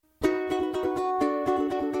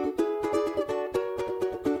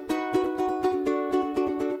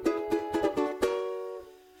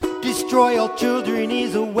Destroy All Children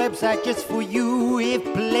is a website just for you. If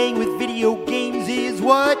playing with video games is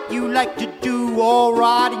what you like to do, or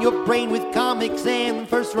rotting your brain with comics and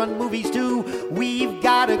first-run movies too, we've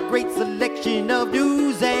got a great selection of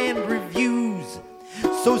news and reviews.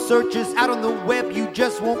 So search us out on the web, you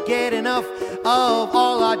just won't get enough of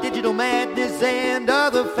all our digital madness and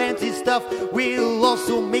other fancy stuff. We'll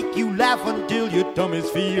also make you laugh until your tummy's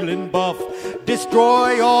feeling buff.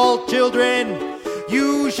 Destroy All Children,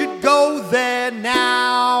 you should go there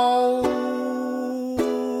now.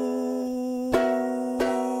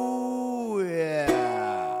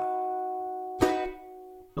 Yeah.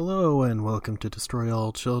 Hello and welcome to Destroy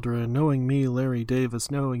All Children. Knowing me, Larry Davis.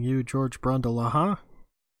 Knowing you, George Brundle.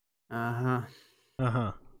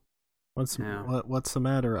 What's the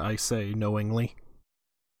matter? I say knowingly.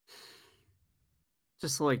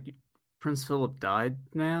 Just like Prince Philip died,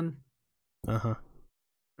 man.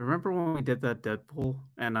 Remember when we did that Deadpool,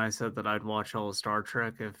 and I said that I'd watch all of Star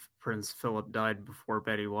Trek if Prince Philip died before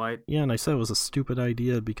Betty White? Yeah, and I said it was a stupid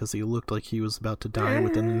idea because he looked like he was about to die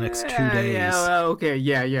within the next 2 days.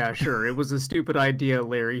 Yeah, sure. It was a stupid idea,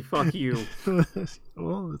 Larry. Fuck you.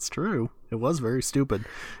 Well, it's true. It was very stupid.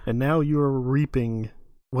 And now you are reaping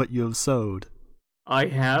what you have sowed. I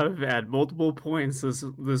have, at multiple points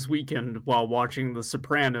this weekend while watching The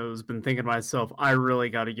Sopranos, been thinking to myself, I really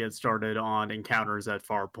got to get started on Encounters at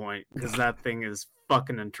Farpoint, because that thing is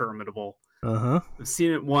fucking interminable. I've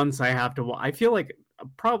seen it once, I have to... I feel like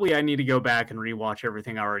probably I need to go back and rewatch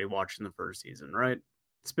everything I already watched in the first season, right?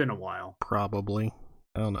 It's been a while. Probably.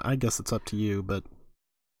 I don't know. I guess it's up to you, but...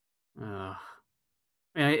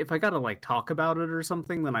 If I gotta talk about it or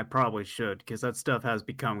something, then I probably should, because that stuff has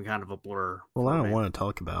become kind of a blur. Well, I don't want to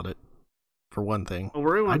talk about it, for one thing. Well,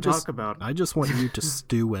 we're going to talk about it. I just want you to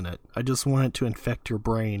stew in it. I just want it to infect your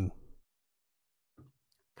brain.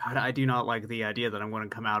 God, I do not like the idea that I'm going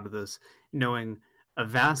to come out of this knowing a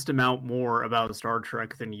vast amount more about Star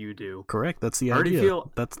Trek than you do. Correct, that's the idea.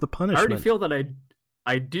 That's the punishment. I already feel that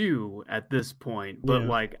I do at this point, but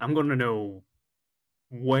I'm going to know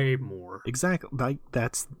way more. Exactly.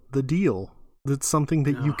 That's the deal. That's something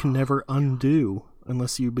that you can never undo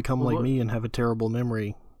unless you become like me and have a terrible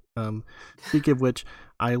memory. Speaking of which,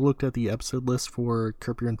 I looked at the episode list for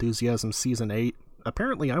Curb Your Enthusiasm Season 8.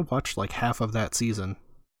 Apparently I watched half of that season.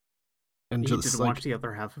 And you didn't watch the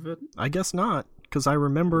other half of it? I guess not, because I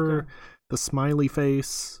remember the smiley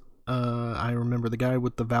face. I remember the guy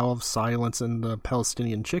with the vow of silence in the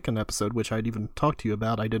Palestinian chicken episode, which I'd even talked to you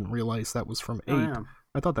about. I didn't realize that was from 8. Yeah.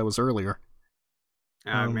 I thought that was earlier.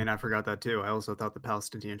 I forgot that too. I also thought the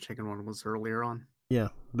Palestinian chicken one was earlier on. Yeah,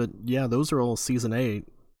 but those are all Season 8.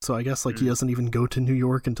 So I guess he doesn't even go to New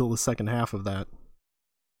York until the second half of that.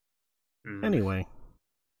 Anyway.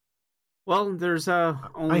 Well, there's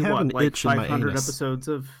only 500 episodes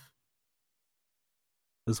of...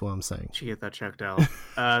 is what I'm saying. Should get that checked out.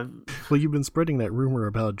 Well, you've been spreading that rumor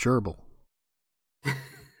about gerbil.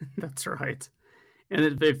 That's right.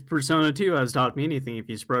 And if Persona 2 has taught me anything, if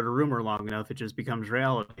you spread a rumor long enough, it just becomes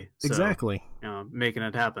reality. So, exactly. Making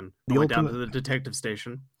it happen. I went down to the detective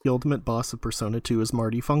station. The ultimate boss of Persona 2 is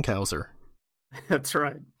Marty Funkhauser. That's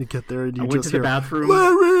right. You get there and you went just to hear, the bathroom.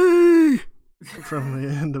 Larry! From the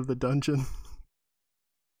end of the dungeon.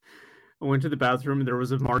 I went to the bathroom and there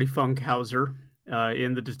was a Marty Funkhauser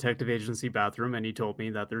in the detective agency bathroom, and he told me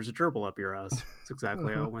that there's a gerbil up your ass. That's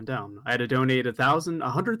exactly how it went down. I had to donate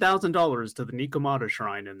 $100,000 to the Nikomata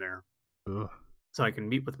shrine in there, so I can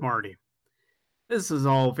meet with Marty. This is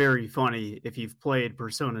all very funny if you've played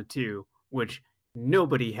Persona 2, which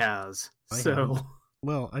nobody has. I'm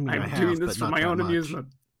doing this for my own amusement.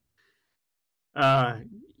 I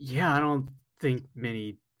don't think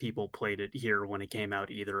many people played it here when it came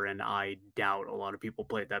out either, and I doubt a lot of people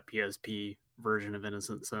played that PSP version of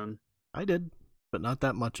Innocent Sin. I did, but not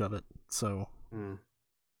that much of it. So,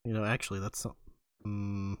 actually, that's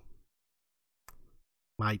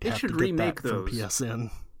might have to get that from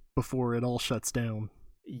PSN before it all shuts down.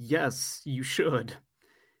 Yes, you should.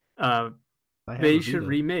 They should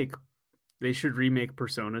remake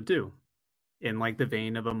Persona 2 in the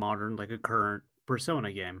vein of a modern, a current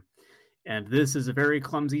Persona game. And this is a very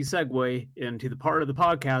clumsy segue into the part of the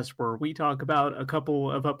podcast where we talk about a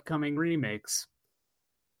couple of upcoming remakes.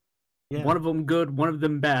 Yeah. One of them good, one of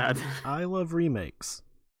them bad. I love remakes,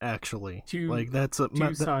 actually. Two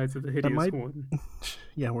sides of the hideous one.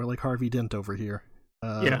 Yeah, we're like Harvey Dent over here.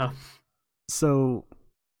 Yeah. So,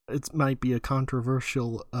 it might be a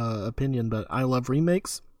controversial opinion, but I love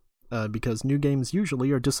remakes because new games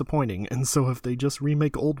usually are disappointing. And so if they just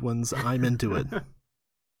remake old ones, I'm into it.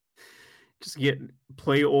 Just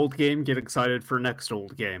play old game, get excited for next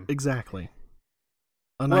old game. Exactly.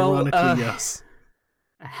 Unironically, yes.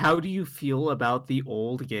 How do you feel about the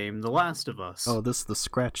old game, The Last of Us? Oh, this is the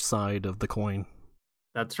scratch side of the coin.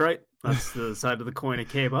 That's right. That's the side of the coin it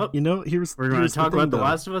came up. You know, we're going to talk about The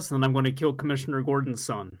Last of Us, and then I'm going to kill Commissioner Gordon's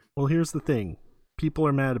son. Well, here's the thing. People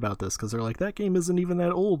are mad about this because they're like, that game isn't even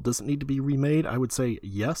that old. Does it need to be remade? I would say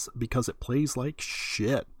yes, because it plays like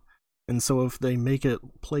shit. And so if they make it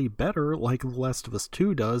play better like The Last of Us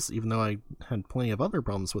 2 does, even though I had plenty of other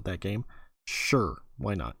problems with that game, sure,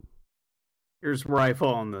 why not? Here's where I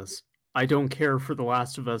fall on this. I don't care for The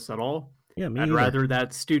Last of Us at all. Yeah, me I'd either. rather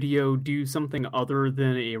that studio do something other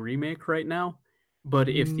than a remake right now. But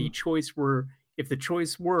if the choice were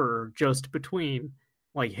just between,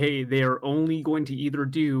 like, hey, they are only going to either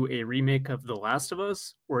do a remake of The Last of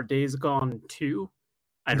Us or Days Gone 2,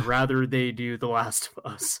 I'd rather they do The Last of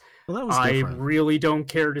Us. Well, that was different. I really don't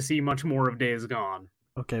care to see much more of Days Gone.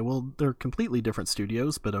 Okay, well, they're completely different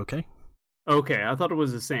studios, but okay. Okay, I thought it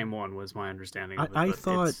was the same one, was my understanding of it. I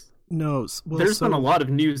thought... No, well, there's been a lot of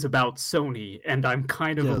news about Sony, and I'm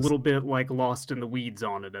kind of a little bit like lost in the weeds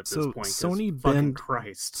on it at this point.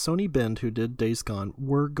 Sony Bend, who did Days Gone,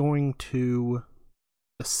 were going to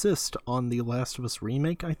assist on the Last of Us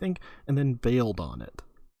remake, I think, and then bailed on it.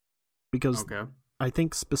 Because I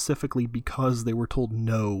think specifically because they were told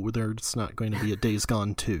no, there's not going to be a Days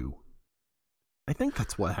Gone 2. I think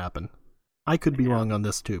that's what happened. I could be wrong on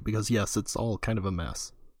this too, because yes, it's all kind of a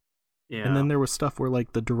mess. Yeah. And then there was stuff where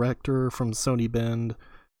like the director from Sony Bend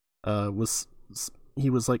was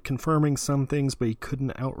like confirming some things, but he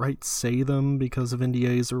couldn't outright say them because of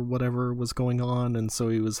NDAs or whatever was going on, and so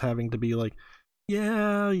he was having to be like,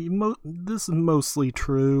 yeah, this is mostly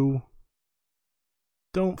true.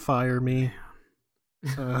 Don't fire me.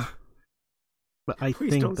 But I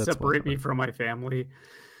Please think don't that's separate me from my family.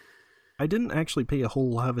 I didn't actually pay a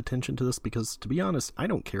whole lot of attention to this because, to be honest, I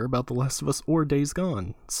don't care about The Last of Us or Days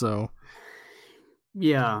Gone, so...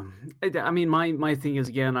 Yeah, I mean, my thing is,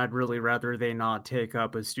 again, I'd really rather they not take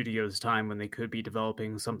up a studio's time when they could be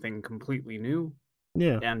developing something completely new.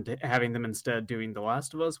 Yeah. And having them instead doing The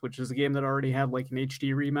Last of Us, which is a game that already had, like, an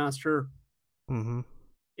HD remaster. Mm-hmm.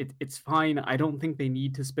 It's fine. I don't think they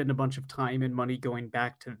need to spend a bunch of time and money going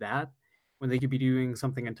back to that when they could be doing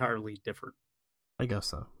something entirely different. I guess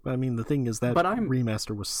so. I mean, the thing is that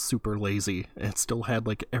remaster was super lazy. It still had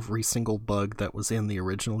like every single bug that was in the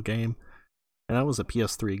original game. And that was a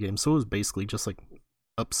PS3 game, so it was basically just like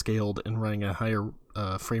upscaled and running at a higher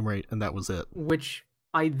frame rate, and that was it. Which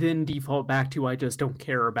I then default back to, I just don't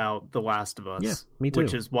care about The Last of Us. Yeah, me too.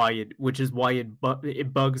 Which is why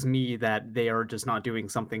it bugs me that they are just not doing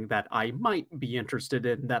something that I might be interested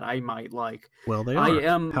in, that I might like. Well, they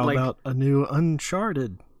are. How about a new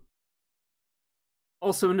Uncharted?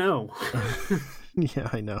 Also, no. Yeah,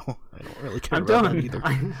 I know. I don't really care about that either.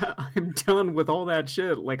 I'm done with all that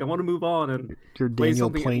shit. Like, I want to move on and... You're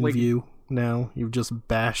Daniel Plainview now. You've just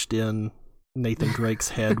bashed in Nathan Drake's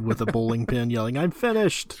head with a bowling pin, yelling, "I'm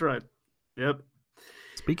finished!" That's right. Yep.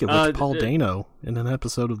 Speaking of which, Paul Dano, in an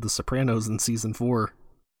episode of The Sopranos in Season 4,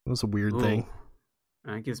 it was a weird thing.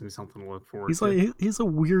 That gives me something to look forward to. He's a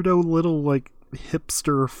weirdo little, like,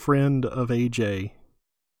 hipster friend of AJ.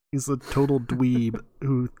 He's a total dweeb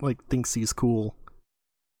who, like, thinks he's cool.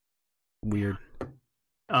 Weird.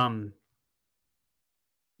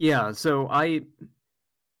 Yeah, so I'd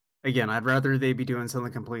rather they be doing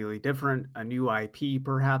something completely different, a new IP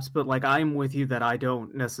perhaps, but like I'm with you that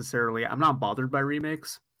I'm not bothered by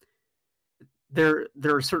remakes. There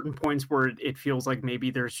are certain points where it feels like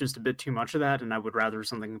maybe there's just a bit too much of that, and I would rather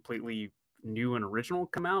something completely new and original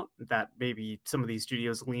come out, that maybe some of these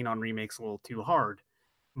studios lean on remakes a little too hard.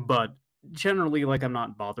 But generally, like, I'm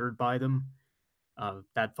not bothered by them.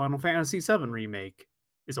 That Final Fantasy VII remake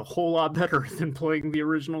is a whole lot better than playing the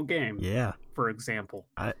original game. Yeah. For example.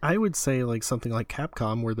 I would say like something like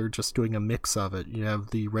Capcom, where they're just doing a mix of it. You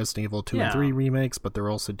have the Resident Evil 2 and 3 remakes, but they're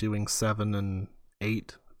also doing 7 and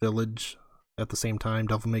 8 Village at the same time.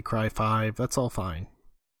 Devil May Cry 5, that's all fine.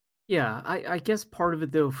 Yeah, I guess part of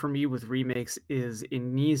it, though, for me with remakes is it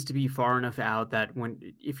needs to be far enough out that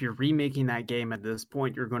if you're remaking that game at this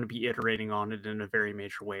point, you're going to be iterating on it in a very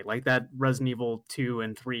major way. Like that Resident Evil 2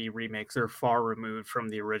 and 3 remakes are far removed from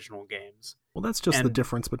the original games. Well, that's just the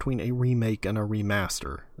difference between a remake and a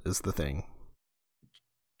remaster is the thing.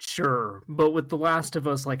 Sure, but with The Last of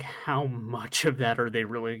Us, like, how much of that are they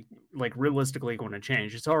really, like, realistically going to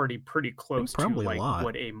change? It's already pretty close to, like,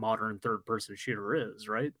 what a modern third-person shooter is,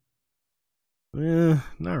 right?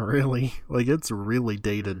 Not really. Like, it's really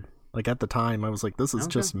dated. Like, at the time, I was like, this is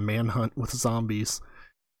just Manhunt with zombies.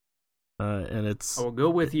 And it's... I will go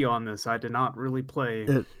with you on this. I did not really play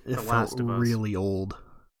The Last of Us. It felt really old.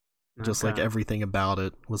 Just like everything about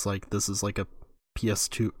it was like, this is like an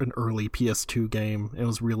early PS2 game. It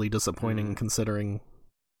was really disappointing considering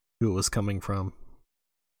who it was coming from.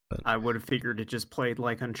 But I would have figured it just played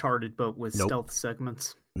like Uncharted, but with stealth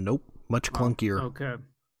segments. Nope, much clunkier. Okay.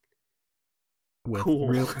 With cool.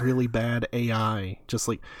 really bad AI. Just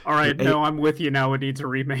like, all right, no, I'm with you now. It needs a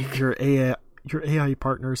remake. Your AI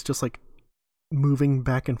partner is just like moving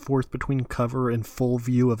back and forth between cover and full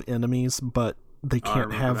view of enemies, but they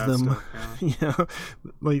can't have them. Stuff,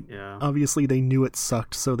 yeah. Obviously they knew it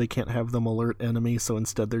sucked, so they can't have them alert enemies, so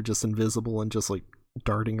instead they're just invisible and just like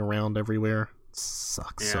darting around everywhere.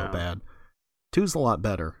 Sucks so bad. 2's a lot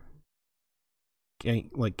better,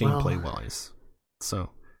 gameplay wise. So,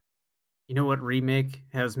 you know what remake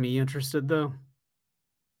has me interested though?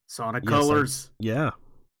 Sonic Colors. Yeah,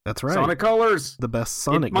 that's right. Sonic Colors, the best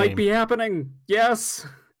Sonic game. It might be happening. Yes.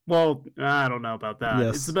 Well, I don't know about that.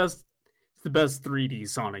 Yes. It's the best 3D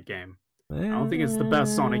Sonic game. I don't think it's the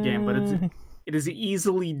best Sonic game, but it is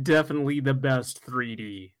easily, definitely the best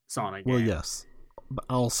 3D Sonic game. Well, yes. But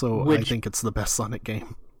also, I think it's the best Sonic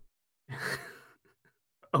game.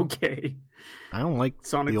 Okay. I don't like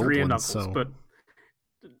Sonic the old 3 and ones, Knuckles, but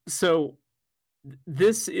so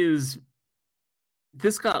this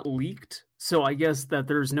got leaked, so I guess that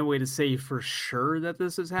there's no way to say for sure that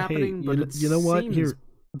this is happening. Hey, but you know what? Here,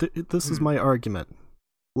 this is my argument.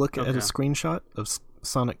 Look at a screenshot of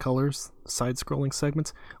Sonic Colors, side-scrolling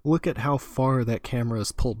segments. Look at how far that camera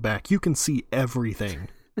is pulled back. You can see everything.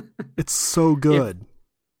 It's so good.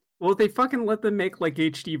 Well, if they fucking let them make like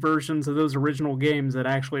HD versions of those original games that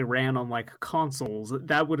actually ran on like consoles,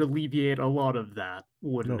 that would alleviate a lot of that,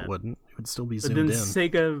 wouldn't it? No, it wouldn't. It would still be but zoomed then in.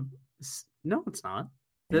 Sega, no, it's not.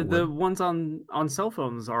 The ones on cell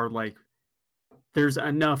phones are like, there's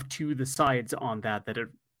enough to the sides on that it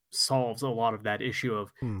solves a lot of that issue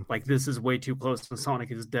of like, this is way too close and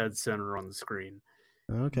Sonic is dead center on the screen.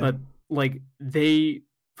 Okay. But like they,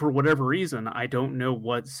 for whatever reason, I don't know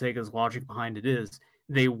what Sega's logic behind it is,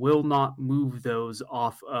 they will not move those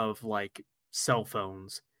off of like cell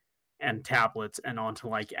phones and tablets and onto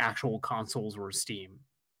like actual consoles or Steam.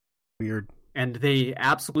 Weird. And they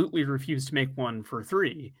absolutely refuse to make one for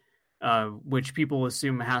 3, which people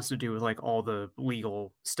assume has to do with like all the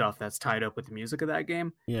legal stuff that's tied up with the music of that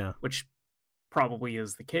game. Yeah. Which probably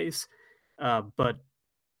is the case. But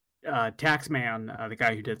Taxman, the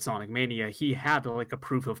guy who did Sonic Mania, he had like a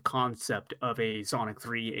proof of concept of a Sonic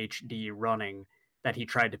 3 HD running that he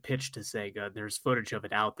tried to pitch to Sega. There's footage of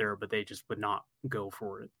it out there, but they just would not go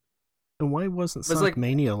for it. And why wasn't Sonic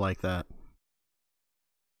Mania like that?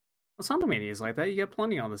 Well, Sonic Mania is like that. You get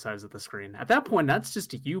plenty on the sides of the screen. At that point, that's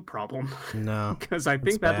just a you problem. No. Because I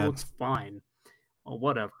think that looks fine. Well,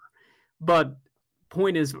 whatever. But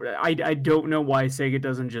point is, I don't know why Sega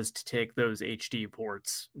doesn't just take those HD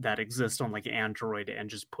ports that exist on like Android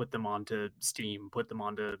and just put them onto Steam, put them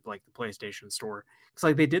onto like the PlayStation Store. Because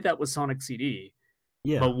like they did that with Sonic CD.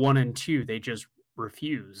 Yeah. But 1 and 2, they just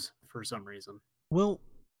refuse for some reason. Well,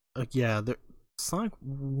 Sonic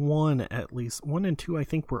 1 at least. 1 and 2 I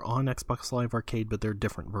think were on Xbox Live Arcade, but they're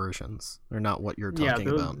different versions. They're not what you're talking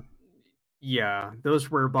about. Yeah, those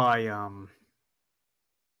were by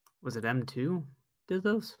was it M2 did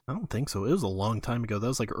those? I don't think so. It was a long time ago. That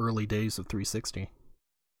was like early days of 360.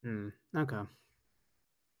 Okay.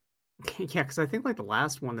 Yeah, because I think like the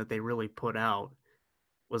last one that they really put out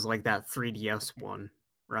was like that 3DS one,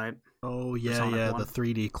 right? Oh yeah, the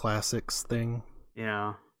 3D Classics thing.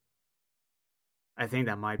 Yeah. I think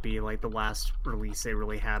that might be like the last release they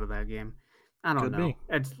really had of that game. I don't know.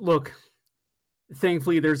 Look,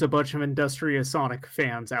 thankfully there's a bunch of industrious Sonic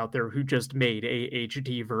fans out there who just made a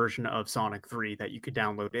HD version of Sonic 3 that you could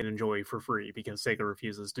download and enjoy for free because Sega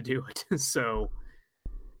refuses to do it. So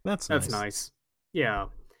that's nice. Yeah.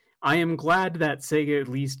 I am glad that Sega at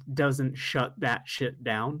least doesn't shut that shit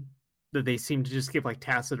down. That they seem to just give like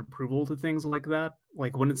tacit approval to things like that.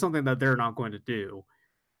 Like when it's something that they're not going to do.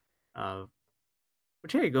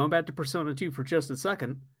 Which, hey, going back to Persona 2 for just a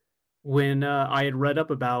second, when I had read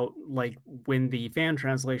up about like when the fan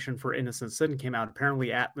translation for Innocent Sin came out,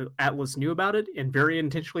 apparently Atlas knew about it and very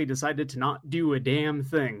intentionally decided to not do a damn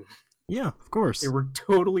thing. Yeah, of course. They were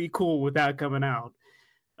totally cool with that coming out.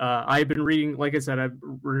 I've been reading, like I said, I've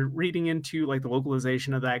been reading into like the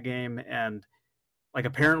localization of that game, and like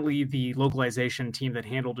apparently the localization team that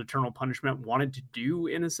handled Eternal Punishment wanted to do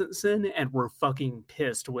Innocent Sin and were fucking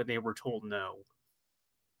pissed when they were told no.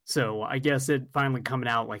 So I guess it finally coming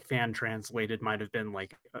out like fan translated might have been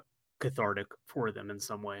like cathartic for them in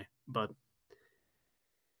some way. But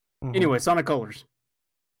anyway, Sonic Colors.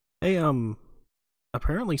 Hey,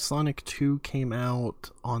 apparently Sonic 2 came out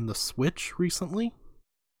on the Switch recently.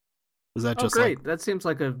 Is that just great. That seems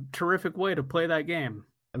like a terrific way to play that game.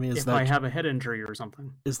 I mean, I have a head injury or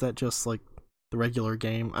something. Is that just like the regular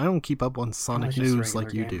game? I don't keep up on Sonic news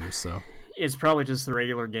like you do, so... It's probably just the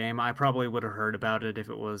regular game. I probably would have heard about it if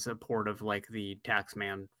it was a port of, like, the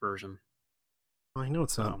Taxman version. I know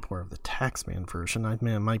it's not a port of the Taxman version. It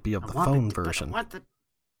might be of the phone version.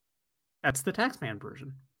 That's the Taxman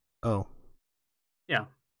version. Oh. Yeah.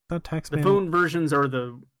 That Taxman... The phone versions are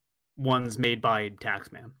the ones made by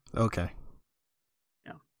Taxman. Okay.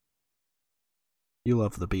 Yeah. You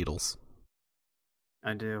love the Beatles.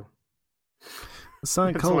 I do.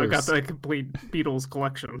 Sonic Colors. So I got the complete Beatles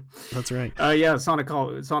collection. That's right. Yeah, Sonic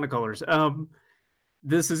Colors.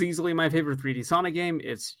 This is easily my favorite 3D Sonic game.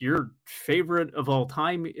 It's your favorite of all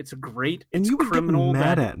time. It's great. And you were getting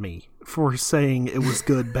mad at me for saying it was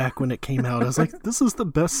good back when it came out. I was like, this is the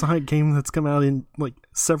best Sonic game that's come out in like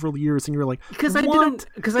several years, and you're like, because I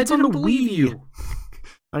didn't believe you.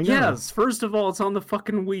 I know. Yes, first of all, it's on the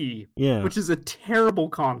fucking Wii, which is a terrible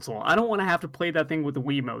console. I don't want to have to play that thing with the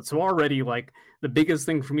Wiimote. So already, like, the biggest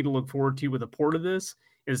thing for me to look forward to with a port of this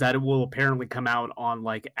is that it will apparently come out on,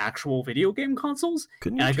 like, actual video game consoles,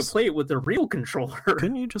 and I could play it with the real controller.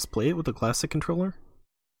 Couldn't you just play it with a classic controller?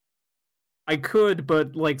 I could,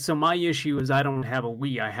 but, like, so my issue is I don't have a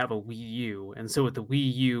Wii, I have a Wii U, and so with the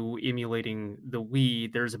Wii U emulating the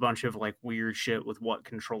Wii, there's a bunch of, like, weird shit with what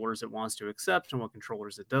controllers it wants to accept and what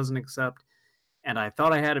controllers it doesn't accept, and I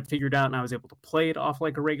thought I had it figured out and I was able to play it off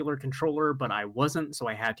like a regular controller, but I wasn't, so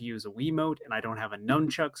I had to use a Wiimote, and I don't have a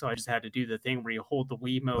nunchuck, so I just had to do the thing where you hold the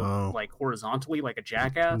Wiimote, like, horizontally, like a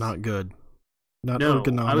jackass. Not good. Not no,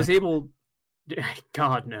 ergonomic. I was able...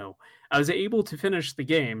 God, no. I was able to finish the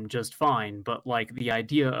game just fine, but like the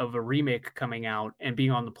idea of a remake coming out and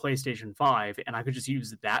being on the PlayStation 5 and I could just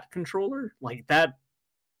use that controller, like that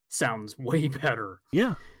sounds way better.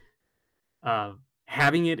 Yeah.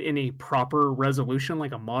 Having it in a proper resolution,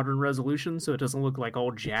 like a modern resolution, so it doesn't look like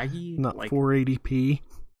all jaggy. Not like 480p.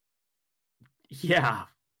 Yeah.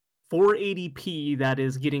 480p that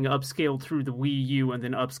is getting upscaled through the Wii U and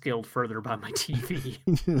then upscaled further by my TV.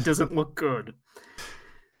 It doesn't look good.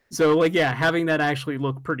 So, like, yeah, having that actually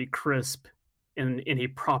look pretty crisp in a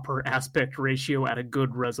proper aspect ratio at a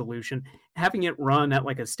good resolution, having it run at,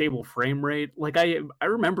 like, a stable frame rate, like, I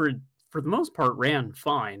remember, for the most part, ran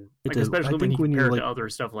fine. Like, especially when you compare it to other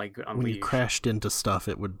stuff like Unleashed. When you crashed into stuff,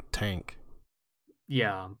 it would tank.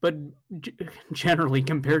 Yeah, but generally,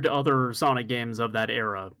 compared to other Sonic games of that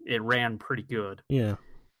era, it ran pretty good. Yeah.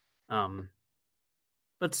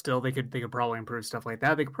 But still, they could probably improve stuff like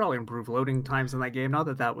that. They could probably improve loading times in that game. Not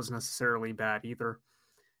that that was necessarily bad either.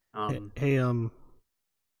 Hey, I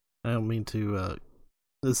don't mean to.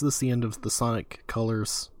 Is this the end of the Sonic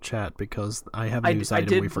Colors chat? Because I have a news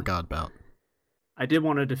item we forgot about. I did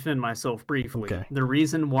want to defend myself briefly. Okay. The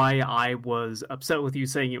reason why I was upset with you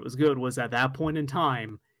saying it was good was at that point in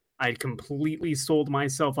time, I completely sold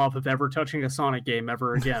myself off of ever touching a Sonic game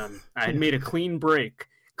ever again. I had made a clean break,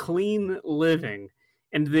 clean living.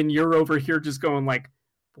 And then you're over here just going like,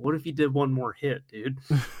 what if he did one more hit, dude?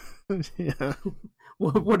 Yeah.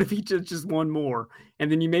 What if he did just one more?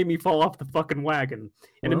 And then you made me fall off the fucking wagon.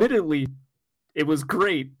 And admittedly, it was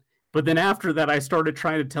great. But then after that, I started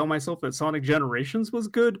trying to tell myself that Sonic Generations was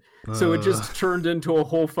good. So it just turned into a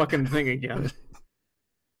whole fucking thing again.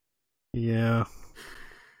 Yeah.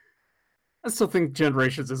 I still think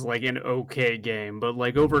Generations is like an okay game. But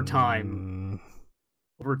like over time,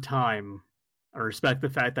 I respect the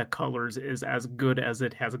fact that Colors is as good as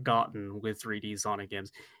it has gotten with 3D Sonic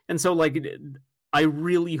games. And so, like, I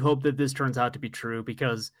really hope that this turns out to be true,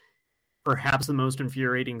 because perhaps the most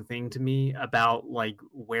infuriating thing to me about, like,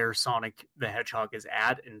 where Sonic the Hedgehog is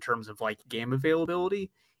at in terms of, like, game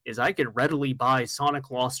availability is I could readily buy Sonic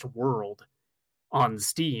Lost World on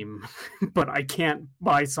Steam, but I can't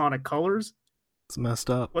buy Sonic Colors. It's messed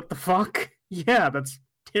up. What the fuck? Yeah, that's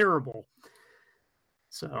terrible.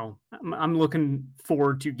 So I'm looking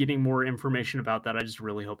forward to getting more information about that. I just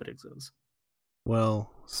really hope it exists.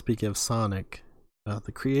 Well, speaking of Sonic,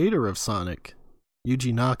 the creator of Sonic,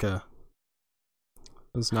 Yuji Naka,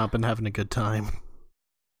 has not been having a good time.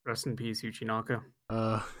 Rest in peace, Yuji Naka.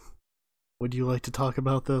 Would you like to talk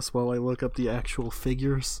about this while I look up the actual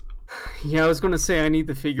figures? Yeah, I was going to say I need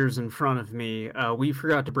the figures in front of me. We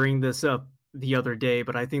forgot to bring this up the other day,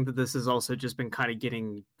 but I think that this has also just been kind of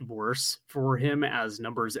getting worse for him as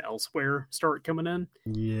numbers elsewhere start coming in.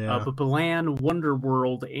 Yeah. But Balan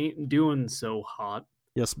Wonderworld ain't doing so hot.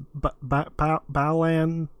 Yes,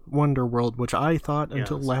 Balan Wonderworld, which I thought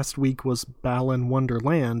until last week was Balan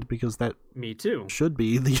Wonderland, because that me too should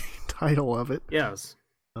be the title of it. Yes.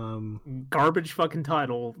 Garbage fucking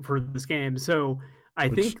title for this game. So I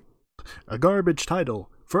think A garbage title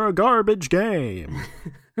for a garbage game.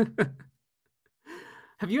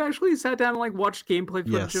 Have you actually sat down and like watched gameplay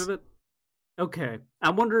footage of it? Okay.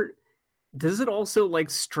 I wonder, does it also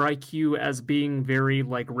like strike you as being very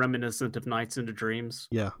like reminiscent of Nights into Dreams?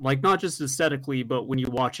 Yeah. Like not just aesthetically, but when you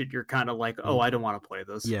watch it, you're kind of like, oh, I don't want to play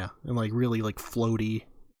this. Yeah, and like really like floaty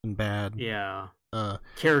and bad. Yeah.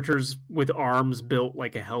 Characters with arms built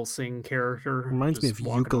like a Hellsing character. Reminds me of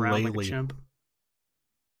Yooka-Laylee. Like a chimp.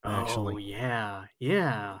 Actually. Oh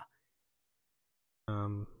yeah.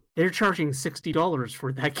 They're charging $60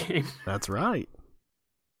 for that game. That's right.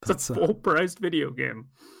 That's a full-priced video game.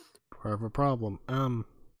 Part of a problem.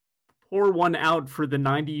 Pour one out for the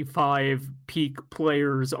 95 peak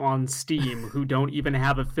players on Steam who don't even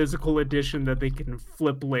have a physical edition that they can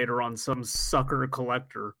flip later on some sucker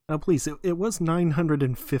collector. Now, please, it was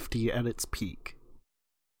 950 at its peak,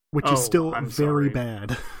 which is still very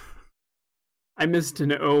bad. I missed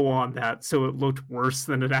an O on that, so it looked worse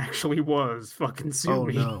than it actually was. Fucking sue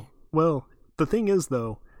me. Oh, no. Well, the thing is,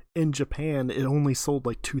 though, in Japan, it only sold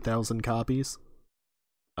like 2,000 copies.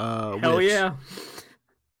 Hell yeah.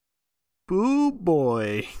 Boo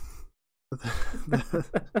boy.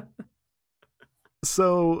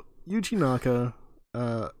 So, Yuji Naka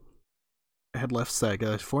had left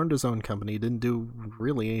Sega, formed his own company, didn't do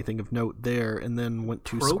really anything of note there, and then went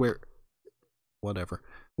to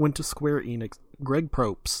Went to Square Enix. Greg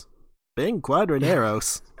Proops. Bing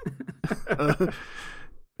Quadraneros.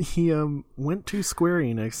 He went to Square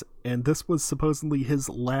Enix, and this was supposedly his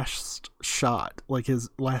last shot, like his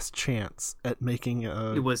last chance at making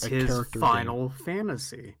it was his Final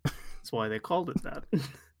Fantasy. That's why they called it that.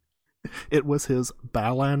 It was his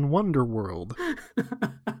Balan Wonderworld.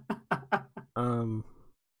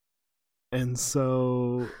 And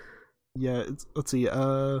so, yeah, let's see,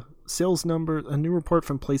 sales number, a new report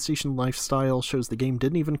from PlayStation Lifestyle shows the game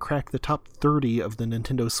didn't even crack the top 30 of the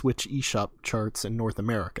Nintendo Switch eShop charts in North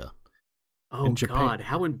America. Oh god,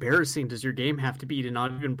 how embarrassing does your game have to be to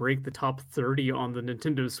not even break the top 30 on the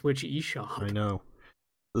Nintendo Switch eShop? I know.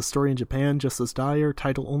 The story in Japan, just as dire,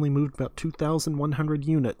 title only moved about 2,100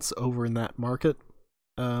 units over in that market.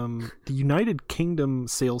 The United Kingdom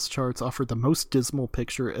sales charts offered the most dismal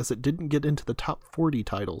picture as it didn't get into the top 40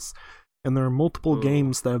 titles, and there are multiple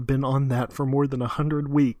games that have been on that for more than 100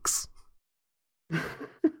 weeks.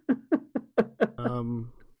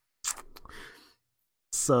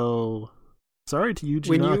 So, sorry to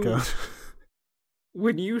Yuji Naka.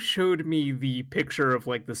 When you showed me the picture of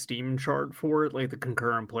like the Steam chart for it, like the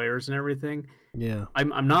concurrent players and everything, yeah,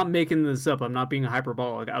 I'm not making this up. I'm not being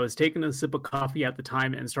hyperbolic. I was taking a sip of coffee at the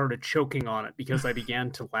time and started choking on it because I began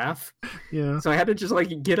to laugh. Yeah. So I had to just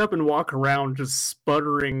like get up and walk around, just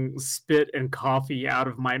sputtering spit and coffee out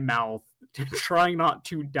of my mouth, trying not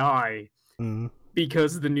to die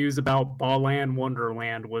because the news about Balan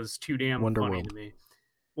Wonderland was too damn funny to me.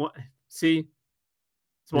 What? See?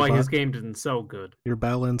 That's why his game didn't sell good. Your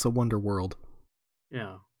Balan's a Wonder World.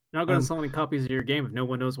 Yeah. You're not going to sell any copies of your game if no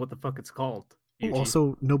one knows what the fuck it's called.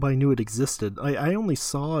 Also, nobody knew it existed. I only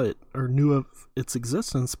saw it, or knew of its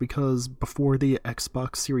existence, because before the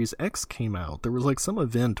Xbox Series X came out, there was like some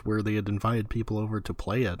event where they had invited people over to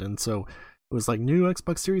play it, and so it was like new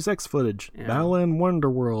Xbox Series X footage, Balan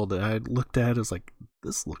Wonderworld, and I looked at it, I was like,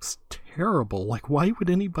 this looks terrible. Like, why would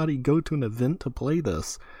anybody go to an event to play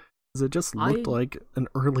this? Because it just looked like an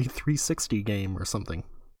early 360 game or something.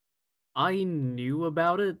 I knew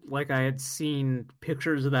about it, like I had seen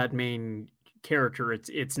pictures of that main character.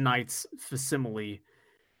 It's Knight's facsimile.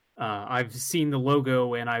 I've seen the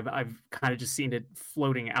logo and I've kind of just seen it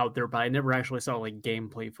floating out there, but I never actually saw like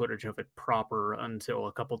gameplay footage of it proper until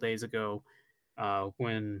a couple days ago,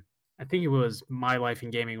 when I think it was My Life in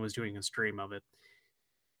Gaming was doing a stream of it.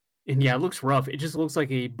 And yeah, it looks rough. It just looks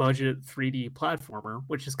like a budget 3D platformer,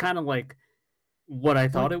 which is kind of like what I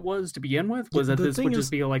thought it was to begin with. Was that this would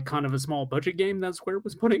just be like kind of a small budget game that Square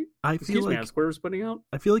was putting? Square was putting out.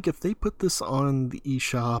 I feel like if they put this on the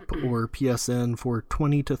eShop or PSN for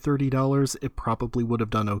 $20 to $30, it probably would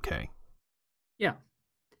have done okay. Yeah,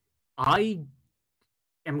 I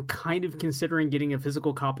am kind of considering getting a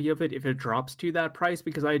physical copy of it if it drops to that price,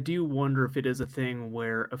 because I do wonder if it is a thing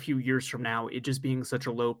where a few years from now, it just being such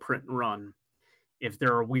a low print run, if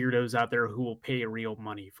there are weirdos out there who will pay real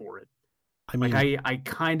money for it. I mean, like I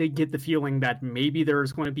kind of get the feeling that maybe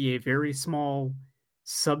there's going to be a very small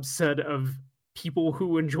subset of people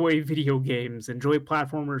who enjoy video games, enjoy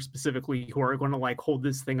platformers specifically, who are going to like hold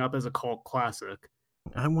this thing up as a cult classic.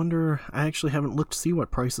 I wonder, I actually haven't looked to see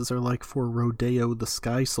what prices are like for Rodeo the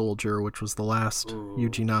Sky Soldier, which was the last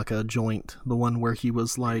Yuji Naka joint, the one where he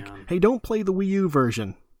was like, hey, don't play the Wii U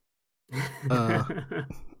version.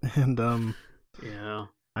 And yeah,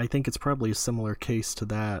 I think it's probably a similar case to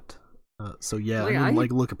that. So yeah, Like, I mean, I-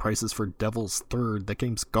 like, look at prices for Devil's Third. That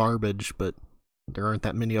game's garbage, but there aren't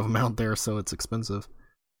that many of them out there, so it's expensive.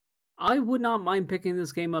 I would not mind picking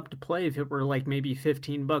this game up to play if it were like maybe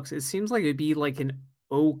 $15. It seems like it'd be like an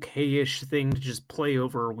okay-ish thing to just play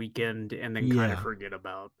over a weekend and then kind Yeah. of forget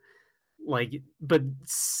about. Like, but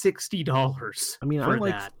 $60 I mean, for I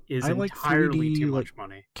like that is I like entirely 3D, too like, much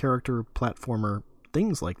money. character platformer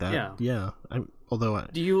things like that. Yeah. Although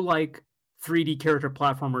Do you like 3D character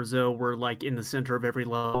platformers though, where like in the center of every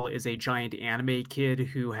level is a giant anime kid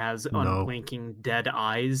who has No. unblinking dead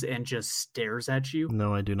eyes and just stares at you?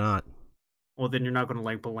 no, I do not. Well, then you're not going to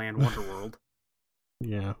like Balan Wonderworld.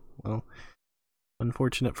 Yeah, well,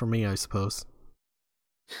 unfortunate for me, I suppose.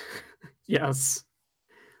 Yes.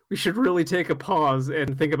 We should really take a pause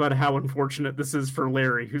and think about how unfortunate this is for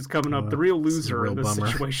Larry, who's coming up the real this is a loser real in this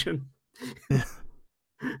bummer. situation.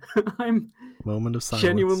 I'm Moment of silence.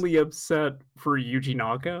 genuinely upset for Yuji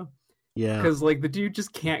Naka. Yeah, Because, like, the dude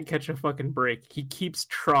just can't catch a fucking break. He keeps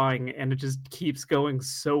trying, and it just keeps going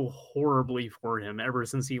so horribly for him ever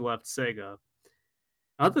since he left Sega.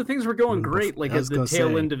 Not that things were going great, like, I was at the gonna tail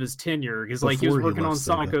say, end of his tenure. Because, like, he was before he working on left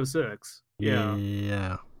Sonic Sega. 06.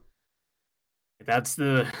 yeah. That's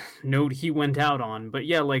the note he went out on. But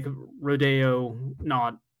yeah, like Rodeo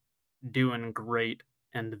not doing great,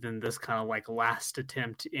 and then this kind of like last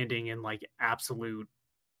attempt ending in like absolute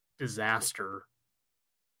disaster.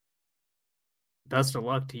 Best of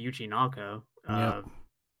luck to Yuji Naka. Yep.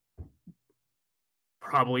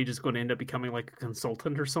 Probably just going to end up becoming like a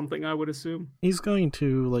consultant or something, I would assume. He's going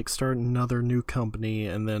to like start another new company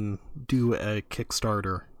and then do a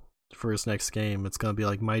Kickstarter for his next game. It's gonna be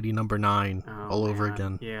like Mighty Number 9 all over man.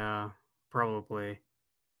 again. Yeah, probably.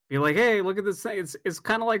 Be like, hey, look at this thing. It's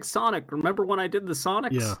kind of like Sonic. Remember when I did the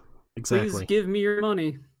Sonics? Yeah, exactly. Please give me your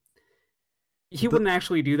money. He wouldn't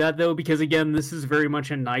actually do that though, because again, this is very much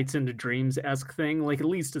a Nights into Dreams-esque thing, like at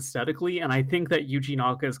least aesthetically, and I think that Yuji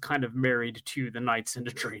Naka is kind of married to the Nights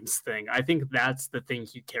into Dreams thing. I think that's the thing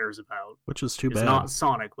he cares about. Which is too It's bad. not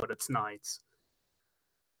Sonic, but it's Nights.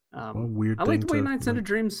 What a weird I like thing the way to, Nights into like-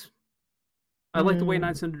 Dreams. I like the way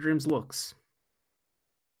Nights into Dreams looks.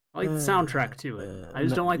 I like the soundtrack to it. I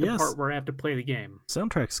just don't like the yes. part where I have to play the game.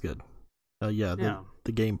 Soundtrack's good. Yeah.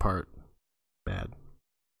 The game part, bad.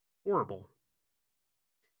 Horrible.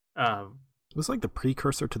 It was like the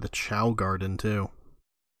precursor to the Chow Garden too.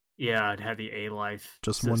 Yeah, it had the A-Life.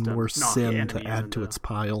 Just system, one more knock the sin to enemies add to into- its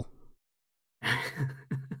pile.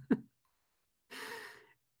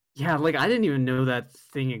 Yeah, like I didn't even know that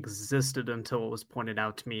thing existed until it was pointed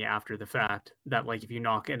out to me after the fact that like if you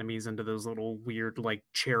knock enemies into those little weird like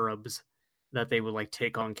cherubs that they would like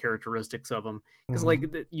take on characteristics of them because Mhm.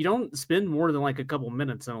 like you don't spend more than like a couple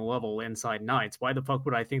minutes in a level inside Nights. Why the fuck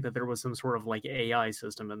would I think that there was some sort of like AI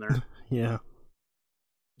system in there? It Yeah.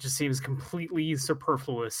 just seems completely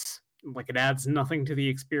superfluous. Like it adds nothing to the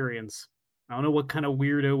experience. I don't know what kind of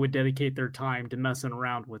weirdo would dedicate their time to messing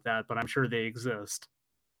around with that, but I'm sure they exist.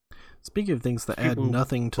 Speaking of things that add People who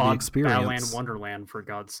nothing to the bought experience, Battleland Wonderland, for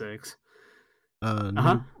God's sakes.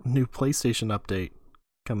 new PlayStation update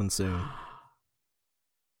coming soon.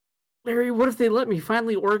 Larry, what if they let me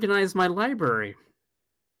finally organize my library?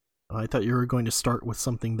 I thought you were going to start with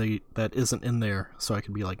something that isn't in there, so I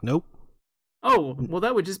could be like, nope. Oh, well,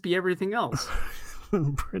 that would just be everything else.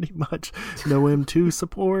 Pretty much. No M2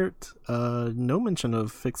 support. No mention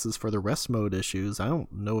of fixes for the rest mode issues. I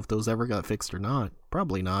don't know if those ever got fixed or not.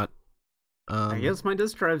 Probably not. I guess my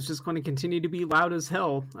disk drive is just going to continue to be loud as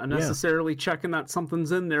hell, unnecessarily checking that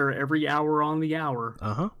something's in there every hour on the hour.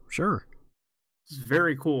 Sure. It's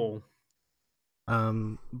very cool.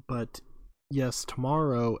 But yes,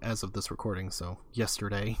 tomorrow, as of this recording, so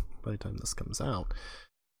yesterday, by the time this comes out,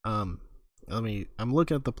 I'm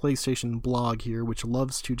looking at the PlayStation blog here, which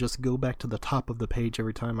loves to just go back to the top of the page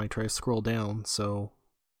every time I try to scroll down, so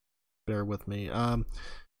bear with me.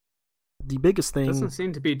 The biggest thing... Doesn't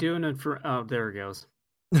seem to be doing it for... Oh, there it goes.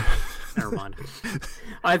 Never mind.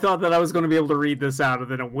 I thought that I was going to be able to read this out,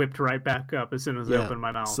 and then it whipped right back up as soon as I opened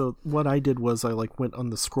my mouth. So what I did was I went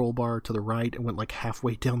on the scroll bar to the right and went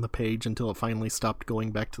halfway down the page until it finally stopped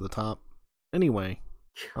going back to the top. Anyway,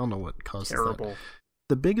 I don't know what causes Terrible. that.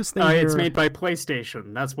 The biggest thing It's here, made by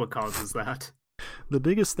PlayStation. That's what causes that. the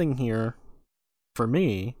biggest thing here for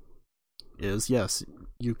me is, yes,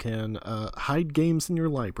 you can hide games in your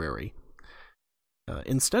library.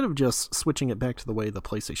 Instead of just switching it back to the way the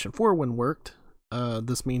PlayStation 4 one worked,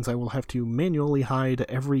 this means I will have to manually hide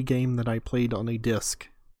every game that I played on a disc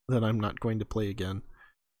that I'm not going to play again.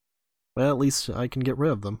 Well, at least I can get rid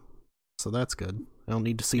of them, so that's good. I don't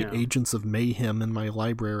need to see Agents of Mayhem in my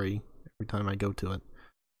library every time I go to it.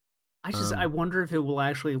 I wonder if it will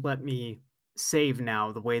actually let me save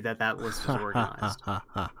now the way that list is organized.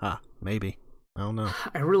 Maybe. I don't know.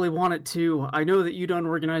 I really want it to. I know that you don't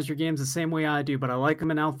organize your games the same way I do, but I like them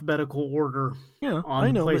in alphabetical order. Yeah, on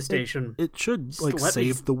I know. PlayStation. It should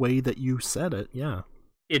save the way that you said it. Yeah.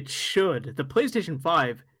 It should. The PlayStation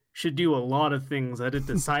 5 should do a lot of things that it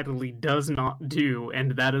decidedly does not do,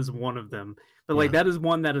 and that is one of them. But that is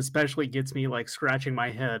one that especially gets me scratching my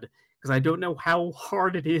head because I don't know how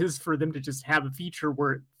hard it is for them to just have a feature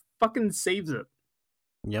where it fucking saves it.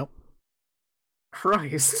 Yep.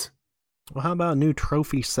 Christ. Well, how about a new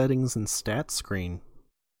trophy settings and stats screen?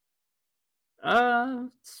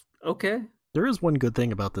 Okay. There is one good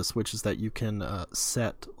thing about this, which is that you can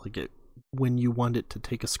set when you want it to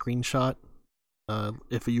take a screenshot.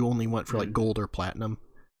 If you only went for gold or platinum,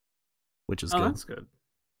 which is good. That's good.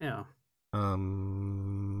 Yeah.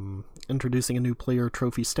 Introducing a new player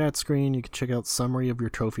trophy stats screen. You can check out summary of your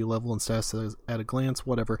trophy level and stats at a glance.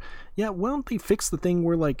 Whatever. Yeah. Why don't they fix the thing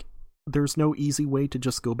where there's no easy way to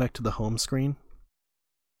just go back to the home screen?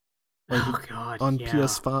 Oh god! On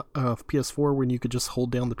PS4, when you could just hold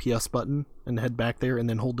down the PS button and head back there, and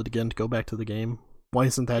then hold it again to go back to the game. Why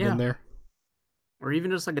isn't that in there? Or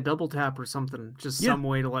even just a double tap or something. Just some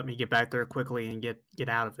way to let me get back there quickly and get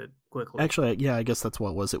out of it quickly. Actually, yeah, I guess that's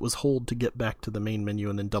what it was. It was hold to get back to the main menu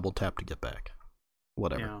and then double tap to get back.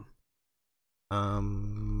 Whatever. Yeah.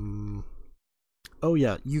 Oh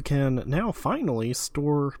yeah, you can now finally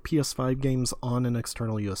store PS5 games on an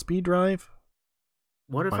external USB drive.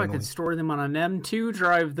 What if I could store them on an M2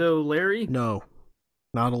 drive though, Larry? No.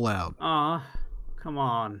 Not allowed. Come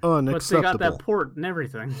on. Unacceptable. But they got that port and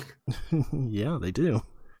everything. Yeah, they do.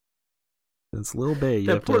 It's Lil Bay.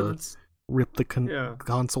 You have to rip the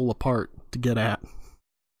console apart to get at.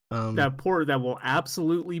 That port that will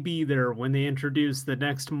absolutely be there when they introduce the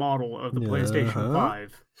next model of the PlayStation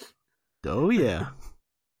 5. Oh, yeah.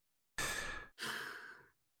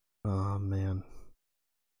 Oh, man.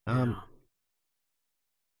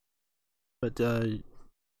 But,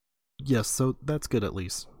 yes, so that's good at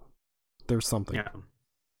least. There's something. Yeah.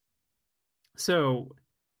 So,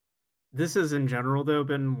 this has in general, though,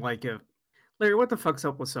 been Larry, what the fuck's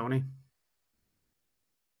up with Sony?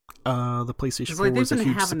 The PlayStation 4 was a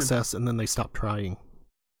huge success, and then they stopped trying.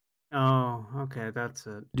 Oh, okay, that's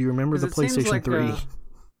it. Do you remember the PlayStation 3?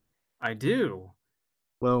 I do.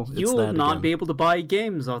 Well, you'll not be able to buy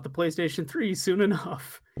games off the PlayStation 3 soon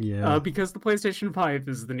enough. Yeah. Because the PlayStation 5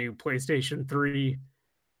 is the new PlayStation 3.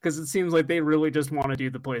 Because it seems like they really just want to do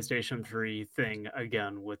the PlayStation 3 thing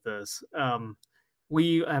again with this.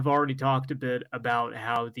 We have already talked a bit about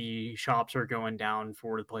how the shops are going down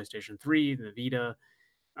for the PlayStation 3, the Vita,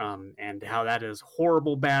 and how that is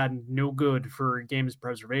horrible, bad, no good for games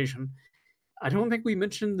preservation. I don't think we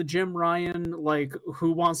mentioned the Jim Ryan,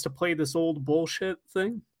 who wants to play this old bullshit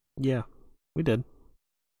thing. Yeah, we did.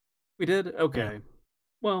 We did? Okay. Yeah.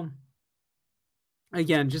 Well,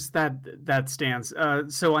 again, just that stance.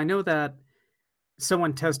 So I know that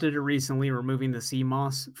someone tested it recently, removing the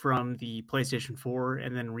CMOS from the PlayStation 4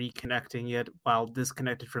 and then reconnecting it while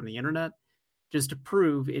disconnected from the internet, just to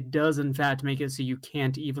prove it does in fact make it so you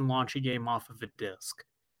can't even launch a game off of a disc.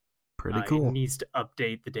 Pretty cool. It needs to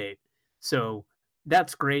update the date. So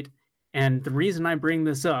that's great. And the reason I bring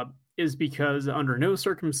this up is because under no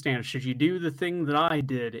circumstance should you do the thing that I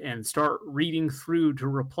did and start reading through to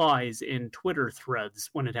replies in Twitter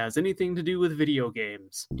threads when it has anything to do with video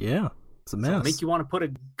games. Yeah, it's a mess. It'll make you want to put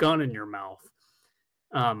a gun in your mouth.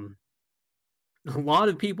 A lot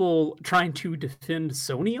of people trying to defend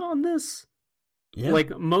Sony on this. Yeah.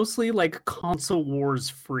 Mostly console wars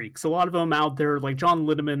freaks. A lot of them out there, John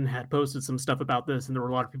Linneman had posted some stuff about this, and there were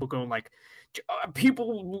a lot of people going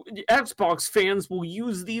Xbox fans will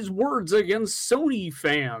use these words against Sony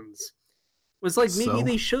fans. It was maybe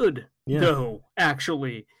they should, though,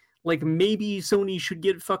 actually. Maybe Sony should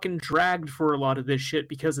get fucking dragged for a lot of this shit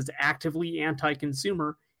because it's actively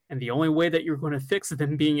anti-consumer, and the only way that you're going to fix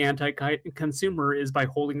them being anti-consumer is by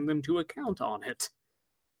holding them to account on it.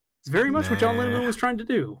 It's very much what John Lennon was trying to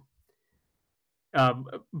do.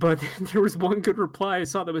 But there was one good reply I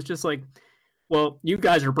saw that was just well, you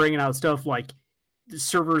guys are bringing out stuff like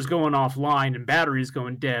servers going offline and batteries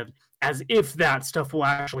going dead as if that stuff will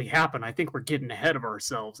actually happen. I think we're getting ahead of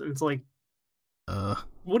ourselves. And it's what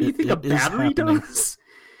do you think a battery does?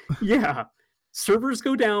 Yeah. Servers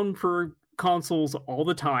go down for consoles all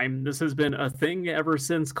the time. This has been a thing ever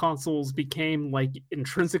since consoles became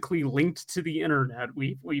intrinsically linked to the internet.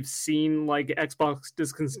 We've seen Xbox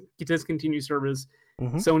discontinue service,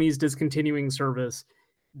 Sony's discontinuing service.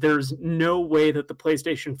 there's no way that the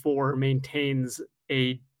PlayStation 4 maintains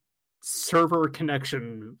a server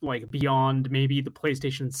connection like beyond maybe the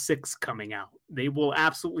PlayStation 6 coming out. They will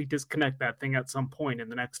absolutely disconnect that thing at some point in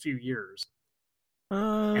the next few years.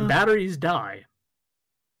 And batteries die.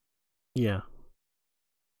 Yeah.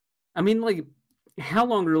 I mean, like, how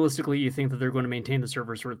long realistically do you think that they're going to maintain the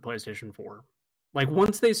servers for the PlayStation 4? Like,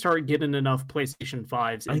 once they start getting enough PlayStation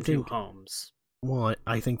 5s into homes. Well,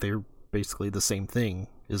 I think they're basically the same thing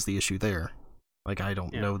is the issue there. Like, I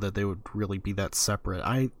don't know that they would really be that separate.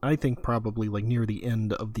 I think probably, like, near the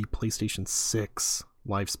end of the PlayStation 6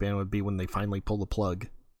 lifespan would be when they finally pull the plug.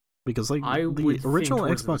 Because, like, the original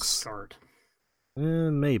Xbox... Start.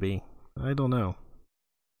 Maybe. I don't know.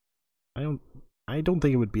 I don't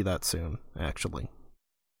think it would be that soon, actually.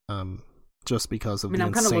 Just because of the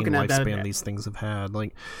insane lifespan these things have had.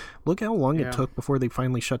 Like, look how long it took before they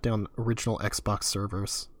finally shut down original Xbox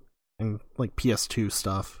servers and, like, PS2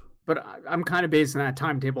 stuff. But I'm kind of basing that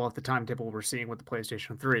timetable off the timetable we're seeing with the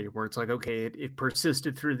PlayStation 3, where it's like, okay, it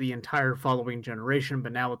persisted through the entire following generation,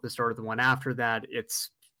 but now at the start of the one after that,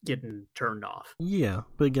 it's getting turned off. Yeah,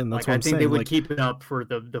 but again, that's what I'm saying. I think they would keep it up for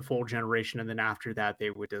the full generation, and then after that, they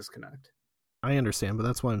would disconnect. I understand, but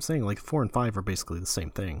that's what I'm saying. Like, 4 and 5 are basically the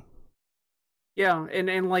same thing. Yeah,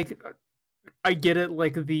 and like, I get it,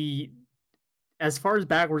 like, as far as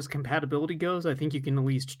backwards compatibility goes, I think you can at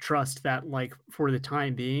least trust that, like, for the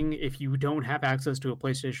time being, if you don't have access to a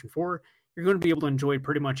PlayStation 4, you're going to be able to enjoy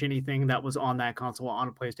pretty much anything that was on that console on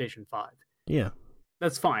a PlayStation 5. Yeah.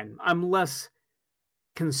 That's fine. I'm less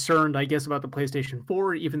concerned, I guess, about the PlayStation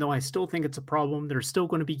 4, even though I still think it's a problem. There's still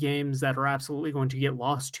going to be games that are absolutely going to get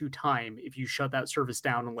lost to time if you shut that service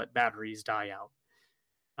down and let batteries die out.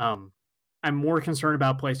 I'm more concerned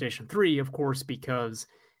about PlayStation 3, of course, because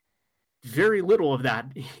very little of that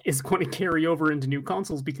is going to carry over into new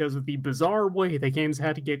consoles because of the bizarre way the games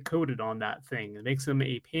had to get coded on that thing. It makes them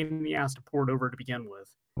a pain in the ass to port over to begin with.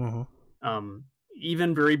 Mm-hmm.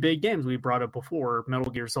 Even very big games we brought up before,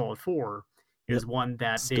 Metal Gear Solid 4, is one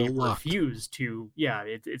that still they locked. refused to. Yeah,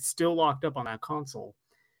 it's still locked up on that console.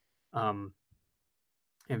 And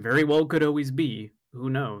very well could always be. Who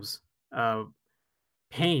knows?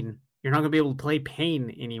 Pain. You're not going to be able to play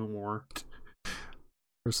Pain anymore.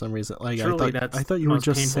 For some reason, like, Truly, I thought you were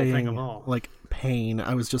just saying, like, Pain.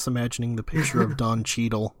 I was just imagining the picture of Don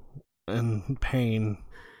Cheadle and Pain.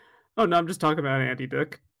 Oh no, I'm just talking about Andy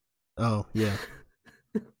Dick. Oh yeah.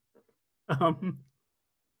 But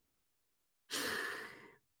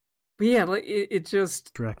yeah, like it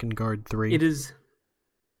just Drakengard 3. It is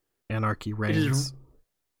Anarchy Reigns.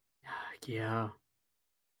 Yeah.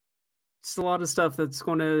 It's a lot of stuff that's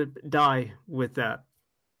going to die with that,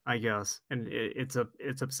 I guess, and it's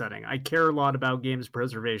upsetting. I care a lot about games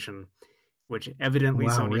preservation, which evidently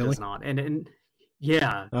Sony does not. And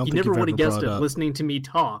yeah, you never would have guessed it listening to me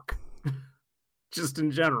talk, just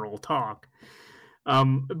in general talk.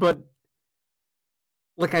 But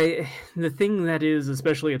like the thing that is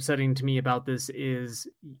especially upsetting to me about this is,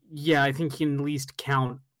 yeah, I think you can at least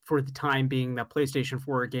count for the time being that PlayStation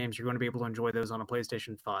 4 games, you're going to be able to enjoy those on a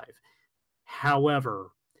PlayStation 5. However,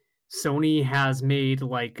 Sony has made,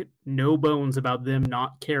 like, no bones about them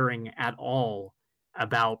not caring at all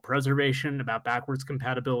about preservation, about backwards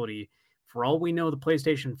compatibility. For all we know, the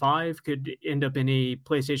PlayStation 5 could end up in a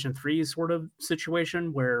PlayStation 3 sort of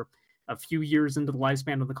situation where a few years into the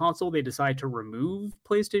lifespan of the console, they decide to remove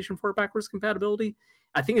PlayStation 4 backwards compatibility.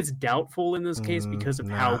 I think it's doubtful in this case because of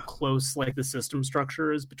how close, like, the system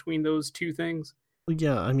structure is between those two things. Well,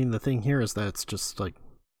 yeah, I mean, the thing here is that it's just, like,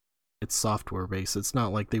 it's software based. It's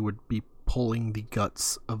not like they would be pulling the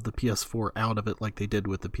guts of the PS4 out of it like they did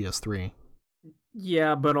with the PS3.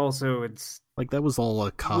 Yeah, but also it's... like, that was all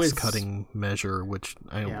a cost-cutting measure, which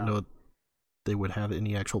I don't know they would have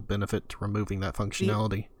any actual benefit to removing that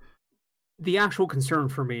functionality. The actual concern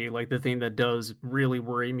for me, like the thing that does really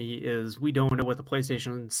worry me, is we don't know what the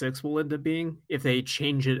PlayStation 6 will end up being if they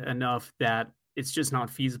change it enough that it's just not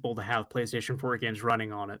feasible to have PlayStation 4 games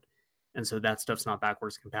running on it. And so that stuff's not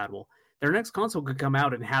backwards compatible. Their next console could come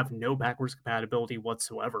out and have no backwards compatibility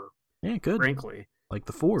whatsoever. Yeah, good. Frankly. Like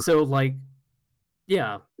the 4. So, like,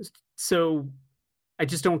 yeah. So I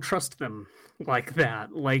just don't trust them like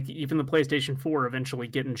that. Like, even the PlayStation 4 eventually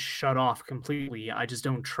getting shut off completely, I just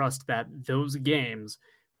don't trust that those games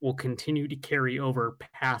will continue to carry over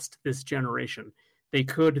past this generation. They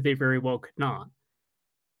could, they very well could not.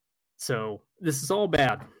 So, this is all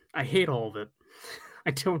bad. I hate all of it. I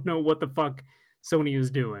don't know what the fuck Sony is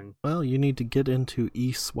doing. Well, you need to get into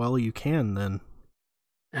Ys while you can, then.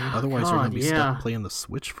 Otherwise, you're going to be stuck playing the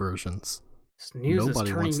Switch versions. This news is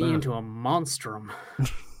turning me into a monstrum.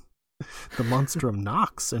 The Monstrum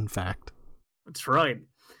Nox, in fact. That's right.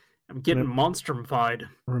 I'm getting monstrumfied.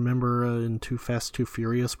 Remember in Too Fast, Too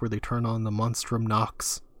Furious where they turn on the Monstrum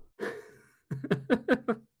Nox?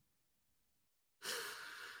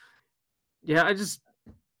 Yeah, a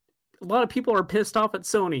lot of people are pissed off at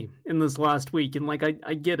Sony in this last week, and like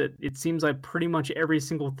I get it. It seems like pretty much every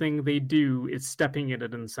single thing they do is stepping in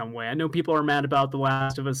it in some way. I know people are mad about the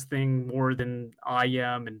Last of Us thing more than I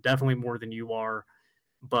am, and definitely more than you are.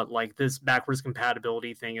 But like this backwards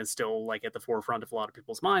compatibility thing is still like at the forefront of a lot of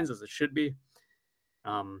people's minds, as it should be.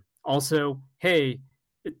 Also, hey,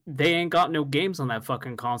 they ain't got no games on that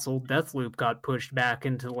fucking console. Deathloop got pushed back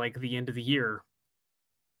into like the end of the year,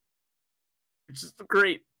 which is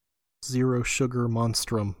great. Zero Sugar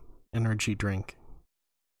Monstrum energy drink.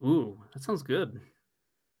 Ooh, that sounds good.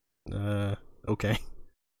 Okay.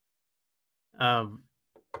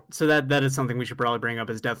 So that is something we should probably bring up,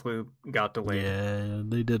 as Deathloop got delayed. Yeah,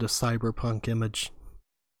 they did a cyberpunk image.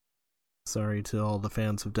 Sorry to all the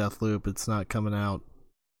fans of Deathloop, it's not coming out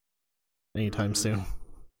anytime soon.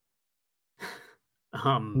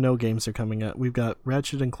 No games are coming out. We've got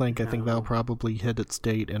Ratchet and Clank. I think that'll probably hit its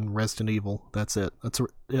date, and Resident Evil. That's it. That's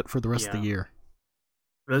it for the rest of the year.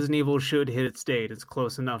 Resident Evil should hit its date. It's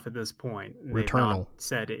close enough at this point. They've Returnal. not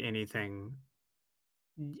said anything.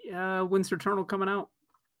 When's Returnal coming out?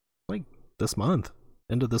 Like this month.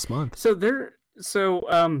 End of this month.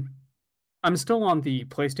 I'm still on the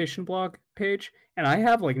PlayStation blog page, and I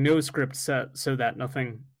have like no script set so that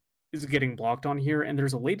nothing is getting blocked on here. And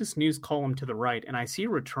there's a latest news column to the right, and I see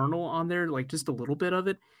Returnal on there, like just a little bit of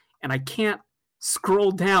it, and I can't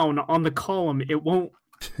scroll down on the column. It won't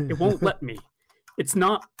let me. It's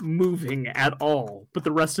not moving at all, but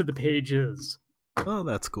the rest of the page is. Oh,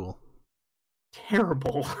 that's cool.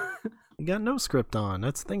 Terrible. You got no script on.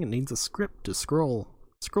 That's the thing. It needs a script to scroll.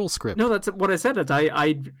 Scroll script. No, that's what I said.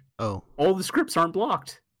 Oh. All the scripts aren't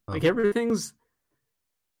blocked. Oh. Like everything's.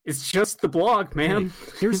 It's just the blog, man.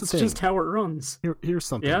 Hey, here's the thing. It's just how it runs. Here's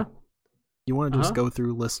something. Yeah. You want to just go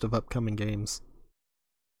through a list of upcoming games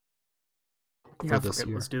for this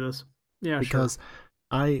year? Let's do this. Yeah, because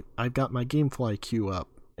sure. I've got my GameFly queue up,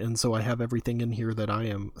 and so I have everything in here that I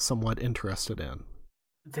am somewhat interested in.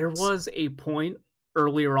 There was a point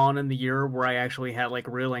earlier on in the year where I actually had like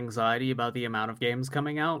real anxiety about the amount of games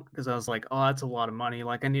coming out, because I was like, oh, that's a lot of money.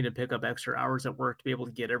 Like I need to pick up extra hours at work to be able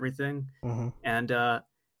to get everything. Mm-hmm. And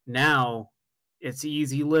now it's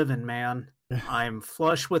easy living, man. I'm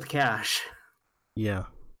flush with cash. Yeah.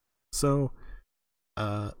 So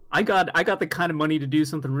I got the kind of money to do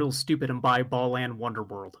something real stupid and buy Ball-Land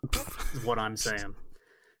Wonderworld. Is what I'm saying.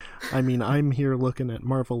 I mean, I'm here looking at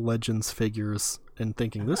Marvel Legends figures and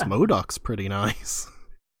thinking this MODOK's pretty nice.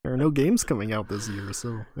 There are no games coming out this year,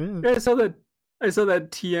 so yeah. I saw that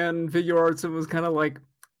TN figure arts and was kind of like,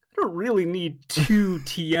 I don't really need 2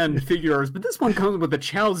 TN figure arts, but this one comes with a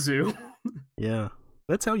Chaozu. Yeah,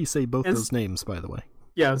 that's how you say both those names, by the way.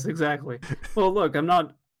 Yes, exactly. Well, look,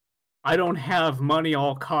 I don't have money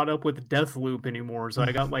all caught up with Deathloop anymore, so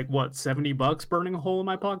I got like what, $70 burning a hole in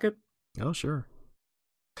my pocket. Oh, sure.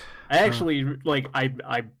 I actually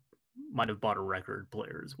I might have bought a record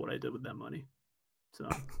player is what I did with that money. So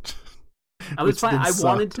I was fine. I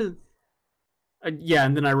wanted to. Yeah,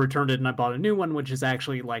 and then I returned it and I bought a new one, which is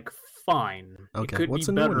actually like fine. Okay, it could what's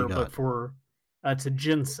be the new one better, you got? but for it's a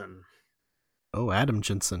Jensen. Oh, Adam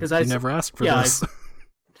Jensen. You I never asked for this.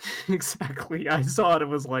 Exactly. I saw it. It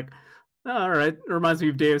was like, all right. It reminds me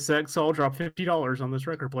of Deus Ex, so I'll drop $50 on this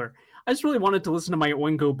record player. I just really wanted to listen to my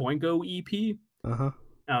Oingo Boingo EP. Uh-huh.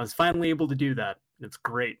 I was finally able to do that. It's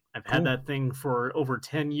great. I've had that thing for over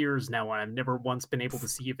 10 years now, and I've never once been able to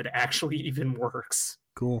see if it actually even works.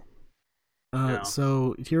 Cool. Yeah.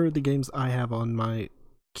 So here are the games I have on my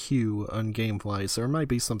queue on GameFly. So there might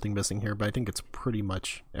be something missing here, but I think it's pretty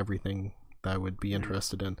much everything that I would be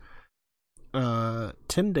interested in.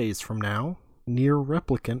 10 days from now, Nier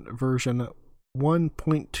Replicant version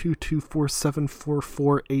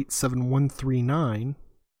 1.22474487139.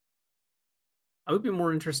 I would be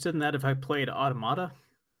more interested in that if I played Automata,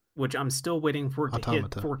 which I'm still waiting for it to hit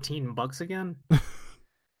 $14 again.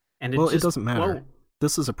 And it doesn't matter.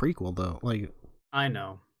 This is a prequel, though. Like, I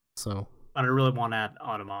know. So, but I really want to add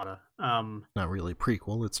Automata. Not really a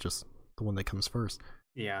prequel. It's just the one that comes first.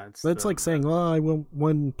 Yeah, it's like saying, "Well, I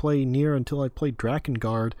wouldn't play Nier until I played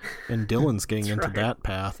Drakengard," and Dylan's getting into that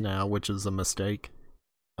path now, which is a mistake.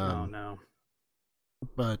 Oh no!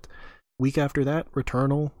 But week after that,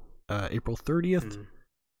 Returnal, April 30th.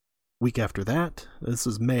 Week after that, this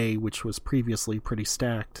is May, which was previously pretty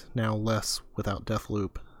stacked. Now less without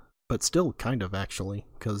Deathloop, but still kind of actually,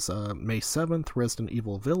 because May 7th, Resident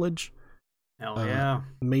Evil Village. Hell yeah.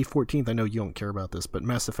 May 14th, I know you don't care about this, but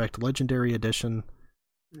Mass Effect Legendary Edition.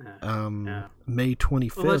 Yeah. May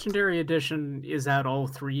 25th. The Legendary Edition is at all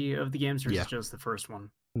 3 of the games, or is Yeah. it just the first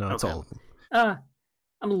one? No, it's Okay. all of them.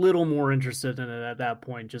 I'm a little more interested in it at that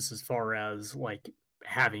point, just as far as like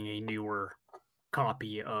having a newer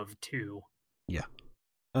copy of 2. Yeah.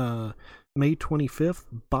 May 25th,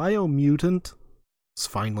 Biomutant is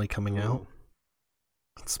finally coming out.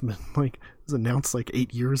 It's been it was announced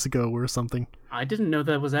 8 years ago or something. I didn't know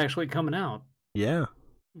that was actually coming out. Yeah.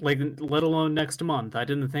 Let alone next month. I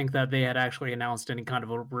didn't think that they had actually announced any kind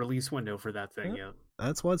of a release window for that thing yet.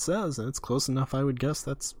 That's what it says, and it's close enough, I would guess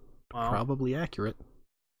that's probably accurate.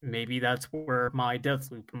 Maybe that's where my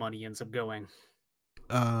Deathloop money ends up going.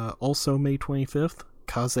 Also May 25th,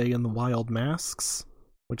 Kaze and the Wild Masks,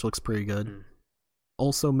 which looks pretty good.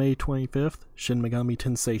 Also May 25th, Shin Megami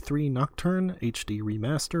Tensei 3 Nocturne HD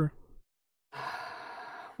Remaster.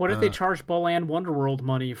 What if they charge Balan Wonderworld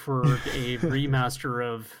money for a remaster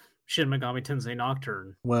of Shin Megami Tensei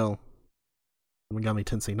Nocturne? Well, Megami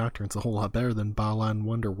Tensei Nocturne's a whole lot better than Balan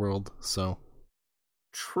Wonderworld, so...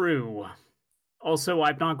 True. Also,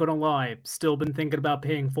 I'm not gonna lie, still been thinking about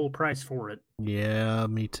paying full price for it. Yeah,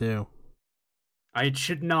 me too. I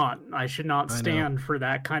should not stand for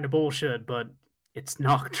that kind of bullshit, but it's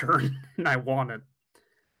Nocturne, and I want it.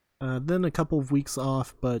 Then a couple of weeks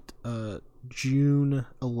off, but June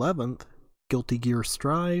 11th, Guilty Gear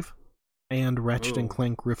Strive and Ratchet and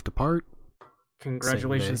Clank Rift Apart.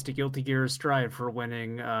 Congratulations to Guilty Gear Strive for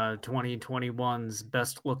winning 2021's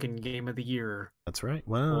best looking game of the year. That's right.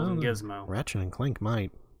 Well, Golden Gizmo. Ratchet and Clank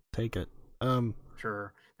might take it.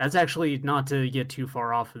 Sure. That's actually not to get too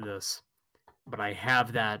far off of this, but I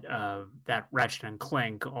have that Ratchet and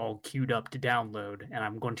Clank all queued up to download, and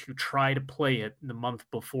I'm going to try to play it the month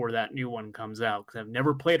before that new one comes out, because I've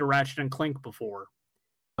never played a Ratchet and Clank before.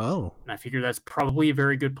 Oh. And I figure that's probably a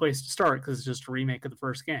very good place to start, because it's just a remake of the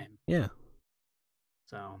first game. Yeah.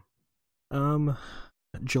 So.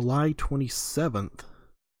 July 27th,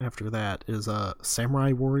 after that, is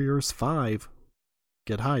Samurai Warriors 5.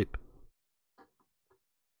 Get hype.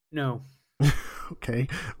 No. Okay.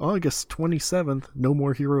 August 27th, No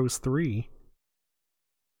More Heroes 3.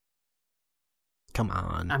 Come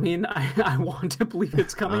on. I mean, I want to believe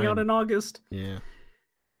it's coming out in August. Yeah.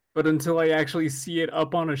 But until I actually see it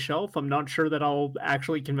up on a shelf, I'm not sure that I'll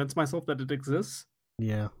actually convince myself that it exists.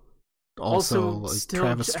 Yeah. Also still,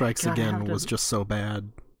 Travis Strikes Again was just so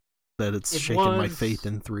bad that it's shaken my faith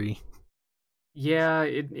in 3. Yeah,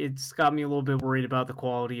 it's got me a little bit worried about the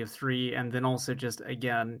quality of 3, and then also just,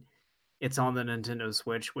 again, it's on the Nintendo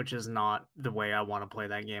Switch, which is not the way I want to play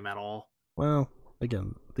that game at all. Well,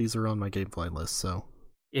 again, these are on my GameFly list, so...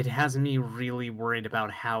 It has me really worried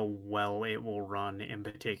about how well it will run in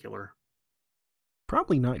particular.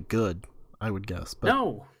 Probably not good, I would guess. But...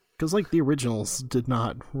 No! Because, the originals did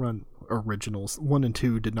not run... Originals 1 and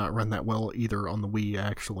 2 did not run that well either on the Wii,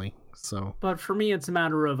 actually, so... But for me, it's a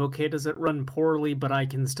matter of, okay, does it run poorly, but I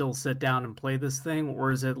can still sit down and play this thing?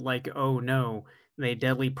 Or is it like, oh no, they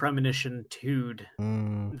Deadly Premonition 2'd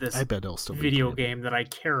this I bet it'll still video game that I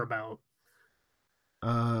care about?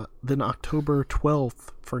 Then October 12th,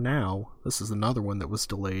 for now, this is another one that was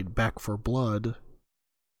delayed, Back 4 Blood,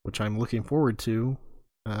 which I'm looking forward to.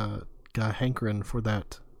 Got hankering for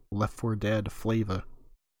that Left 4 Dead flavor.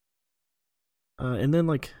 And then,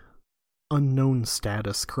 unknown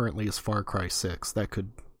status currently is Far Cry 6. That could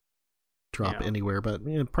drop anywhere, but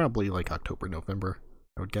probably October, November,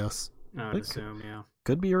 I would guess. I would assume, yeah.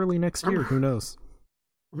 Could be early next year, who knows?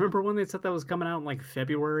 Remember when they said that was coming out in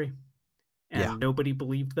February? And nobody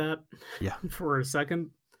believed that? Yeah. For a second?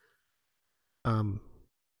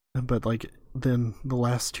 But then the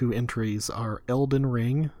last 2 entries are Elden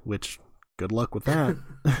Ring, which good luck with that.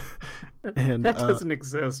 And that doesn't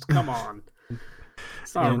exist. Come on.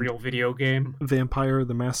 It's not a real video game. Vampire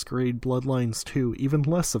the Masquerade Bloodlines 2, even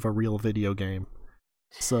less of a real video game.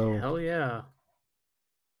 So hell yeah.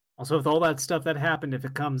 Also, with all that stuff that happened, if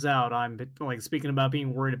it comes out, I'm speaking about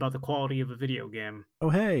being worried about the quality of a video game. Oh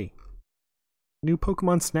hey, new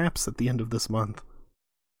Pokemon Snaps at the end of this month.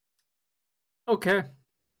 Okay.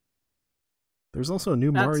 There's also a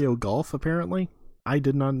new Mario Golf, apparently. I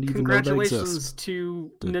did not even know that exists. Congratulations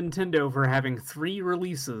to Nintendo for having 3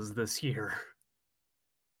 releases this year.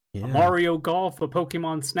 Yeah. A Mario Golf, a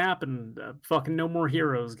Pokemon Snap, and a fucking No More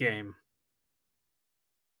Heroes game.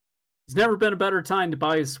 It's never been a better time to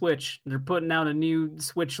buy a Switch. They're putting out a new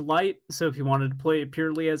Switch Lite, so if you wanted to play it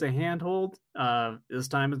purely as a handhold, this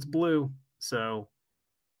time it's blue, so...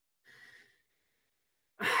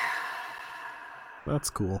 That's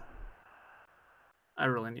cool. I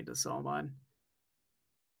really need to sell mine.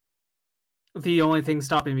 The only thing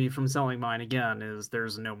stopping me from selling mine again is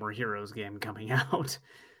there's a No More Heroes game coming out.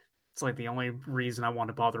 It's like the only reason I want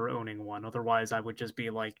to bother owning one. Otherwise, I would just be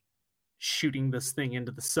like shooting this thing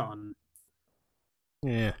into the sun.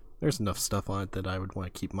 Yeah, there's enough stuff on it that I would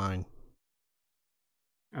want to keep mine.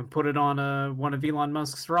 And put it on one of Elon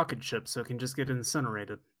Musk's rocket ships so it can just get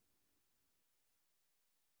incinerated.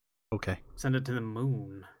 Okay. Send it to the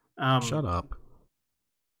moon. Shut up.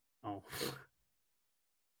 Oh.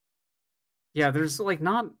 Yeah, there's like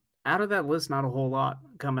not out of that list, not a whole lot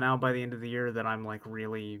coming out by the end of the year that I'm like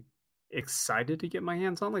really excited to get my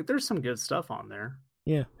hands on. Like there's some good stuff on there.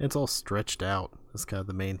 Yeah, it's all stretched out. That's kind of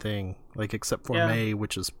the main thing. Like except for May,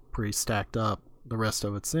 which is pretty stacked up. The rest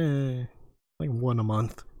of it's like one a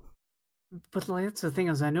month. But like that's the thing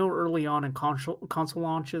is I know early on in console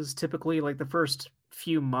launches, typically like the first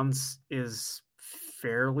few months is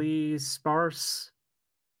fairly sparse.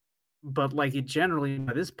 But like it generally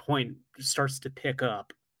by this point starts to pick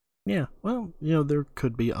up. Yeah, well, there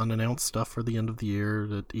could be unannounced stuff for the end of the year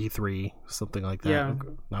at E3, something like that. Yeah,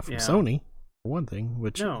 not from Sony, for one thing,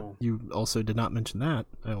 which you also did not mention that,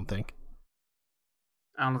 I don't think.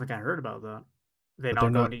 I don't think I heard about that. They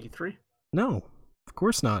not go to E3? No, of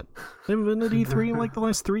course not. They haven't been at E3 in like the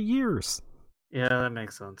last 3 years. Yeah, that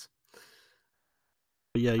makes sense.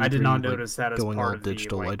 But yeah, E3, I did not notice that as going part all of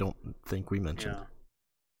digital. the, like, I don't think we mentioned. Yeah.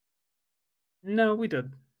 No, we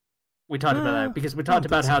did. We talked about that because we talked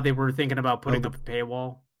about how they were thinking about putting up a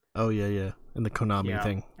paywall. Oh yeah, and the Konami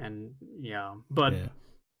thing. And but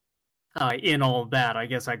in all of that, I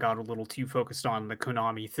guess I got a little too focused on the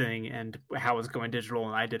Konami thing and how it's going digital,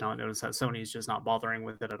 and I did not notice that Sony's just not bothering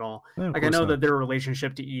with it at all. Like I know that their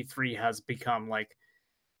relationship to E3 has become like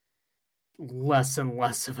less and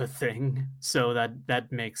less of a thing, so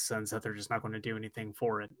that makes sense that they're just not going to do anything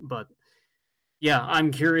for it. But yeah, I'm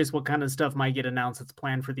curious what kind of stuff might get announced that's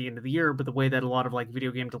planned for the end of the year, but the way that a lot of like video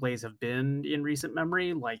game delays have been in recent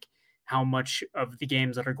memory, like how much of the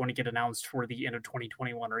games that are going to get announced for the end of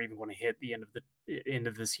 2021 are even going to hit the end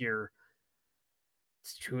of this year,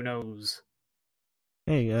 who knows?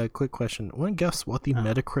 Hey, quick question. Want to guess what the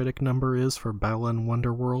Metacritic number is for Balan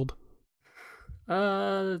Wonderworld?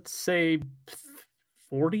 Let's say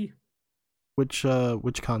 40. Which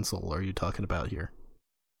console are you talking about here?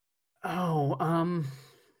 Oh,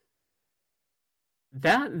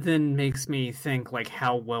 that then makes me think, like,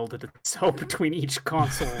 how well did it sell between each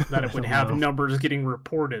console that it would have numbers getting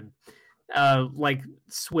reported? Like,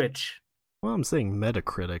 Switch. Well, I'm saying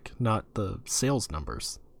Metacritic, not the sales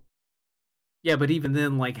numbers. Yeah, but even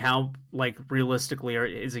then, like, how, like, realistically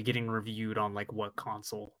is it getting reviewed on, like, what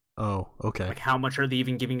console? Oh, okay. Like, how much are they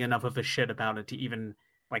even giving enough of a shit about it to even,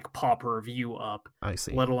 like, pop a review up? I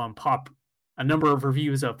see. Let alone pop a number of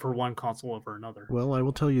reviews up for one console over another. Well, I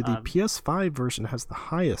will tell you, the PS5 version has the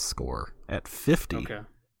highest score at 50. Okay.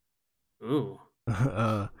 Ooh.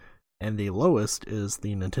 And the lowest is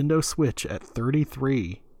the Nintendo Switch at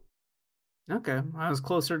 33. Okay, I was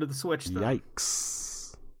closer to the Switch, though.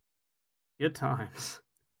 Yikes. Good times.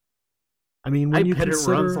 I mean, when you bet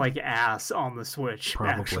consider... it runs like ass on the Switch,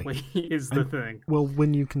 probably. actually, is the thing. Well,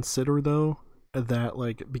 when you consider, though, that,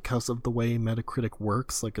 like, because of the way Metacritic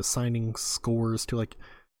works, like, assigning scores to, like,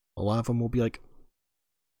 a lot of them will be, like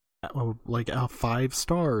 5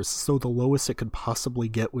 stars, so the lowest it could possibly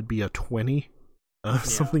get would be a 20.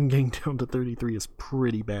 Something getting down to 33 is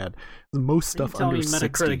pretty bad. Most stuff under 60.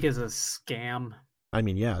 Metacritic is a scam. I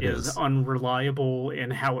mean, yeah, it is unreliable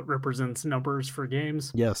in how it represents numbers for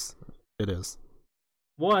games. Yes, it is.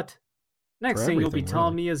 What? Next thing you'll be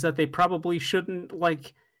telling me is that they probably shouldn't,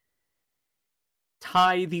 like,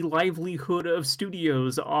 tie the livelihood of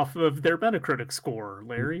studios off of their Metacritic score,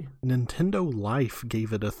 Larry. Nintendo Life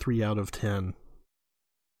gave it a 3 out of 10.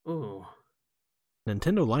 Ooh.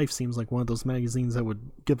 Nintendo Life seems like one of those magazines that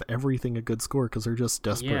would give everything a good score because they're just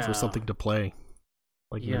desperate for something to play.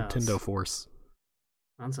 Like Nintendo Force.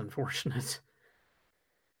 That's unfortunate.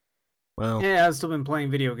 Well, yeah, I've still been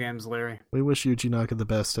playing video games, Larry. We wish Yuji Naka the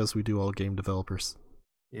best, as we do all game developers.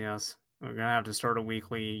 Yes. We're going to have to start a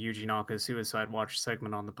weekly Yuji Naka Suicide Watch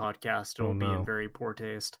segment on the podcast. It will be in very poor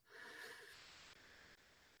taste.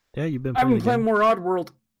 Yeah, you've been playing I've been playing more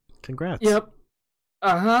Oddworld. Congrats. Yep.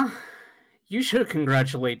 Uh-huh. You should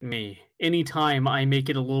congratulate me anytime I make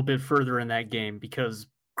it a little bit further in that game, because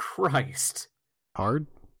Christ. Hard?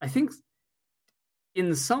 I think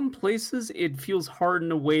in some places it feels hard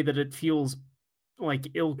in a way that it feels like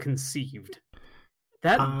ill-conceived.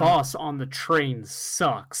 That boss on the train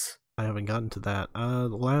sucks. I haven't gotten to that. The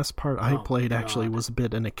last part I played actually was a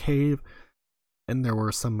bit in a cave, and there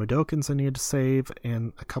were some Mudokons I needed to save,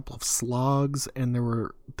 and a couple of slogs, and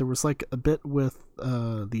there was like a bit with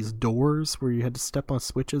these doors where you had to step on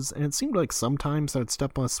switches, and it seemed like sometimes I'd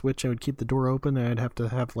step on a switch and it would keep the door open, and I'd have to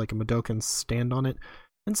have like a Mudokon stand on it,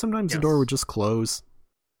 and sometimes the door would just close,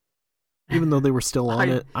 even though they were still on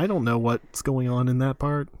it. I don't know what's going on in that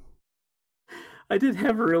part. I did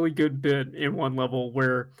have a really good bit in one level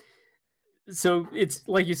where, so it's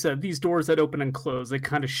like you said, these doors that open and close, they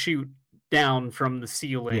kind of shoot down from the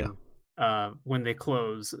ceiling when they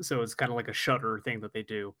close. So it's kind of like a shutter thing that they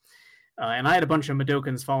do. And I had a bunch of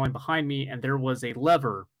Mudokons falling behind me, and there was a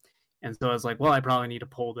lever. And so I was like, well, I probably need to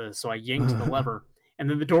pull this. So I yanked the lever. And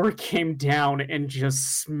then the door came down and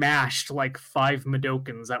just smashed like 5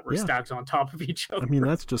 Mudokons that were stacked on top of each other. I mean,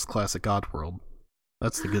 that's just classic Oddworld.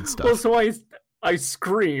 That's the good stuff. Well, so I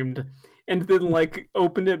screamed and then like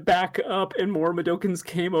opened it back up and more Mudokons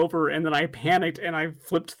came over, and then I panicked and I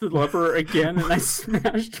flipped the lever again and I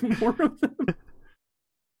smashed more of them.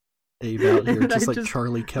 Abe out here just like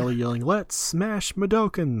Charlie Kelly yelling, "Let's smash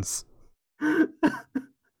Mudokons!"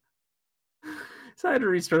 So I had to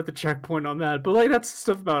restart the checkpoint on that. But like that's the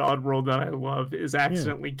stuff about Oddworld that I love, is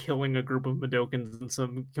accidentally killing a group of Mudokons in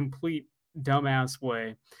some complete dumbass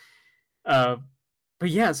way. But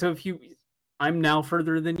yeah, so I'm now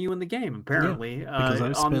further than you in the game, apparently. Because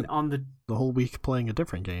I've spent the whole week playing a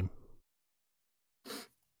different game.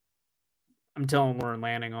 I'm telling we're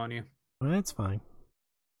landing on you. Well, that's fine.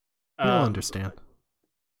 You'll understand.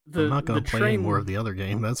 I'm not going to play any more of the other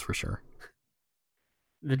game, that's for sure.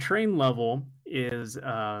 The train level is,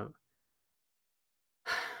 for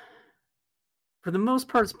the most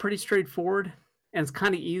part, it's pretty straightforward, and it's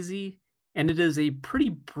kind of easy. And it is a pretty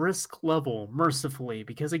brisk level, mercifully,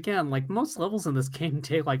 because again, like most levels in this game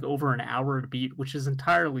take like over an hour to beat, which is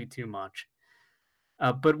entirely too much.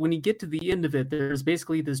 But when you get to the end of it, there's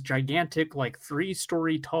basically this gigantic, like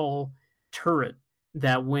 3-story tall turret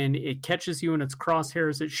that when it catches you in its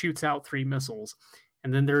crosshairs, it shoots out 3 missiles.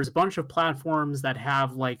 And then there's a bunch of platforms that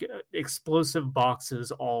have like explosive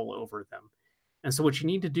boxes all over them. And so what you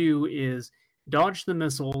need to do is dodge the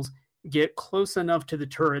missiles, get close enough to the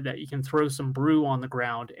turret that you can throw some brew on the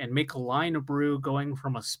ground and make a line of brew going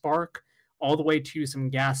from a spark all the way to some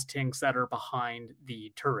gas tanks that are behind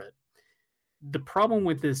the turret. The problem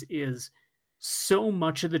with this is so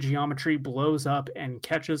much of the geometry blows up and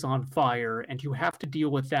catches on fire, and you have to deal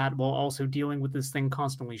with that while also dealing with this thing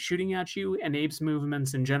constantly shooting at you, and Abe's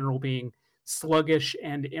movements in general being sluggish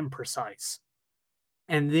and imprecise.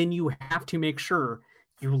 And then you have to make sure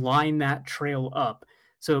you line that trail up.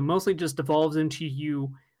 So it mostly just devolves into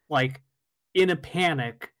you, like, in a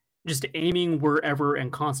panic, just aiming wherever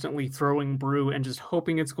and constantly throwing brew and just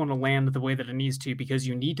hoping it's going to land the way that it needs to, because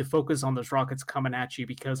you need to focus on those rockets coming at you,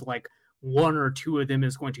 because, like, 1 or 2 of them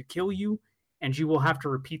is going to kill you, and you will have to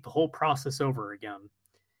repeat the whole process over again.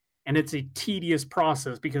 And it's a tedious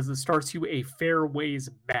process because it starts you a fair ways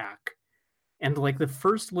back. And, like, the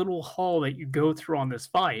first little hall that you go through on this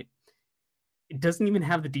fight, it doesn't even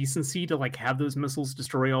have the decency to like have those missiles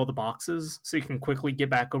destroy all the boxes so you can quickly get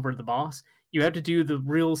back over to the boss. You have to do the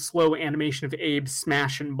real slow animation of Abe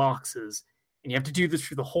smashing boxes, and you have to do this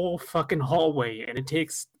through the whole fucking hallway, and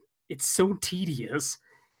it's so tedious.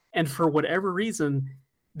 And for whatever reason,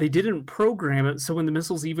 they didn't program it so when the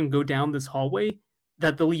missiles even go down this hallway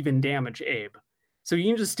that they'll even damage Abe. So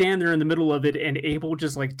you can just stand there in the middle of it and Abe will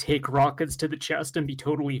just like take rockets to the chest and be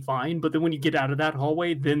totally fine. But then when you get out of that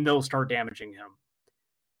hallway, then they'll start damaging him.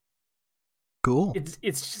 Cool.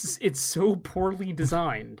 It's so poorly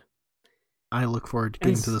designed. I look forward to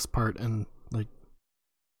getting to this part and like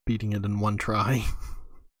beating it in one try.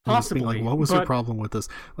 Possibly. Like, what was the problem with this?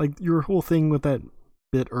 Like your whole thing with that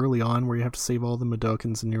bit early on where you have to save all the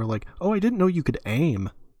Mudokons and you're like, oh, I didn't know you could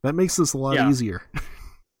aim. That makes this a lot easier.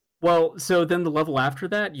 Well, so then the level after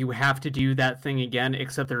that, you have to do that thing again,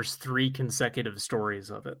 except there's 3 consecutive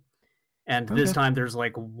stories of it. And this time there's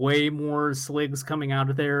like way more sligs coming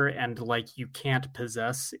out of there, and like you can't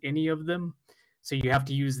possess any of them. So you have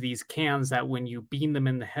to use these cans that when you beam them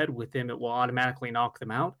in the head with them, it will automatically knock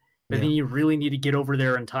them out. But then you really need to get over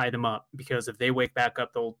there and tie them up, because if they wake back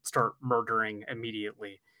up, they'll start murdering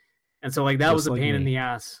immediately. And so like that was a pain in the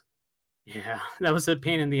ass. Yeah, that was a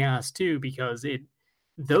pain in the ass too, because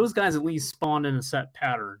those guys at least spawned in a set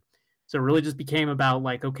pattern. So it really just became about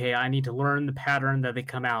like, okay, I need to learn the pattern that they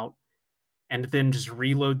come out and then just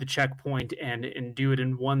reload the checkpoint and do it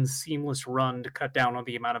in one seamless run to cut down on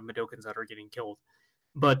the amount of Mudokons that are getting killed.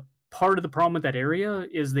 But part of the problem with that area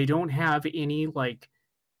is they don't have any, like,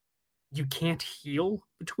 you can't heal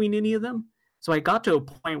between any of them. So I got to a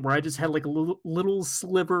point where I just had like a little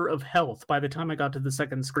sliver of health by the time I got to the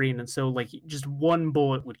second screen, and so like just one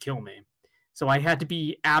bullet would kill me. So I had to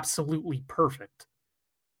be absolutely perfect.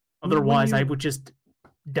 Otherwise, I would just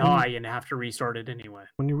die and have to restart it anyway.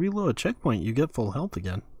 When you reload a checkpoint, you get full health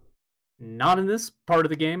again. Not in this part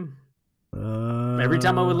of the game. Every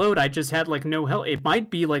time I would load, I just had like no health. It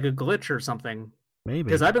might be like a glitch or something. Maybe.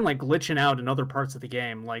 Because I've been like glitching out in other parts of the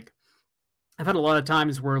game. Like, I've had a lot of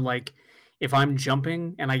times where like, if I'm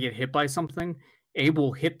jumping and I get hit by something, Abe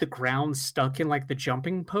will hit the ground stuck in like the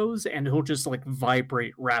jumping pose, and he'll just like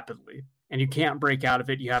vibrate rapidly. And you can't break out of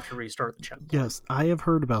it. You have to restart the checkpoint. Yes, I have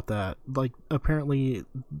heard about that. Like, apparently,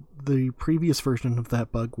 the previous version of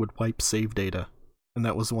that bug would wipe save data. And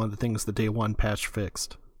that was one of the things the day one patch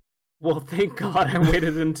fixed. Well, thank God I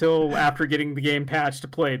waited until after getting the game patched to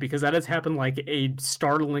play, because that has happened like a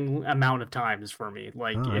startling amount of times for me.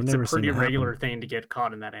 Like, it's a pretty regular thing to get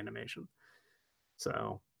caught in that animation.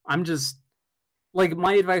 So, I'm just... Like,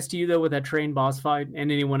 my advice to you, though, with that train boss fight,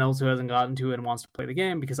 and anyone else who hasn't gotten to it and wants to play the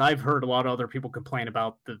game, because I've heard a lot of other people complain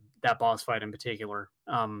about that boss fight in particular,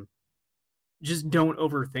 just don't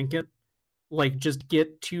overthink it. Like, just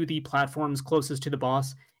get to the platforms closest to the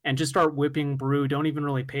boss, and just start whipping brew. Don't even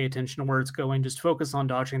really pay attention to where it's going. Just focus on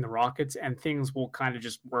dodging the rockets, and things will kind of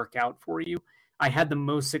just work out for you. I had the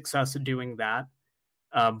most success at doing that.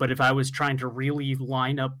 But if I was trying to really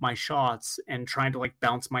line up my shots and trying to like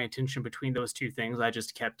bounce my attention between those two things, I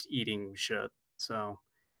just kept eating shit. So,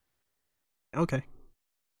 okay.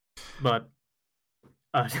 But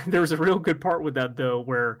there was a real good part with that though,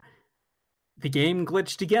 where the game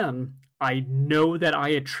glitched again. I know that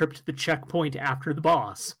I had tripped the checkpoint after the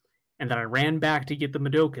boss, and then I ran back to get the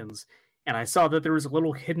Madokans, and I saw that there was a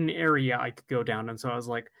little hidden area I could go down, and so I was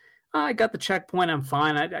like, I got the checkpoint, I'm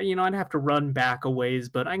fine. I'd have to run back a ways,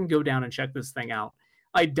 but I can go down and check this thing out.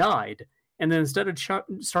 I died, and then instead of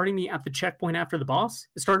starting me at the checkpoint after the boss,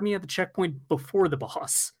 it started me at the checkpoint before the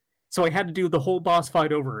boss. So I had to do the whole boss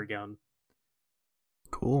fight over again.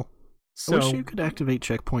 Cool. So, I wish you could activate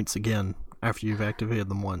checkpoints again after you've activated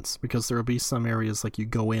them once, because there will be some areas like you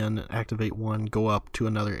go in, activate one, go up to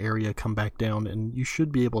another area, come back down, and you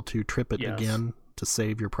should be able to trip it again to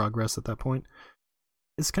save your progress at that point.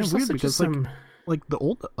 It's kind of weird because like the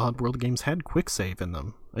old Oddworld games had quick save in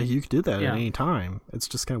them. You could do that at any time. It's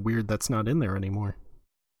just kind of weird that's not in there anymore.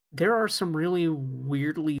 There are some really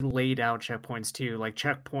weirdly laid out checkpoints too, like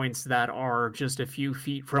checkpoints that are just a few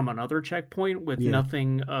feet from another checkpoint with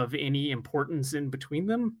nothing of any importance in between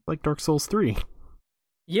them. Like Dark Souls 3.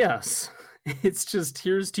 Yes. It's just,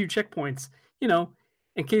 here's 2 checkpoints, in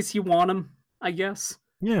case you want them, I guess.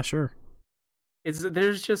 Yeah, sure.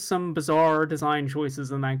 There's just some bizarre design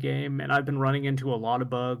choices in that game, and I've been running into a lot of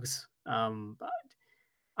bugs.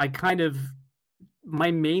 My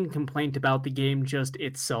main complaint about the game just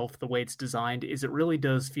itself, the way it's designed, is it really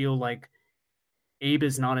does feel like Abe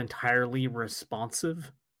is not entirely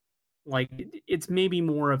responsive. Like, it's maybe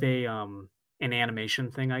more of an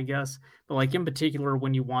animation thing, I guess. But like in particular,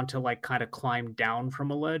 when you want to like kind of climb down from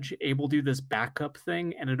a ledge, Abe will do this backup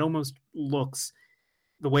thing, and it almost looks,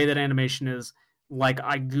 the way that animation is, like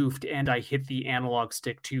I goofed and I hit the analog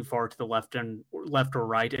stick too far to the left or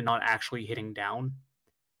right and not actually hitting down.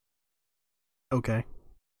 Okay.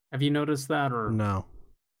 Have you noticed that or no?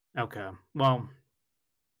 Okay. Well,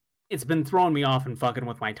 it's been throwing me off and fucking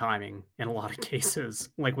with my timing in a lot of cases.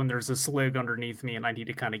 Like when there's a slig underneath me and I need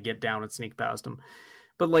to kind of get down and sneak past him.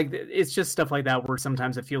 But like it's just stuff like that where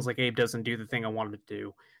sometimes it feels like Abe doesn't do the thing I want him to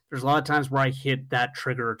do. There's a lot of times where I hit that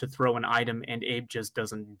trigger to throw an item and Abe just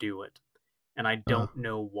doesn't do it. And I don't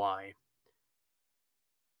know why.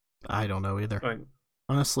 I don't know either. But,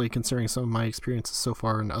 honestly, considering some of my experiences so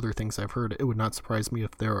far and other things I've heard, it would not surprise me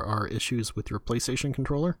if there are issues with your PlayStation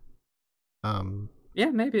controller. Yeah,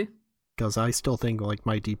 maybe. Because I still think like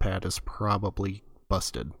my D-pad is probably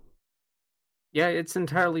busted. Yeah, it's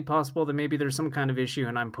entirely possible that maybe there's some kind of issue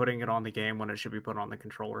and I'm putting it on the game when it should be put on the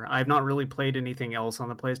controller. I've not really played anything else on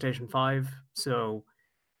the PlayStation 5, so,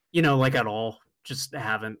 like at all, just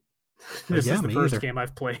haven't. This is the first game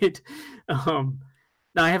I've played. Now,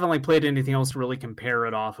 I haven't played anything else to really compare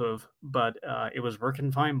it off of, but it was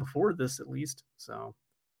working fine before this, at least. So,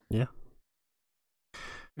 yeah.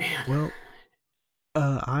 Man. Well,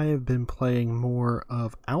 I have been playing more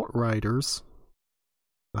of Outriders,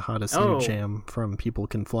 the hottest new jam from People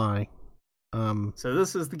Can Fly. So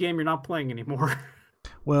this is the game you're not playing anymore.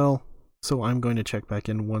 Well, so I'm going to check back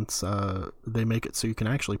in once they make it so you can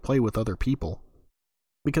actually play with other people.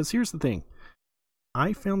 Because here's the thing,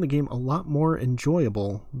 I found the game a lot more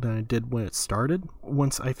enjoyable than I did when it started,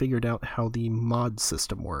 once I figured out how the mod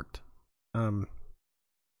system worked.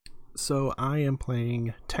 So I am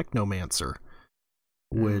playing Technomancer,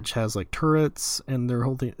 which has like turrets and their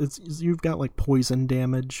whole thing. You've got like poison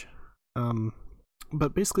damage.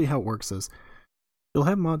 But basically how it works is you'll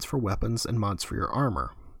have mods for weapons and mods for your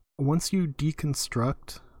armor. Once you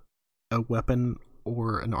deconstruct a weapon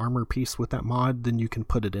or an armor piece with that mod, then you can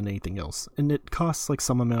put it in anything else. And it costs like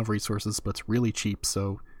some amount of resources, but it's really cheap,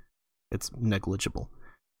 so it's negligible.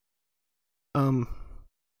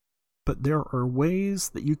 But there are ways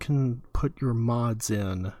that you can put your mods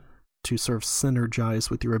in to sort of synergize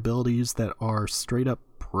with your abilities that are straight up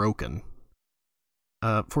broken.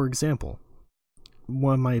 For example,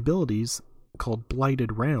 one of my abilities, called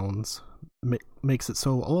Blighted Rounds, makes it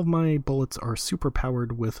so all of my bullets are super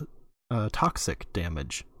powered with toxic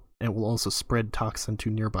damage. It will also spread toxin to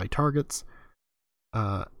nearby targets.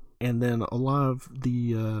 And then a lot of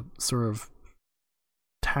the sort of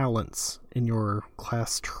talents in your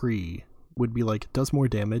class tree would be like, it does more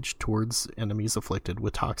damage towards enemies afflicted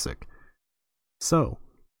with toxic. So,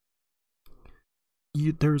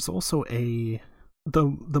 there's also the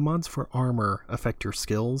mods for armor affect your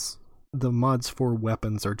skills. The mods for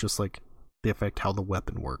weapons are just like, they affect how the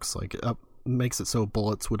weapon works. Like, it makes it so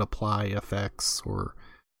bullets would apply effects or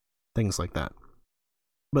things like that.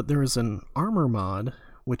 But there is an armor mod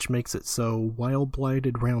which makes it so while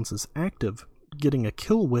Blighted Rounds is active, getting a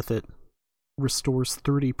kill with it restores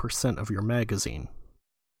 30% of your magazine.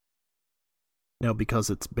 Now, because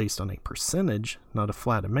it's based on a percentage, not a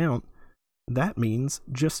flat amount, that means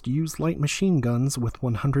just use light machine guns with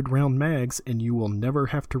 100 round mags and you will never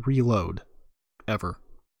have to reload. Ever.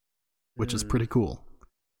 Which is pretty cool.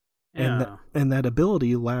 Yeah. And that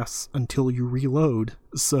ability lasts until you reload,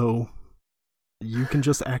 so you can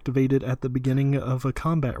just activate it at the beginning of a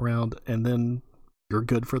combat round and then you're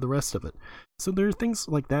good for the rest of it. So there are things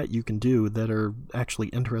like that you can do that are actually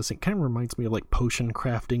interesting. Kind of reminds me of like potion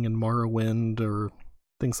crafting in Morrowind or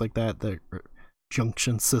things like that, the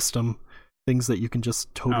junction system, things that you can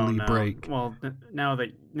just totally break. Well, now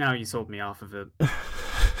you sold me off of it. You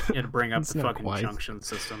had to bring up the fucking junction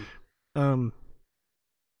system.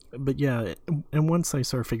 But yeah, and once I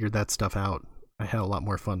sort of figured that stuff out, I had a lot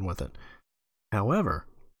more fun with it. However,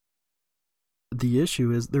 the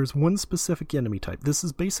issue is there's one specific enemy type. This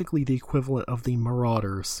is basically the equivalent of the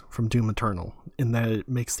Marauders from Doom Eternal, in that it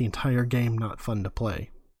makes the entire game not fun to play.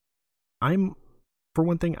 For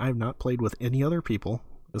one thing, I've not played with any other people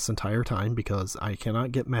this entire time because I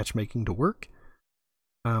cannot get matchmaking to work.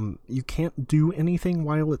 You can't do anything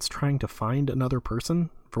while it's trying to find another person,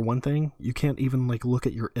 for one thing. You can't even like look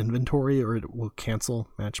at your inventory or it will cancel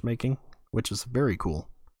matchmaking, which is very cool.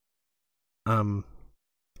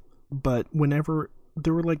 But whenever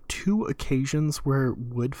there were like 2 occasions where it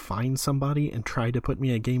would find somebody and try to put me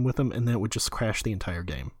in a game with them, and then it would just crash the entire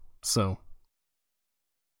game. So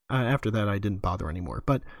after that, I didn't bother anymore.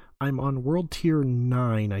 But I'm on World Tier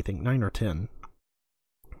 9, I think, 9 or 10,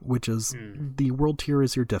 which is the World Tier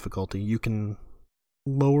is your difficulty. You can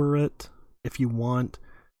lower it if you want,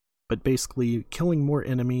 but basically killing more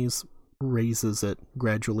enemies raises it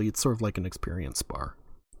gradually. It's sort of like an experience bar.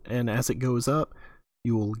 And as it goes up,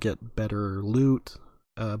 you will get better loot,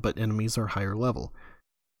 but enemies are higher level.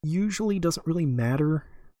 Usually doesn't really matter.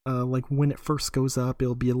 Like when it first goes up,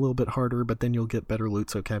 it'll be a little bit harder, but then you'll get better loot,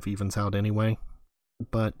 so it kind of evens out anyway.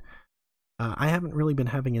 But I haven't really been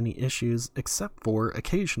having any issues, except for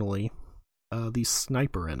occasionally these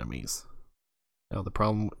sniper enemies. Now the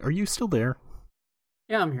problem... Are you still there?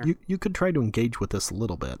 Yeah, I'm here. You could try to engage with this a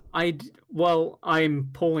little bit. I'm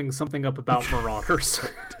pulling something up about Marauders.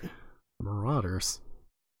 Marauders?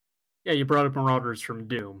 Yeah, you brought up Marauders from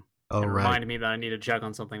Doom. Oh, it right. reminded me that I need to check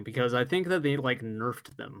on something, because I think that they, like,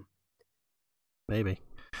 nerfed them. Maybe.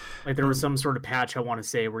 Like, there was some sort of patch, I want to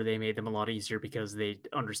say, where they made them a lot easier because they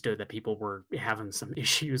understood that people were having some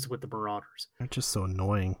issues with the Marauders. They're just so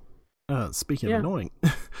annoying. Speaking of annoying,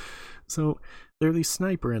 so there are these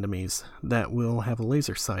sniper enemies that will have a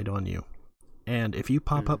laser sight on you. And if you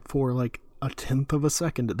pop up for, like, a 1/10 of a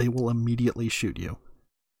second, they will immediately shoot you.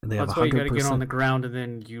 And they have 100%. That's why you gotta get on the ground and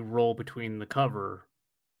then you roll between the cover.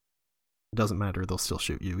 It doesn't matter, they'll still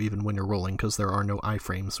shoot you, even when you're rolling, because there are no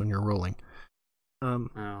iframes when you're rolling.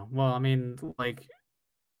 Well, I mean, like,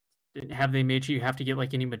 have they made you have to get,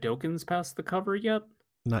 like, any Madokans past the cover yet?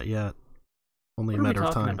 Not yet. Only a matter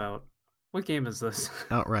of time. About? What game is this?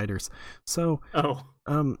 Outriders. So,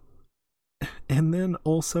 and then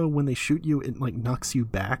also when they shoot you, it, like, knocks you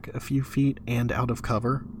back a few feet and out of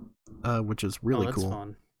cover, which is really that's cool.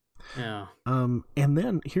 Fun. Yeah. And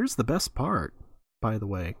then here's the best part, by the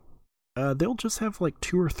way. They'll just have like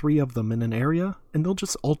 2 or 3 of them in an area, and they'll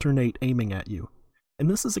just alternate aiming at you. And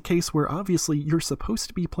this is a case where obviously you're supposed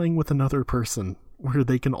to be playing with another person, where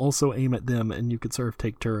they can also aim at them and you could sort of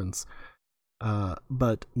take turns.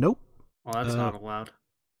 But nope. Well, that's not allowed.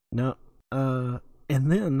 No.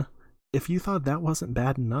 And then, if you thought that wasn't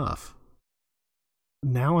bad enough,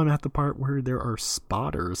 now I'm at the part where there are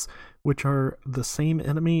spotters, which are the same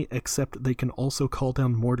enemy, except they can also call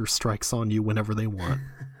down mortar strikes on you whenever they want.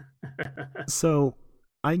 So,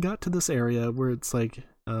 I got to this area where it's like,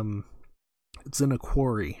 it's in a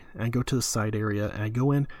quarry. I go to the side area, and I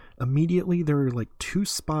go in. Immediately, there are like 2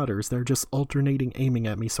 spotters. They're just alternating aiming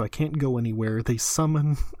at me, so I can't go anywhere. They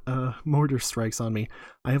summon mortar strikes on me.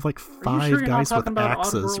 I have like 5 guys with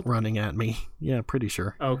axes running at me. Yeah, pretty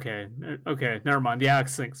sure. Okay, never mind. The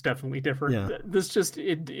axe thing's definitely different. Yeah. This just,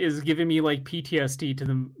 it is giving me like PTSD to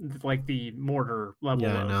the mortar level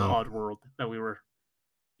of Oddworld that we were.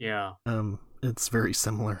 Yeah. It's very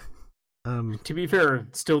similar. To be fair,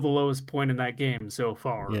 still the lowest point in that game so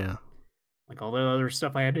far. Yeah. Like all the other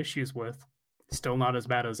stuff I had issues with, still not as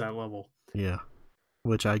bad as that level. Yeah.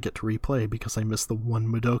 Which I get to replay because I missed the one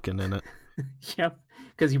Mudoken in it. Yep.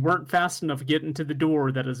 Because you weren't fast enough getting to the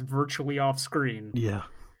door that is virtually off screen. Yeah.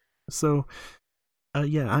 So,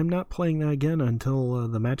 I'm not playing that again until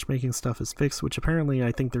the matchmaking stuff is fixed, which apparently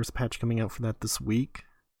I think there's a patch coming out for that this week,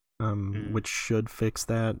 which should fix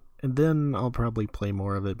that. And then I'll probably play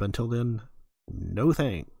more of it, but until then, no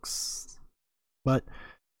thanks. But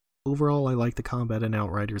overall, I like the combat in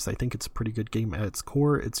Outriders. I think it's a pretty good game at its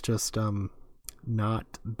core. It's just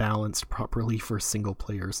not balanced properly for single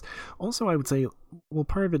players. Also, I would say, well,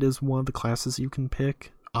 part of it is one of the classes you can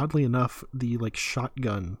pick. Oddly enough, the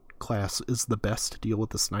shotgun class is the best to deal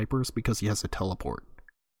with the snipers because he has a teleport.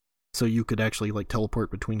 So you could actually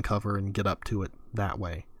teleport between cover and get up to it that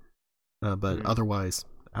way. But otherwise,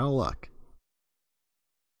 out of luck.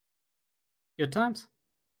 Good times.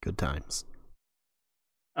 Good times.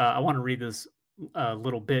 I want to read this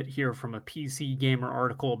little bit here from a PC Gamer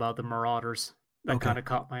article about the Marauders. That kind of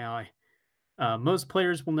caught my eye. Most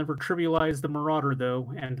players will never trivialize the Marauder,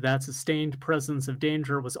 though, and that sustained presence of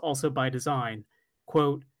danger was also by design.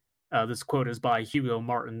 Quote, this quote is by Hugo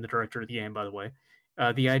Martin, the director of the game, by the way.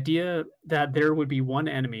 The idea that there would be one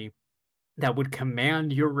enemy that would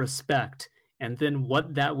command your respect, and then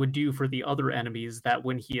what that would do for the other enemies that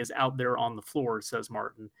when he is out there on the floor, says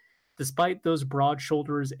Martin. Despite those broad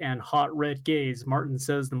shoulders and hot red gaze, Martin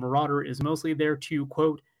says the Marauder is mostly there to,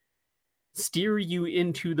 quote, steer you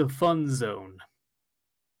into the fun zone.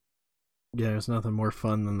 Yeah, there's nothing more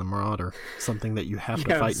fun than the Marauder. Something that you have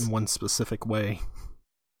to fight in one specific way.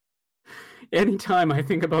 Anytime I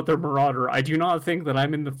think about the Marauder, I do not think that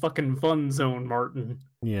I'm in the fucking fun zone, Martin.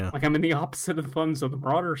 Yeah. I'm in the opposite of the fun zone. The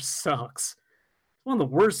Marauder sucks. One of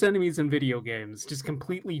the worst enemies in video games. Just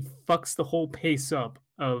completely fucks the whole pace up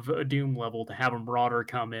of a Doom level to have a Marauder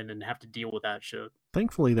come in and have to deal with that shit.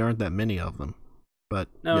 Thankfully, there aren't that many of them. But,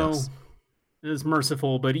 no, yes. It is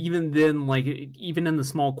merciful, but even then, even in the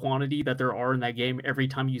small quantity that there are in that game, every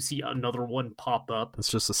time you see another one pop up,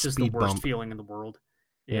 it's just the worst feeling in the world.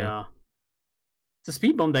 Yeah. It's a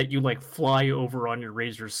speed bump that you fly over on your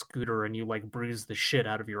Razor scooter and you bruise the shit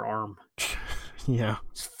out of your arm. Yeah.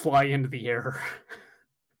 Just fly into the air.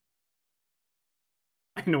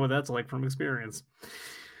 I know what that's like from experience.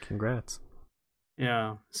 Congrats.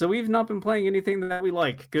 Yeah. So we've not been playing anything that we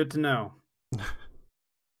like. Good to know.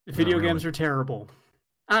 Video games are terrible.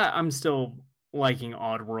 I'm still liking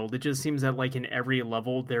Oddworld. It just seems that in every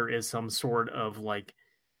level there is some sort of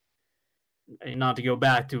not to go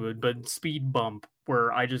back to it, but speed bump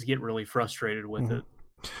where I just get really frustrated with it.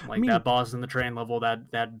 That boss in the train level,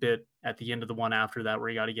 that bit at the end of the one after that where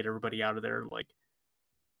you got to get everybody out of there.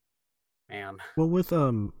 Man. Well, with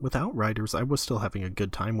Outriders, I was still having a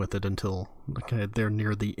good time with it until they're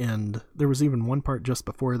near the end. There was even one part just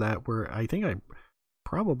before that where I think I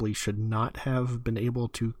probably should not have been able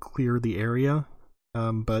to clear the area,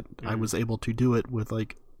 but I was able to do it with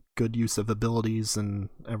good use of abilities and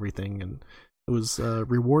everything, and it was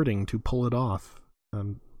rewarding to pull it off.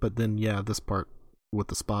 But then, this part with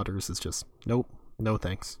the spotters is just nope, no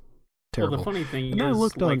thanks. Terrible. Well, the funny thing and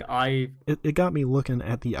is, it got me looking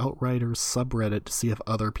at the Outriders subreddit to see if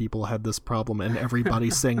other people had this problem, and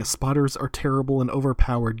everybody's saying spotters are terrible and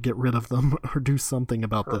overpowered. Get rid of them or do something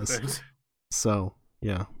about this. So,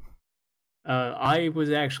 yeah. I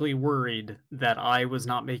was actually worried that I was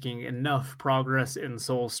not making enough progress in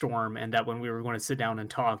Soulstorm, and that when we were going to sit down and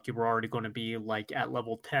talk, you were already going to be at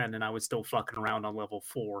level 10, and I was still fucking around on level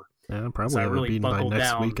 4. Yeah, probably so really beaten by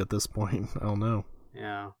next week at this point. I don't know.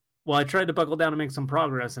 Yeah. Well, I tried to buckle down and make some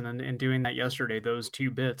progress, and in doing that yesterday, those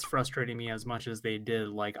 2 bits frustrating me as much as they did.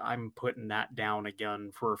 I'm putting that down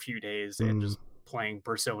again for a few days and just playing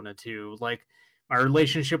Persona 2. Like, my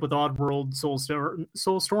relationship with Oddworld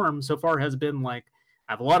Soulstorm so far has been like,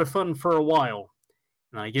 I have a lot of fun for a while,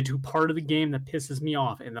 and I get to a part of the game that pisses me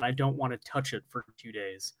off, and then I don't want to touch it for 2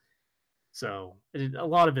 days. So a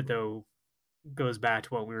lot of it, though, goes back to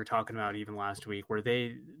what we were talking about even last week, where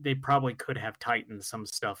they probably could have tightened some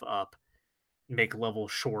stuff up, make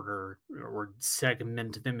levels shorter, or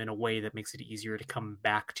segment them in a way that makes it easier to come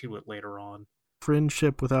back to it later on.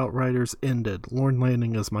 Friendship with Outriders ended. Lorne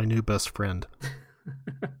Lanning is my new best friend.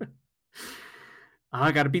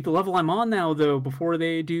 I gotta beat the level I'm on now, though, before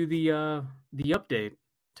they do the update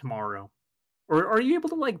tomorrow. Or are you able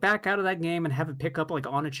to like back out of that game and have it pick up like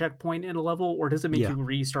on a checkpoint in a level, or does it make you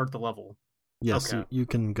restart the level? Yes, okay. You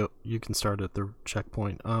can go. You can start at the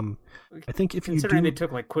checkpoint. I think if considering they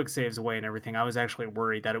took like quick saves away and everything, I was actually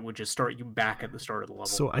worried that it would just start you back at the start of the level.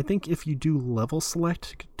 So I think if you do level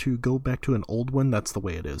select to go back to an old one, that's the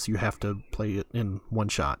way it is. You have to play it in one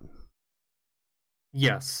shot.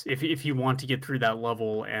 Yes, if you want to get through that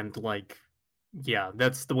level, and like, yeah,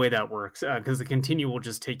 that's the way that works. Because the continue will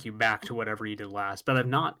just take you back to whatever you did last. But I've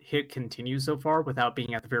not hit continue so far without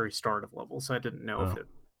being at the very start of level, so I didn't know if it.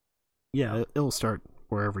 Yeah, it'll start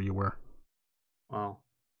wherever you were. Well,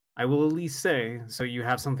 I will at least say, so you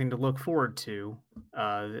have something to look forward to.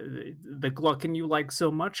 The Gluckin you like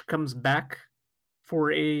so much comes back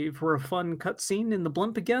for a fun cutscene in the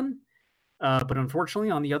blimp again. But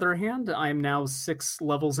unfortunately, on the other hand, I am now 6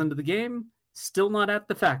 levels into the game, still not at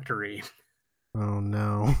the factory. Oh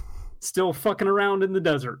no. Still fucking around in the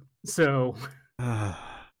desert, so...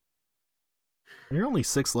 You're only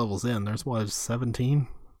 6 levels in, there's what, 17?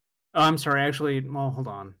 Oh, I'm sorry, actually, well, hold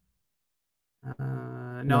on.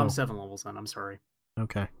 No, I'm 7 levels in, I'm sorry.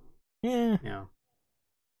 Okay. Yeah.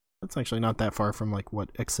 That's actually not that far from like what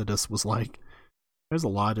Exodus was like. There's a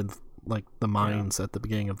lot in like the mines at the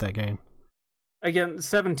beginning of that game. Again,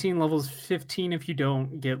 17 levels, 15 if you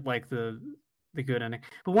don't get like the good ending.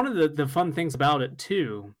 But one of the fun things about it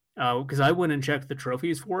too, because I went and checked the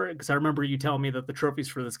trophies for it, because I remember you telling me that the trophies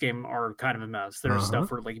for this game are kind of a mess. There's stuff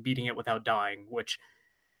for like beating it without dying, which,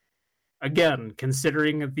 again,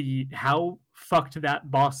 considering how fucked that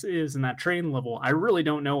boss is in that train level, I really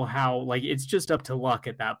don't know how. Like, it's just up to luck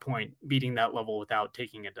at that point, beating that level without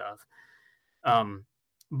taking a death.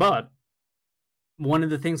 But one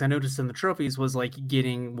of the things I noticed in the trophies was like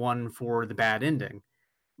getting one for the bad ending.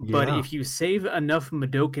 But if you save enough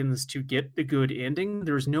Madokins to get the good ending,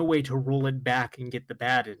 there's no way to roll it back and get the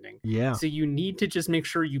bad ending. Yeah. So you need to just make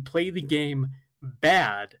sure you play the game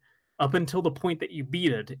bad up until the point that you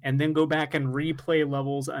beat it, and then go back and replay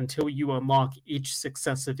levels until you unlock each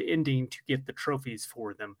successive ending to get the trophies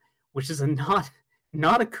for them, which is not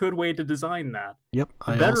a good way to design that. Yep.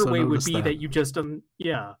 A better way would be that you just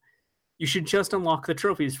you should just unlock the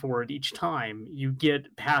trophies for it each time you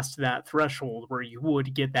get past that threshold where you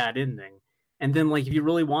would get that ending. And then, like, if you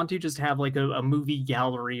really want to, just have like a movie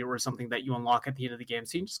gallery or something that you unlock at the end of the game,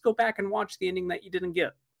 so you can just go back and watch the ending that you didn't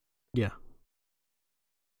get. Yeah.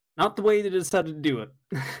 Not the way they decided to do it.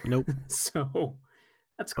 Nope. So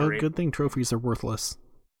that's great. Good thing trophies are worthless.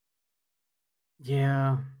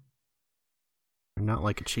 Yeah. They're not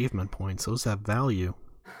like achievement points. Those have value.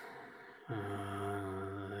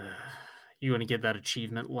 You want to get that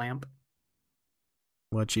achievement lamp?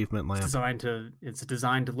 What achievement lamp? It's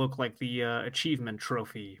designed to look like the achievement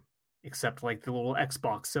trophy, except like the little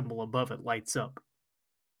Xbox symbol above it lights up.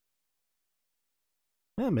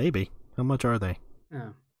 Yeah, maybe. How much are they?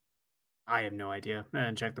 I have no idea. I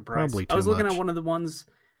didn't check the price. Probably too I was looking much. at one of the ones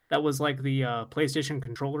that was like the PlayStation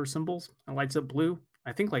controller symbols and lights up blue.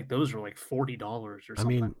 I think like those are like $40 or something. I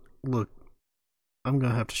mean, look, I'm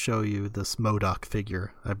gonna have to show you this MODOK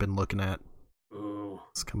figure I've been looking at. Ooh.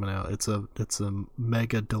 It's coming out. It's a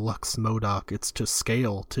mega deluxe MODOK. It's to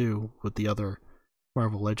scale too with the other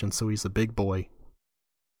Marvel Legends, so he's a big boy.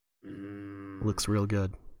 Looks real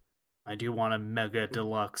good. I do want a mega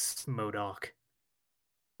deluxe MODOK.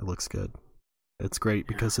 It looks good. It's great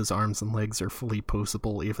because his arms and legs are fully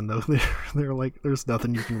poseable, even though they're like there's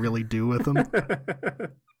nothing you can really do with them.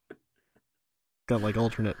 Got like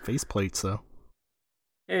alternate faceplates though.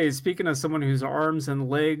 Hey, speaking of someone whose arms and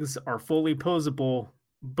legs are fully poseable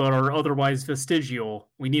but are otherwise vestigial,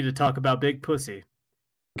 we need to talk about Big Pussy.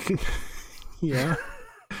 Yeah.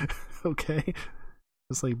 Okay.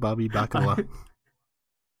 It's like Bobby Bacala.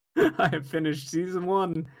 I have finished season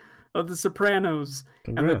 1 of The Sopranos.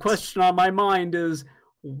 Congrats. And the question on my mind is,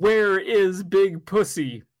 where is Big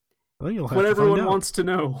Pussy? Well, you'll have what to everyone find out. wants to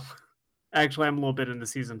know. Actually, I'm a little bit into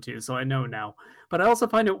season 2, so I know now. But I also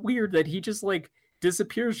find it weird that he just, like,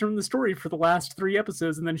 disappears from the story for the last 3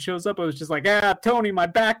 episodes and then shows up. I was just like, Tony, my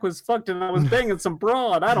back was fucked and I was banging some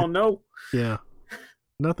broad. I don't know. Yeah.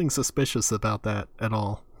 Nothing suspicious about that at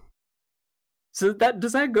all. So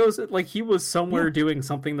does that go like he was somewhere doing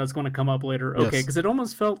something that's going to come up later? Okay, because it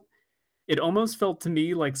almost felt to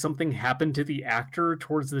me like something happened to the actor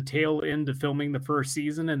towards the tail end of filming the first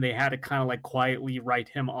season, and they had to kind of like quietly write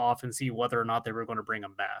him off and see whether or not they were going to bring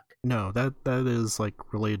him back. No, that is like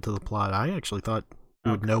related to the plot. I actually thought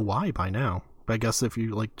you would know why by now. But I guess if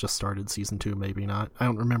you like just started season 2, maybe not. I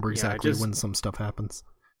don't remember exactly when some stuff happens.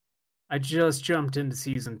 I just jumped into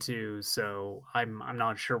season 2, so I'm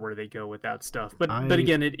not sure where they go with that stuff. But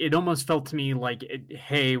again, it almost felt to me like,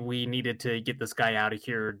 hey, we needed to get this guy out of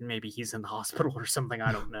here. Maybe he's in the hospital or something.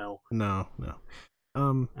 I don't know. No.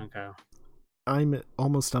 Okay. I'm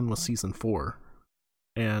almost done with season 4,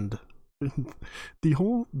 and the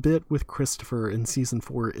whole bit with Christopher in season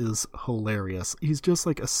 4 is hilarious. He's just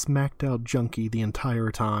like a smacked out junkie the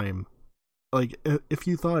entire time. Like, if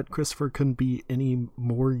you thought Christopher couldn't be any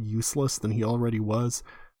more useless than he already was,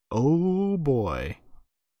 oh boy.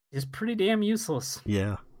 He's pretty damn useless.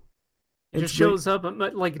 Yeah. It just shows up,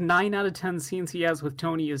 like 9 out of 10 scenes he has with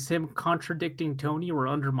Tony is him contradicting Tony or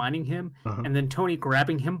undermining him, and then Tony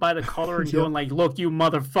grabbing him by the collar and going like, look, you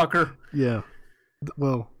motherfucker. Yeah.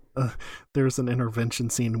 Well, there's an intervention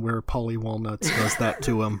scene where Polly Walnuts does that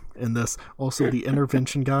to him in this. Also, the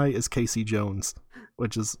intervention guy is Casey Jones,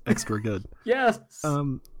 which is extra good. Yes.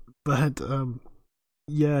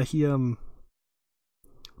 Yeah,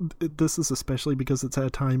 this is especially because it's at a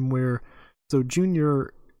time where, so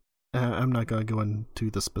Junior, I'm not going to go into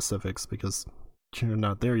the specifics because you're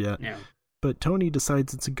not there yet. Yeah. But Tony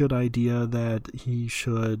decides it's a good idea that he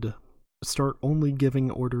should start only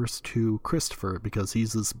giving orders to Christopher because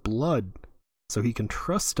he's his blood, so he can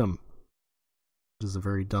trust him. Which is a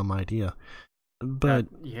very dumb idea. But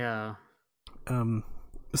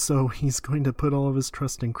so he's going to put all of his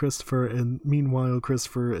trust in Christopher, and meanwhile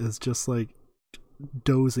Christopher is just like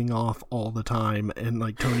dozing off all the time, and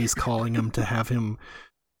like Tony's calling him to have him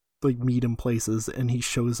like meet him places, and he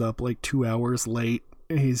shows up like 2 hours late,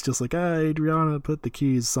 and he's just like, Adriana put the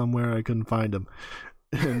keys somewhere, I couldn't find them.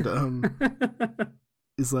 And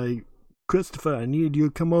he's like, Christopher, I need you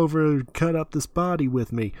to come over and cut up this body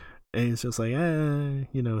with me. And he's just like,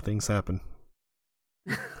 things happen.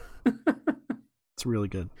 It's really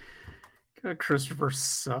good. God, Christopher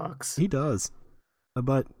sucks. He does.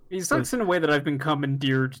 But he sucks in a way that I've been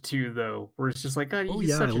commandeered to, though, where it's just like,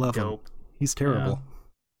 he's such a dope. He's terrible.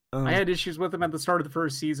 I had issues with him at the start of the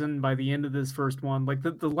first season. By the end of this first one, like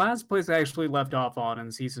the last place I actually left off on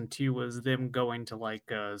in season 2 was them going to like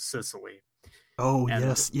Sicily. Oh, and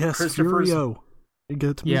yes, Furio. You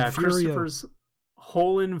get to meet Furio. Christopher's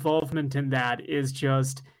whole involvement in that is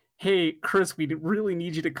just, hey, Chris, we really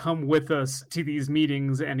need you to come with us to these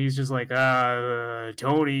meetings, and he's just like,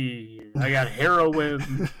 Tony, I got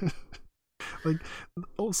heroin. Like,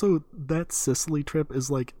 also, that Sicily trip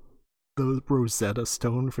is like the Rosetta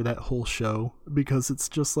Stone for that whole show, because it's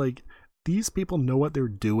just like, these people know what they're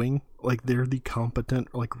doing. Like, they're the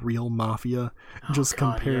competent, like, real mafia,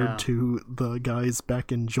 compared to the guys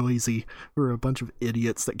back in Jersey who are a bunch of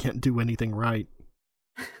idiots that can't do anything right.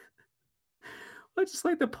 I just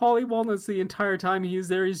like the Polly Walnuts the entire time he's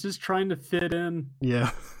there. He's just trying to fit in.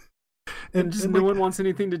 Yeah. And no one wants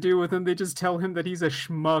anything to do with him. They just tell him that he's a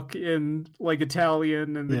schmuck in, like,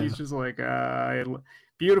 Italian, and then he's just like,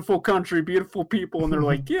 beautiful country, beautiful people, and they're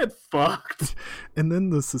like, get fucked. And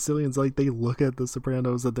then the Sicilians, like, they look at the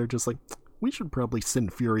Sopranos and they're just like, we should probably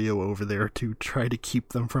send Furio over there to try to keep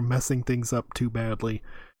them from messing things up too badly.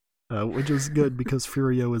 Which is good because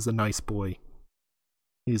Furio is a nice boy.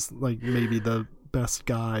 He's like maybe the best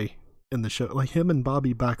guy in the show. Like, him and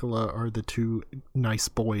Bobby Bacala are the two nice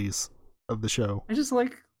boys of the show. I just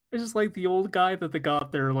like the old guy that they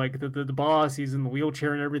got there, like the boss. He's in the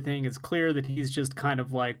wheelchair and everything. It's clear that he's just kind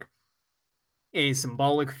of like a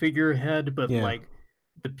symbolic figurehead, but like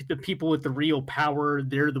the people with the real power,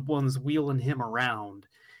 they're the ones wheeling him around.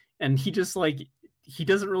 And he just like, he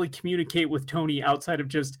doesn't really communicate with Tony outside of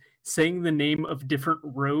just saying the name of different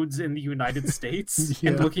roads in the United States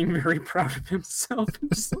and looking very proud of himself.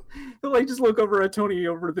 And he'll just look over at Tony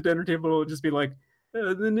over at the dinner table and just be like,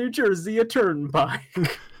 the New Jersey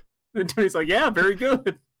Turnpike. And Tony's like, yeah, very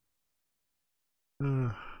good.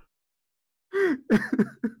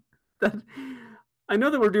 That, I know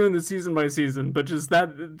that we're doing this season by season, but just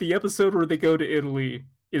that the episode where they go to Italy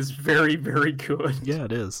is very, very good. Yeah,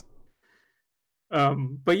 it is.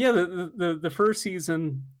 But yeah, the first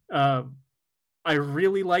season, I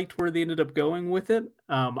really liked where they ended up going with it.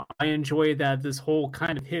 I enjoy that this whole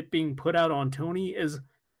kind of hit being put out on Tony is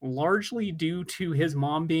largely due to his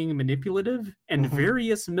mom being manipulative and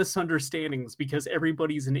various misunderstandings because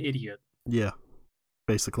everybody's an idiot. Yeah,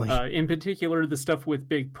 basically. In particular, the stuff with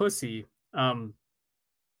Big Pussy.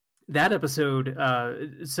 That episode,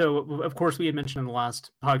 so of course we had mentioned in the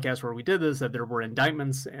last podcast where we did this that there were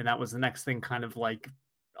indictments, and that was the next thing kind of like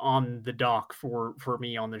on the dock for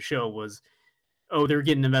me on the show was, oh, they're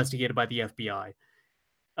getting investigated by the FBI.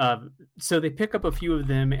 So they pick up a few of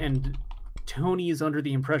them, and Tony is under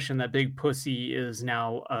the impression that Big Pussy is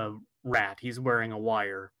now a rat. He's wearing a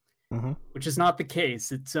wire, which is not the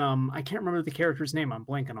case. It's I can't remember the character's name. I'm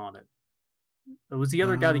blanking on it. It was the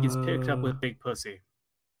other guy that gets picked up with Big Pussy.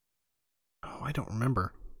 Oh, I don't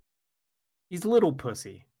remember. He's Little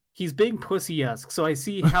Pussy. He's Big Pussy-esque, so I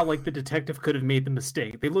see how like the detective could have made the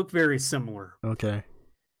mistake. They look very similar. Okay.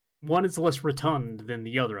 One is less rotund than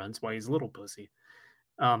the other, that's why he's Little Pussy.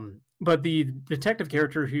 But the detective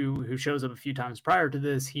character who shows up a few times prior to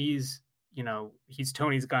this, he's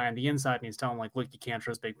Tony's guy on the inside, and he's telling him, like, look, you can't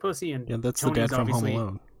trust Big Pussy. And yeah, that's Tony's the dad from Home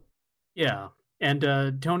Alone. Yeah,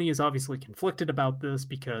 and Tony is obviously conflicted about this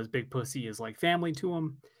because Big Pussy is like family to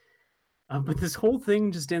him. But this whole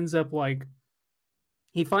thing just ends up like,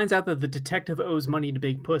 he finds out that the detective owes money to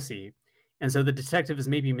Big Pussy, and so the detective is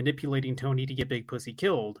maybe manipulating Tony to get Big Pussy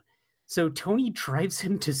killed. So Tony drives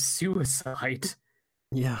him to suicide.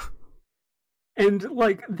 Yeah. And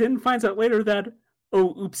like then finds out later that,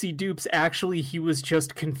 oh, oopsie doops, actually he was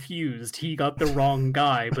just confused. He got the wrong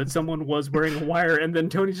guy, but someone was wearing a wire, and then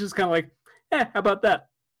Tony's just kind of like, how about that?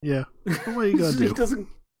 Yeah. What are you gonna do? He doesn't.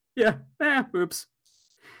 Yeah. Oops.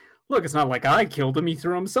 Look, it's not like I killed him. He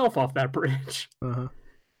threw himself off that bridge.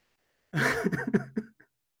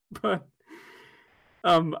 But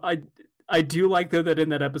I do like, though, that in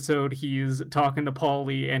that episode he's talking to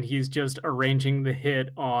Paulie and he's just arranging the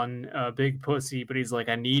hit on Big Pussy, but he's like,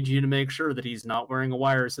 I need you to make sure that he's not wearing a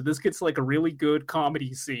wire. So this gets like a really good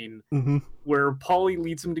comedy scene where Paulie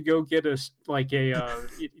leads him to go get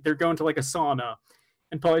they're going to like a sauna,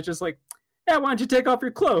 and Paulie's just like, why don't you take off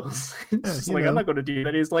your clothes? Just like, I'm not going to do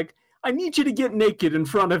that. He's like, I need you to get naked in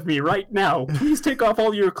front of me right now. Please take off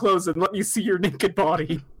all your clothes and let me see your naked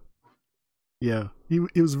body. Yeah, he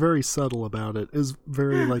was very subtle about it. It was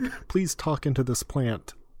very like, please talk into this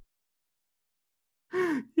plant.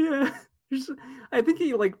 Yeah. I think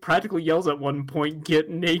he like practically yells at one point, get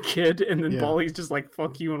naked, and then Paulie's just like,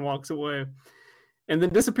 fuck you, and walks away. And then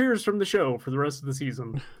disappears from the show for the rest of the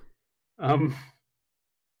season.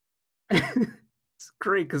 It's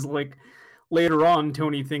great because like later on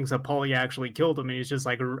Tony thinks that Paulie actually killed him, and he's just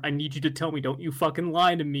like, I need you to tell me, don't you fucking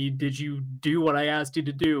lie to me, did you do what I asked you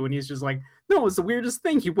to do? And he's just like, no, it's the weirdest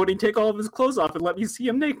thing, he wouldn't take all of his clothes off and let me see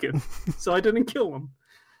him naked, so I didn't kill him.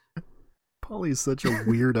 Paulie's such a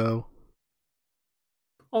weirdo.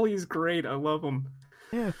 Paulie's great, I love him.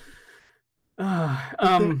 Yeah.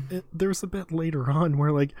 There's a bit later on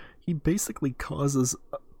where like he basically causes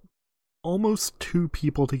almost 2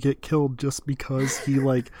 people to get killed just because he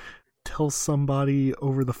like tells somebody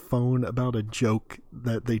over the phone about a joke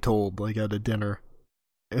that they told like at a dinner.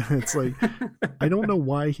 And it's like, I don't know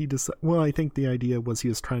why he decided. Well, I think the idea was he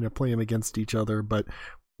was trying to play them against each other, but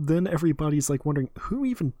then everybody's like wondering who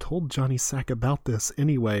even told Johnny Sack about this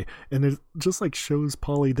anyway. And it just like shows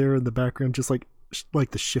Paulie there in the background, just like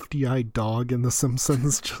the shifty-eyed dog in The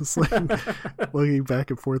Simpsons, just like looking back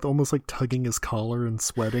and forth, almost like tugging his collar and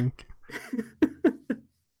sweating.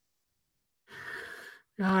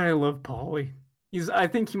 God, I love Paulie. I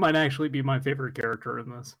think he might actually be my favorite character in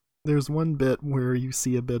this. There's one bit where you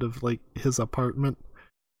see a bit of like his apartment,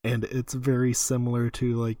 and it's very similar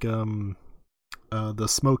to like the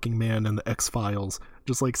Smoking Man in the X-Files,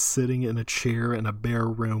 just like sitting in a chair in a bare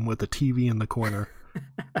room with a TV in the corner.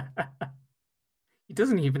 He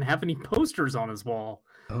doesn't even have any posters on his wall.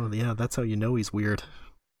 Oh yeah, that's how you know he's weird.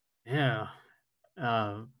 Yeah.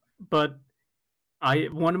 But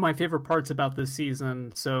one of my favorite parts about this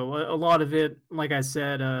season, so a lot of it, like I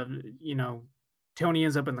said, Tony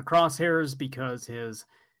ends up in the crosshairs because his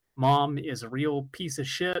mom is a real piece of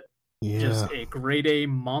shit, just a grade A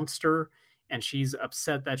monster, and she's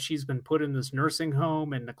upset that she's been put in this nursing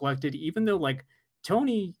home and neglected, even though like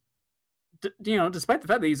Tony, despite the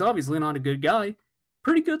fact that he's obviously not a good guy,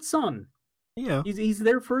 pretty good son. Yeah, he's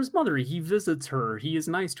there for his mother. He visits her. He is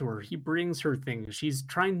nice to her. He brings her things. He's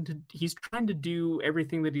trying to do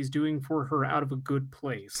everything that he's doing for her out of a good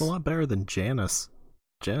place. It's a lot better than Janice.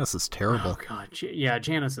 Janice is terrible. Oh god, yeah,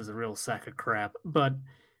 Janice is a real sack of crap. But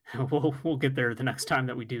we'll get there the next time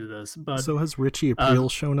that we do this. But so has Richie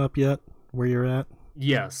Aprile shown up yet? Where you're at?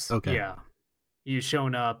 Yes. Okay. Yeah. he's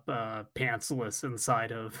shown up pantsless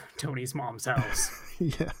inside of Tony's mom's house.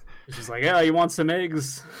 Yeah. It's just like, yeah, you want some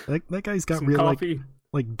eggs? That guy's got some real coffee?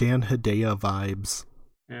 like Dan Hedaya vibes.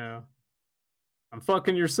 Yeah. I'm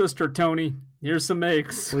fucking your sister, Tony. Here's some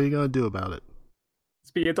eggs. What are you gonna do about it?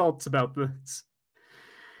 Let's be adults about this.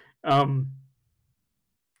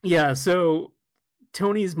 Yeah, so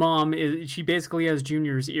Tony's mom she basically has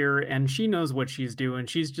Junior's ear, and she knows what she's doing.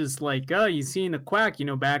 She's just like, oh, you seen a quack,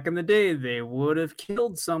 back in the day they would have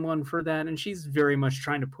killed someone for that, and she's very much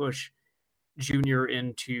trying to push Junior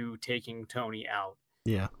into taking Tony out.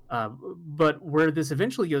 Yeah. But where this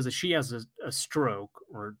eventually goes is she has a stroke,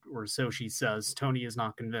 or so she says. Tony is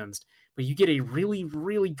not convinced, but you get a really,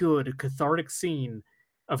 really good cathartic scene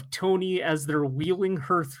of Tony as they're wheeling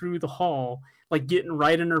her through the hall, like getting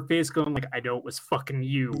right in her face, going like, I know it was fucking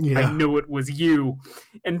you. Yeah. I know it was you.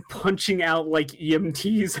 And punching out like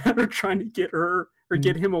EMTs that are trying to get her or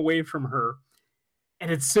get him away from her. And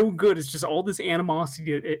it's so good. It's just all this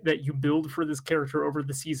animosity that you build for this character over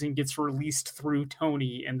the season gets released through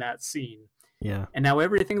Tony in that scene. Yeah. And now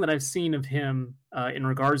everything that I've seen of him in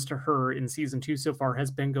regards to her in season 2 so far has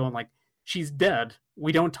been going like, she's dead.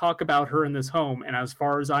 We don't talk about her in this home. And as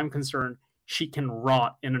far as I'm concerned, she can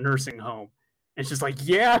rot in a nursing home. And it's just like,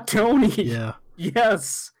 yeah, Tony. Yeah.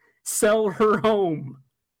 Yes. Sell her home.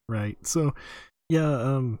 Right. So,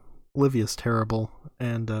 yeah, Olivia's terrible.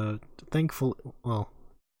 And thankfully, well,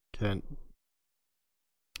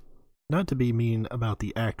 not to be mean about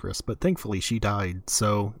the actress, but thankfully she died.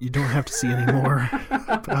 So you don't have to see any more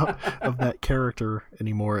of that character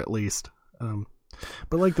anymore, at least.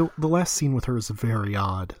 But like the last scene with her is very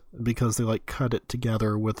odd because they like cut it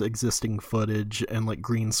together with existing footage and like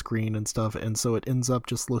green screen and stuff, and so it ends up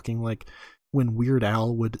just looking like when Weird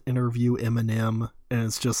Al would interview Eminem, and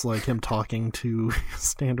it's just like him talking to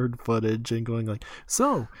standard footage and going like,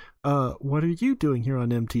 so what are you doing here on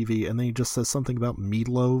MTV? And then he just says something about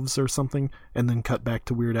meatloaves or something, and then cut back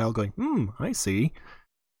to Weird Al going, I see.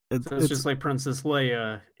 It's just like Princess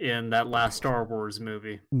Leia in that last Star Wars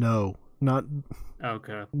movie. No. Not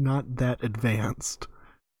that advanced.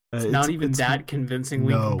 It's not even that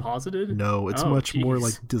convincingly composited? No, it's much more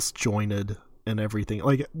like disjointed and everything.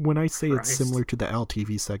 Like when I say it's similar to the Al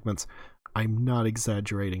TV segments, I'm not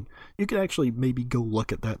exaggerating. You could actually maybe go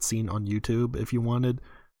look at that scene on YouTube if you wanted.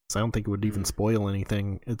 So I don't think it would even spoil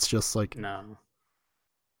anything. It's just like, no,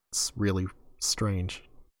 it's really strange.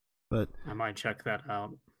 But I might check that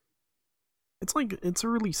out. It's like it's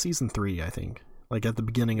early season 3, I think. Like at the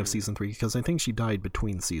beginning of season 3, because I think she died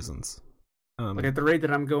between seasons. Like at the rate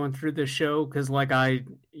that I'm going through this show, because like I,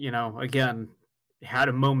 again, had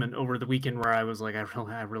a moment over the weekend where I was like,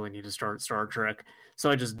 I really need to start Star Trek.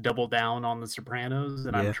 So I just doubled down on The Sopranos,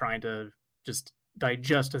 and I'm trying to just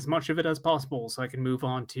digest as much of it as possible so I can move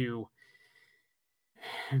on to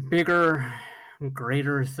bigger,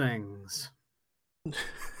 greater things.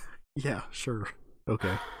 Yeah, sure.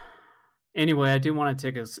 Okay. Anyway, I do want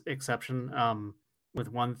to take exception with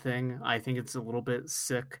one thing. I think it's a little bit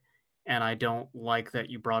sick, and I don't like that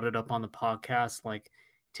you brought it up on the podcast, like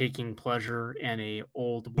taking pleasure in a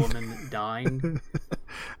old woman dying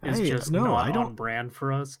is just not on brand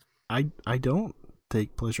for us. I don't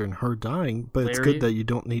take pleasure in her dying, but Larry, it's good that you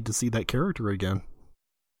don't need to see that character again.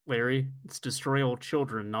 Larry, it's destroy all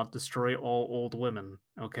children, not destroy all old women,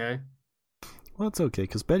 okay? Well, it's okay,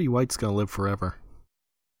 because Betty White's gonna live forever.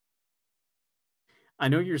 I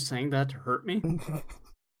know you're saying that to hurt me.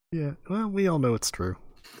 Yeah, well, we all know it's true.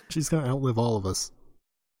 She's gonna outlive all of us.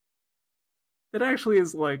 It actually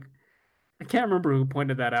is like, I can't remember who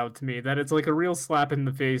pointed that out to me, that it's like a real slap in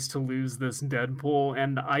the face to lose this Deadpool,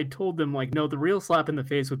 and I told them, like, no, the real slap in the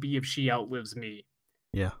face would be if she outlives me.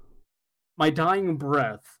 Yeah. My dying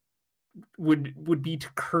breath would be to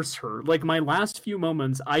curse her. Like, my last few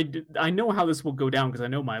moments, I know how this will go down because I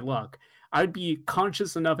know my luck. I'd be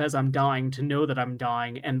conscious enough as I'm dying to know that I'm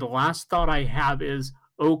dying, and the last thought I have is,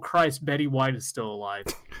 oh Christ, Betty White is still alive.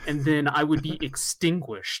 And then I would be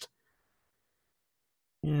extinguished.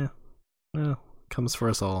 Yeah. Well, comes for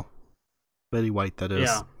us all. Betty White, that is.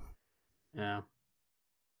 Yeah.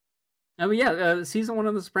 I mean, season 1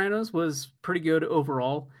 of The Sopranos was pretty good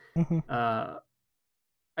overall. Mm-hmm.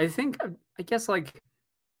 I guess, like,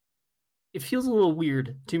 it feels a little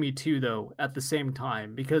weird to me too, though, at the same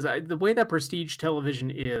time, because the way that prestige television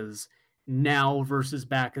is now versus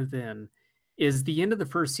back then is the end of the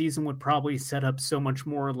first season would probably set up so much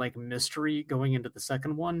more like mystery going into the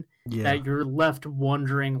second one that you're left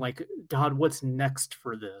wondering, like, God, what's next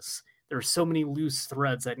for this? There are so many loose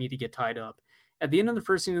threads that need to get tied up. at the end of the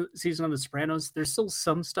first season of The Sopranos, there's still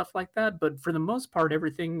some stuff like that, but for the most part,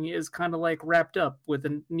 everything is kind of like wrapped up with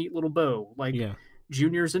a neat little bow. Like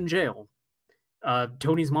Junior's in jail.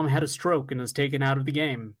 Tony's mom had a stroke and is taken out of the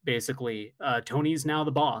game, basically. Tony's now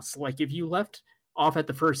the boss. Like, if you left off at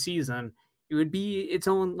the first season, it would be its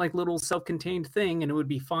own like little self-contained thing, and it would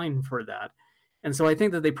be fine for that. And so I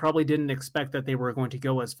think that they probably didn't expect that they were going to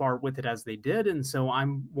go as far with it as they did. And so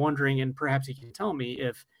I'm wondering, and perhaps you can tell me,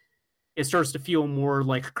 if it starts to feel more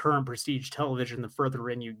like current prestige television the further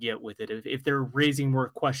in you get with it, if they're raising more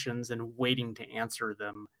questions and waiting to answer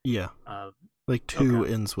them. Yeah. Like 2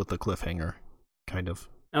 ends with a cliffhanger, kind of.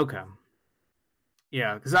 Okay.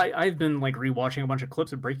 Yeah, because I've been like rewatching a bunch of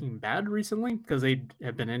clips of Breaking Bad recently because they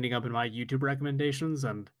have been ending up in my YouTube recommendations,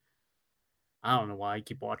 and I don't know why I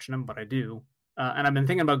keep watching them, but I do. And I've been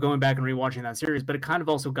thinking about going back and rewatching that series, but it kind of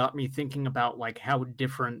also got me thinking about like how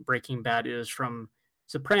different Breaking Bad is from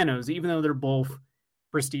Sopranos, even though they're both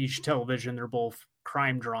prestige television, they're both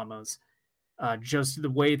crime dramas. Just the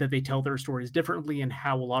way that they tell their stories differently, and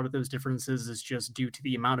how a lot of those differences is just due to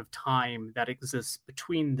the amount of time that exists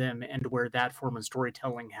between them and where that form of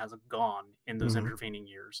storytelling has gone in those intervening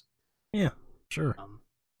years. Yeah, sure. I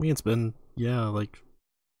mean, it's been, like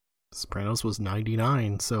Sopranos was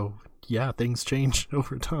 99, so yeah, things change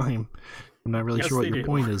over time. I'm not really sure what your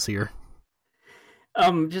point is here.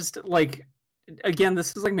 Just like, again,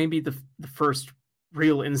 this is like maybe the first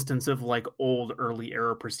real instance of like old early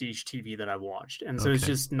era prestige TV that I watched, and so it's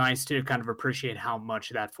just nice to kind of appreciate how much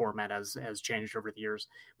that format has changed over the years.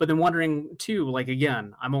 But then wondering too, like,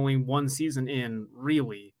 again, I'm only 1 season in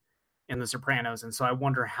really in The Sopranos, and so I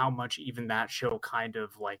wonder how much even that show kind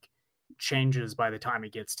of like changes by the time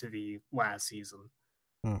it gets to the last season.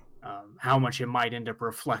 How much it might end up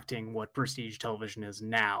reflecting what prestige television is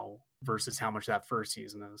now versus how much that first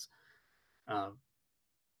season is.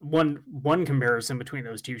 One comparison between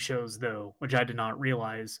those two shows, though, which I did not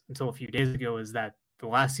realize until a few days ago, is that the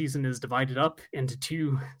last season is divided up into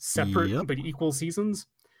 2 separate but equal seasons.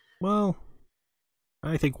 Well,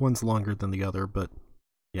 I think one's longer than the other, but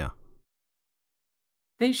yeah.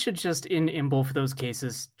 They should just, in both of those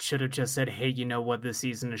cases, should have just said, hey, you know what, this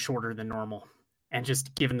season is shorter than normal. And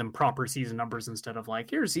just given them proper season numbers instead of like,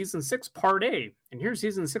 here's season 6 part A, and here's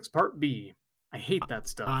season 6 part B. I hate that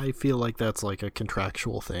stuff. I feel like that's like a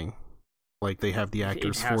contractual thing. Like they have the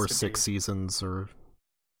actors for 6 seasons or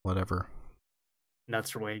whatever.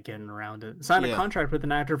 That's their way of getting around it. Sign a contract with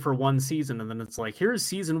an actor for 1 season, and then it's like, here's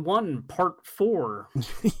season 1, part 4.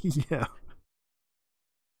 Yeah.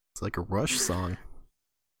 It's like a Rush song.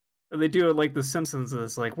 They do it like The Simpsons.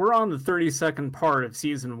 It's like, we're on the 32nd part of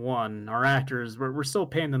season 1. Our actors, we're still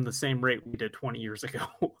paying them the same rate we did 20 years ago.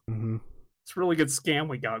 It's a really good scam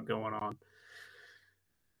we got going on.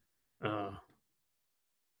 Well,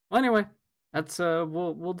 anyway, that's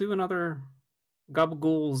we'll do another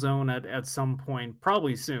Gabagool Zone at some point,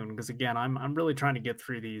 probably soon, because again, I'm really trying to get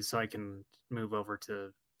through these so I can move over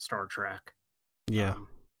to Star Trek. Yeah.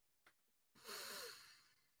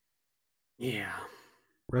 Yeah.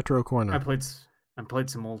 Retro Corner. I played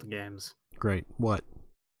some old games. Great. What?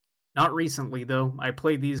 Not recently, though. I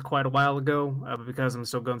played these quite a while ago, but because I'm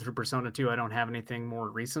still going through Persona 2, I don't have anything more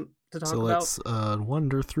recent to talk about. So let's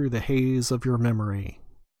wander through the haze of your memory.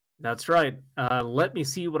 That's right. Let me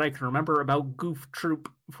see what I can remember about Goof Troop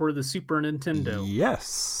for the Super Nintendo.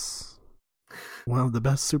 Yes. One of the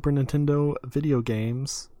best Super Nintendo video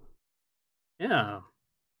games. Yeah.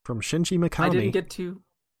 From Shinji Mikami.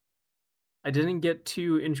 I didn't get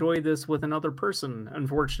to enjoy this with another person,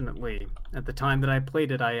 unfortunately. At the time that I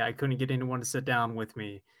played it, I couldn't get anyone to sit down with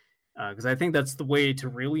me. Because I think that's the way to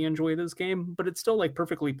really enjoy this game, but it's still like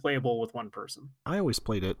perfectly playable with one person. I always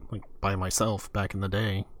played it like by myself back in the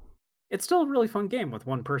day. It's still a really fun game with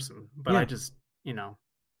one person, but I just,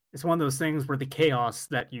 it's one of those things where the chaos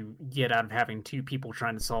that you get out of having 2 people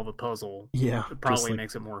trying to solve a puzzle probably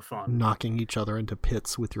makes it more fun. Knocking each other into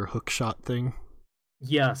pits with your hook shot thing.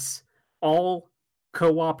 Yes. All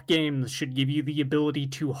co-op games should give you the ability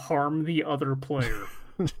to harm the other player.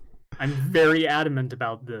 I'm very adamant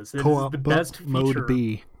about this. It is the best feature. Mode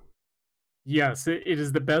B. Yes, it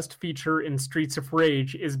is the best feature in Streets of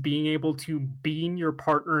Rage, is being able to bean your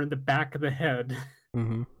partner in the back of the head.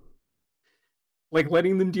 Like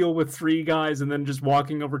letting them deal with 3 guys and then just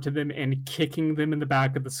walking over to them and kicking them in the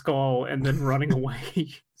back of the skull and then running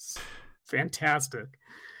away. Fantastic.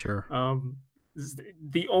 Sure.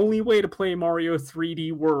 The only way to play Mario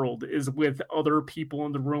 3D World is with other people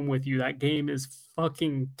in the room with you. That game is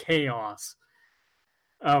fucking chaos.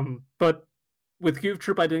 But with Goof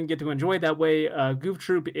Troop, I didn't get to enjoy it that way. Goof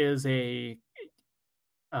Troop is a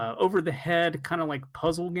over-the-head kind of like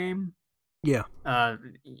puzzle game. Yeah.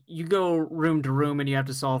 You go room to room and you have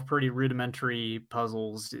to solve pretty rudimentary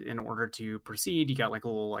puzzles in order to proceed. You got like a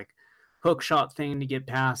little like hook shot thing to get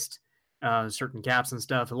past certain gaps and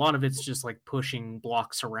stuff. A lot of it's just like pushing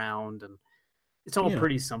blocks around, and it's all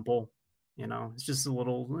pretty simple. You know, it's just a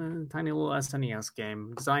little tiny little SNES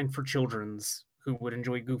game designed for children's who would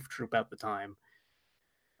enjoy Goof Troop at the time.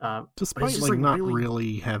 Despite like not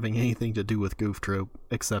really having anything to do with Goof Troop,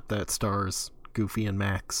 except that stars Goofy and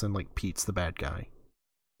Max, and like Pete's the bad guy.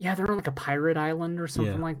 Yeah, they're on like a pirate island or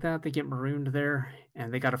something like that. They get marooned there,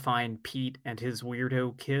 and they got to find Pete and his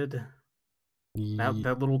weirdo kid.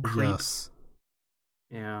 That little creep. Yes.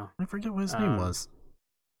 Yeah. I forget what his name was.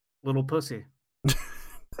 Little Pussy.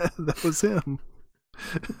 That was him.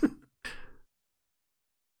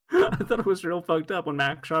 I thought it was real fucked up when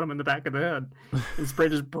Max shot him in the back of the head and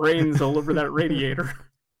sprayed his brains all over that radiator.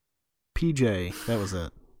 PJ, that was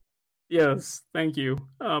it. Yes, thank you.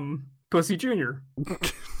 Pussy Jr.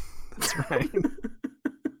 That's right.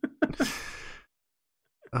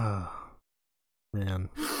 Man.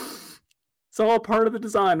 It's all part of the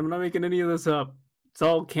design. I'm not making any of this up. It's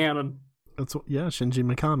all canon. Shinji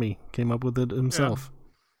Mikami came up with it himself.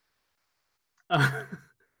 Yeah.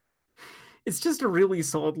 It's just a really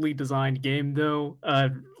solidly designed game, though.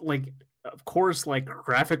 Of course, like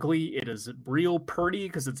graphically, it is real pretty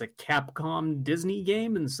because it's a Capcom Disney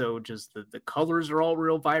game, and so just the colors are all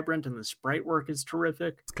real vibrant, and the sprite work is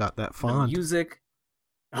terrific. It's got that font. The music.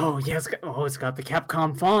 Oh yeah, it's got the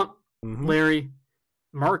Capcom font. Mm-hmm. Larry,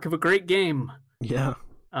 mark of a great game. Yeah.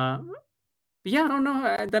 But yeah, I don't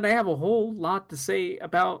know that I have a whole lot to say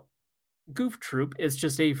about Goof Troop. It's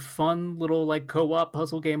just a fun little like co-op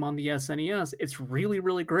puzzle game on the SNES. It's really,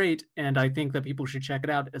 really great, and I think that people should check it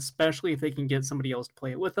out, especially if they can get somebody else to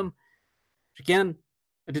play it with them. Which again,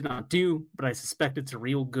 I did not do, but I suspect it's a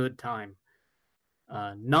real good time.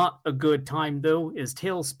 Not a good time though is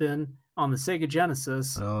Tailspin on the Sega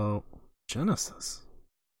Genesis. Oh, Genesis.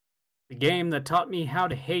 The game that taught me how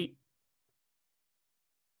to hate.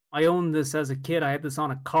 I owned this as a kid. I had this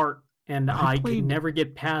on a cart. And I could never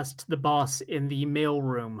get past the boss in the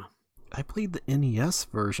mailroom. I played the NES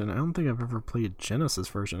version. I don't think I've ever played Genesis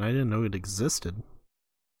version. I didn't know it existed.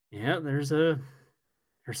 Yeah, there's a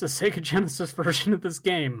Sega Genesis version of this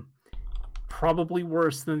game. Probably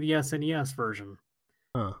worse than the SNES version.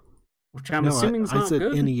 Huh. Which I'm assuming is not good.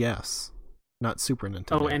 I said NES, not Super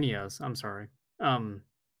Nintendo. Oh, NES. I'm sorry. I'm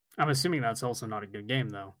assuming that's also not a good game,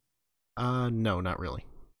 though. No, not really.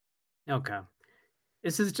 Okay.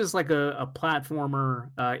 This is just like a platformer.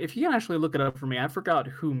 If you can actually look it up for me, I forgot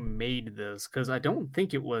who made this, because I don't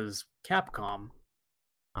think it was Capcom.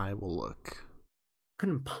 I will look.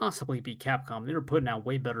 Couldn't possibly be Capcom. They were putting out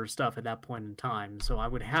way better stuff at that point in time, so I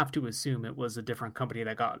would have to assume it was a different company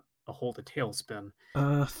that got a hold of Tailspin.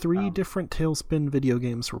 3 different Tailspin video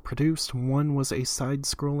games were produced. One was a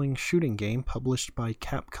side-scrolling shooting game published by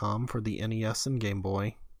Capcom for the NES and Game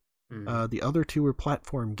Boy. The other 2 were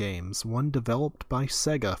platform games, one developed by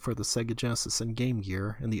Sega for the Sega Genesis and Game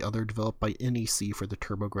Gear, and the other developed by NEC for the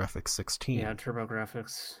TurboGrafx 16. Yeah,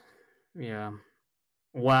 TurboGrafx. Yeah.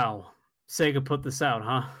 Wow. Sega put this out,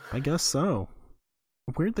 huh? I guess so.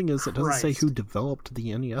 The weird thing is, it doesn't say who developed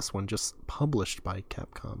the NES one, just published by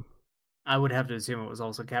Capcom. I would have to assume it was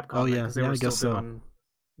also Capcom. Oh yeah, because they were still doing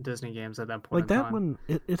Disney games at that point. Like that one,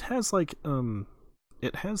 it has like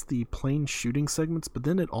it has the plain shooting segments, but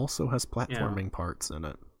then it also has platforming parts in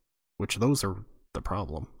it, which those are the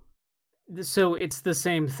problem. So it's the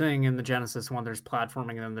same thing in the Genesis one. There's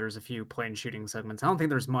platforming and then there's a few plain shooting segments. I don't think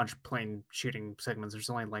there's much plain shooting segments. There's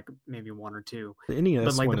only like maybe 1 or 2. The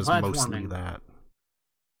NES one is mostly that.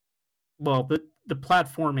 Well, the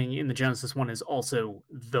platforming in the Genesis one is also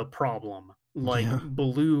the problem. Like,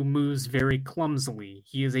 Baloo moves very clumsily.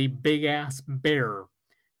 He is a big-ass bear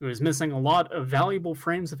who is missing a lot of valuable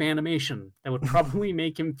frames of animation that would probably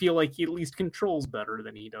make him feel like he at least controls better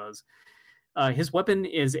than he does. His weapon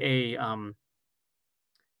is a...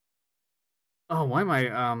 Oh, why am I...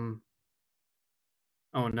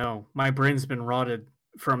 Oh, no. My brain's been rotted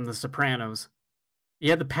from The Sopranos. He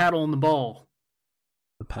had the paddle and the ball.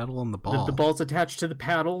 The paddle and the ball? The ball's attached to the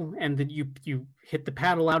paddle, and then you hit the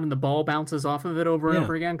paddle out and the ball bounces off of it over and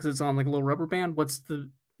over again because it's on like a little rubber band. It's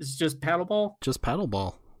just paddle ball? Just paddle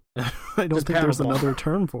ball. I don't think there's another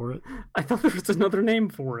term for it. I thought there was another name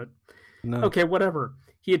for it. No. Okay, whatever.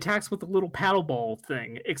 He attacks with a little paddle ball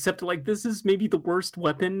thing, except like this is maybe the worst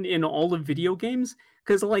weapon in all of video games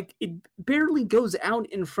because like it barely goes out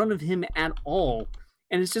in front of him at all,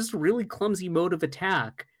 and it's just a really clumsy mode of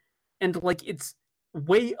attack, and like it's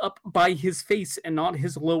way up by his face and not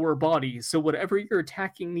his lower body. So whatever you're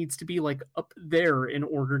attacking needs to be like up there in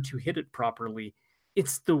order to hit it properly.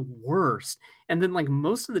 It's the worst. And then like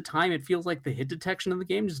most of the time it feels like the hit detection in the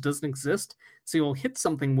game just doesn't exist. So you'll hit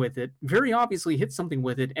something with it, very obviously hit something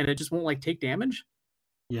with it, and it just won't like take damage.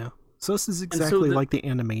 Yeah. So this is exactly like the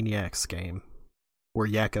Animaniacs game, where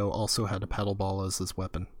Yakko also had a paddle ball as his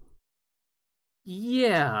weapon.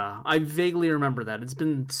 Yeah, I vaguely remember that. It's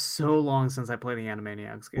been so long since I played the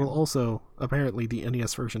Animaniacs game. Well, also, apparently the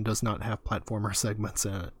NES version does not have platformer segments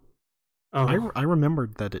in it. Oh. I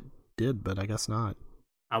remembered that it did, but I guess not.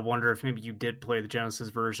 I wonder if maybe you did play the Genesis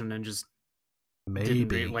version and just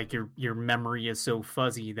maybe like your memory is so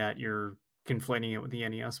fuzzy that you're conflating it with the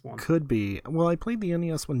NES one. Could be. Well, I played the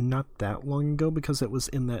NES one not that long ago because it was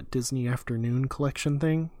in that Disney Afternoon collection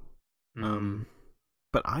thing.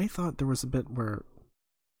 But I thought there was a bit where,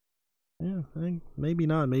 maybe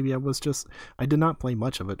not. Maybe I did not play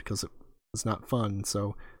much of it because it was not fun.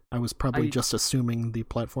 So I was probably just assuming the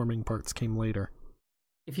platforming parts came later.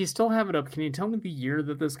 If you still have it up, can you tell me the year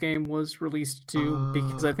that this game was released to?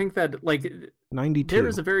 Because I think that, like, 92. There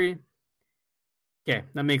is a very... Okay,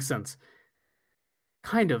 that makes sense.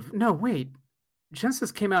 Kind of. No, wait.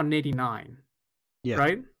 Genesis came out in 89. Yeah.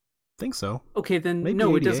 Right? I think so. Okay, then maybe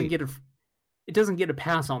no, 88. It doesn't get a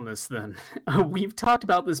pass on this then. We've talked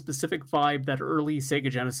about the specific vibe that early Sega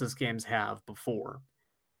Genesis games have before.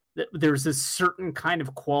 There's this certain kind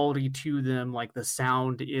of quality to them, like the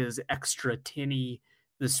sound is extra tinny,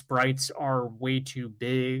 the sprites are way too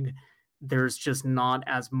big, there's just not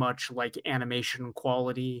as much like animation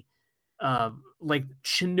quality. Like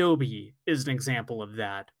Shinobi is an example of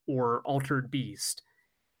that, or Altered Beast.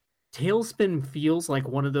 Tailspin feels like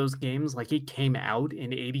one of those games, like it came out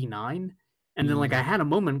in 89. And then, like, I had a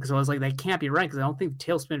moment because I was like, that can't be right, because I don't think the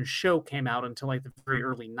Tailspin show came out until, like, the very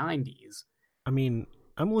early 90s. I mean,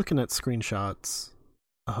 I'm looking at screenshots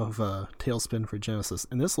of Tailspin for Genesis,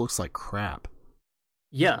 and this looks like crap.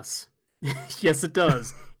 Yes. Yes, it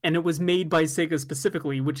does. And it was made by Sega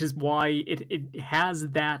specifically, which is why it has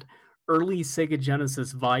that early Sega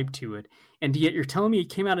Genesis vibe to it. And yet you're telling me it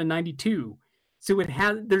came out in 92. So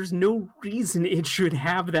there's no reason it should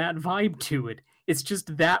have that vibe to it. It's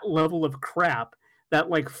just that level of crap that,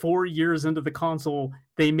 like, 4 years into the console,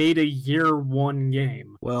 they made a year one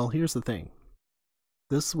game. Well, here's the thing.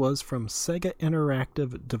 This was from Sega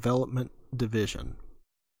Interactive Development Division.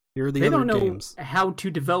 Here are the other games. They don't know how to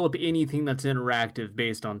develop anything that's interactive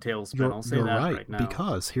based on Tailspin. I'll say that right now.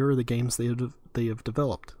 Because here are the games they have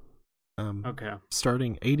developed. Okay.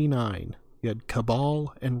 Starting 89, you had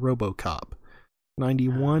Cabal and RoboCop.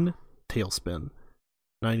 91, Tailspin.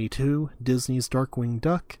 92, Disney's Darkwing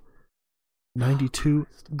Duck. 92,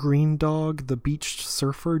 Green Dog, the beach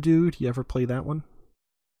surfer dude. You ever play that one?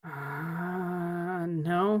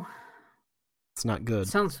 No. It's not good.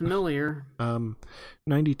 Sounds familiar.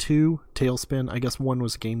 92, Tailspin. I guess one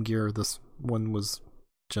was Game Gear, this one was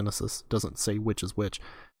Genesis. Doesn't say which is which.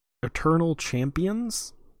 Eternal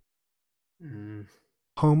Champions.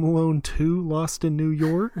 Home Alone 2, Lost in New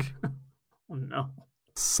York. Oh no.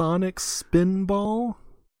 Sonic Spinball.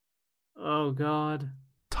 Oh god.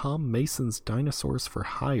 Tom Mason's Dinosaurs for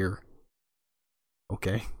Hire.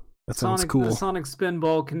 Okay, that sounds cool. The Sonic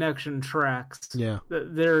Spinball connection tracks. Yeah.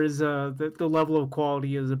 There is the level of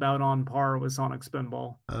quality is about on par with Sonic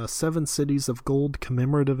Spinball. 7 Cities of Gold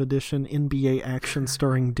Commemorative Edition, NBA Action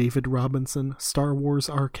starring David Robinson, Star Wars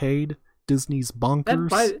Arcade, Disney's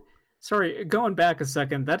Bonkers. Sorry, going back a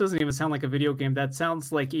second, that doesn't even sound like a video game. That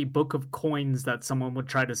sounds like a book of coins that someone would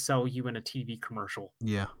try to sell you in a TV commercial.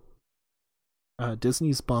 Yeah.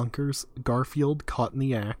 Disney's Bonkers, Garfield Caught in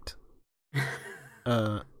the Act,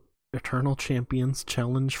 Eternal Champions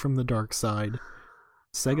Challenge from the Dark Side,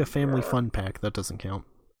 Sega Family Fun Pack, that doesn't count,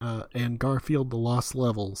 and Garfield The Lost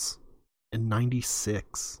Levels in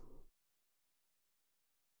 96.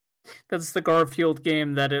 That's the Garfield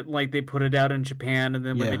game that they put it out in Japan, and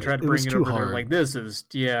then when they tried to bring it over, they're like, this is,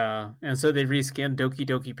 and so they reskinned Doki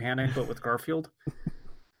Doki Panic, but with Garfield.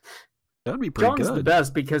 That'd be pretty good. John's the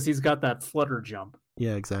best because he's got that flutter jump.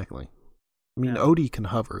 Yeah, exactly. I mean, Odie can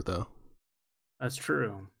hover, though. That's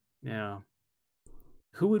true. Yeah.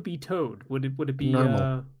 Who would be Toad? Would it be...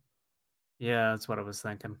 Normal. Yeah, that's what I was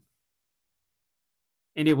thinking.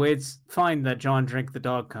 Anyway, it's fine that John drank the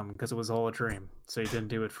dog cum because it was all a dream, so he didn't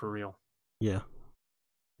do it for real. Yeah.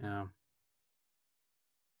 Yeah.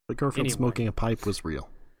 But Garfield smoking a pipe was real.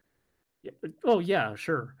 Yeah. Oh, yeah,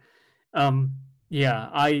 sure.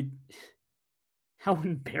 How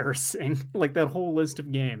embarrassing. Like, that whole list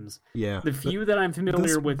of games. Yeah. The few that I'm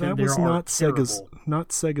familiar with in there are not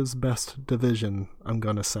Sega's best division, I'm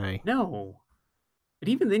gonna say. No. But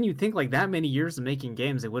even then, you'd think like that many years of making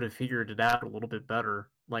games, they would have figured it out a little bit better.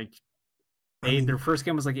 Like their first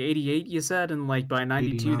game was like 88, you said, and like by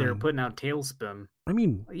 92 they were putting out Tailspin. I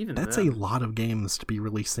mean, even that's then, a lot of games to be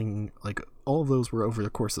releasing. Like all of those were over the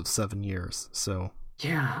course of 7 years. So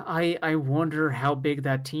yeah, I wonder how big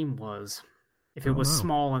that team was. If it was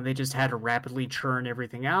small and they just had to rapidly churn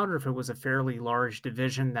everything out, or if it was a fairly large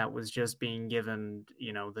division that was just being given,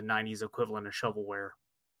 you know, the 90s equivalent of shovelware.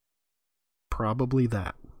 Probably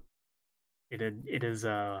that. It is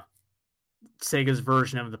Sega's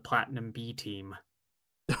version of the Platinum B team.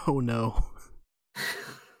 Oh no.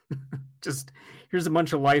 Just here's a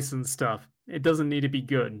bunch of licensed stuff. It doesn't need to be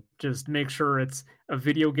good. Just make sure it's a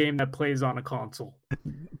video game that plays on a console.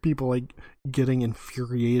 People like getting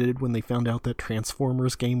infuriated when they found out that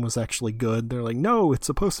Transformers game was actually good. They're like, no, it's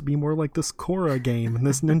supposed to be more like this Korra game and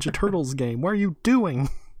this Ninja Turtles game. What are you doing?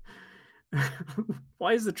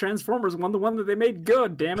 Why is the Transformers one the one that they made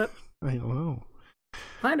good, damn it? I don't know.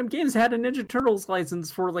 Platinum Games had a Ninja Turtles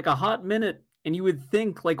license for like a hot minute, and you would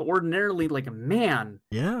think like ordinarily like, man,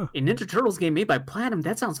 yeah, a Ninja Turtles game made by Platinum,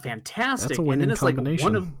 that sounds fantastic. That's a winning and then it's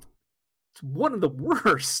combination. Like one of the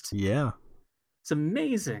worst. Yeah. It's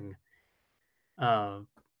amazing.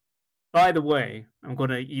 By the way, I'm going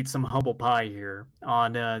to eat some humble pie here.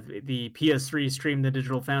 On the PS3 stream that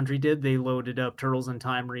Digital Foundry did, they loaded up Turtles in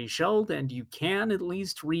Time Reshelled, and you can at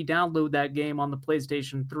least re-download that game on the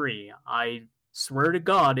PlayStation 3. I swear to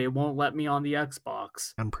God, it won't let me on the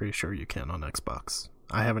Xbox. I'm pretty sure you can on Xbox.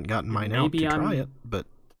 I haven't gotten mine out to try it, but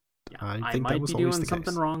I think that was always the case. I might be doing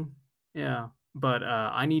something wrong. Yeah, but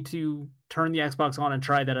I need to turn the Xbox on and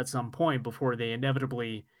try that at some point before they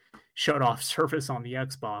inevitably shut off service on the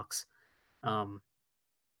Xbox.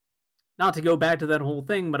 Not to go back to that whole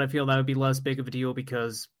thing, but I feel that would be less big of a deal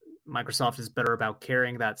because Microsoft is better about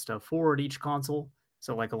carrying that stuff forward each console.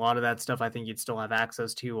 So like a lot of that stuff I think you'd still have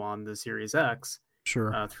access to on the Series X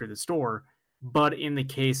through the store. But in the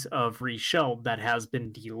case of Reshelled, that has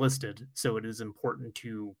been delisted. So it is important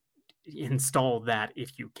to install that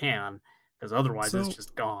if you can, because otherwise it's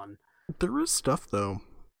just gone. There is stuff though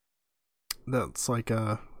that's like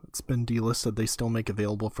it's been delisted. They still make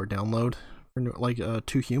available for download, like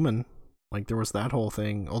Too Human. Like there was that whole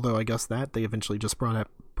thing. Although I guess that they eventually just brought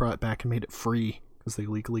it back and made it free because they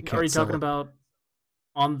legally can't. Are you sell talking it. About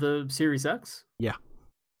on the Series X? Yeah.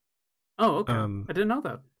 Oh, okay. I didn't know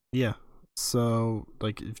that. Yeah. So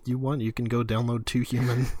like if you want, you can go download Too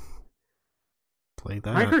Human. Play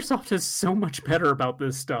that. Microsoft is so much better about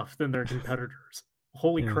this stuff than their competitors.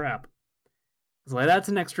 Holy crap. It's like, that's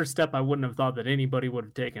an extra step I wouldn't have thought that anybody would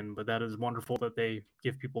have taken, but that is wonderful that they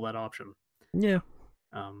give people that option. Yeah.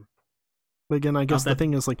 But again, I guess the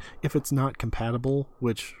thing is, like, if it's not compatible,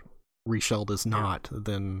 which Reshelled is not,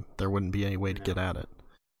 then there wouldn't be any way to get at it.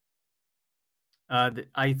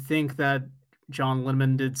 I think that John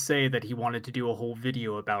Lemon did say that he wanted to do a whole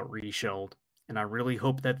video about Reshelled, and I really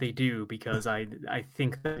hope that they do, because I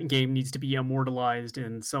think that game needs to be immortalized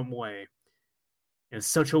in some way. It's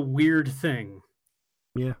such a weird thing.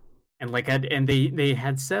 Yeah. And like, they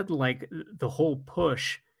had said like the whole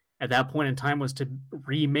push at that point in time was to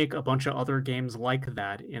remake a bunch of other games like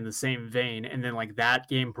that in the same vein, and then like that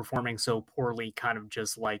game performing so poorly kind of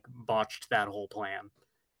just like botched that whole plan.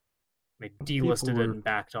 They delisted it and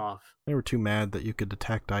backed off. They were too mad that you could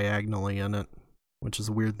attack diagonally in it, which is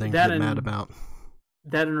a weird thing to get mad about.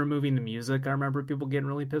 That and removing the music, I remember people getting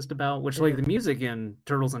really pissed about, which like the music in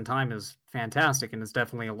Turtles in Time is fantastic, and it's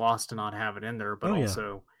definitely a loss to not have it in there, but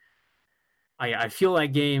also I feel that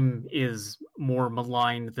game is more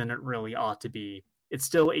maligned than it really ought to be. It's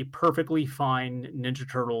still a perfectly fine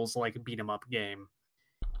Ninja Turtles like beat 'em up game.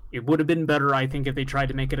 It would have been better, I think, if they tried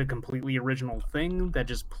to make it a completely original thing that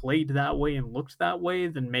just played that way and looked that way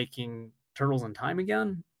than making Turtles in Time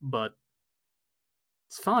again, but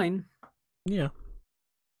it's fine. Yeah.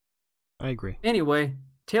 I agree. Anyway,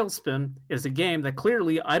 Tailspin is a game that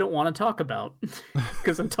clearly I don't want to talk about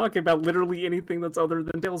because I'm talking about literally anything that's other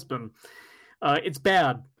than Tailspin. It's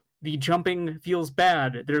bad. The jumping feels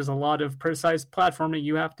bad. There's a lot of precise platforming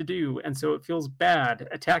you have to do, and so it feels bad.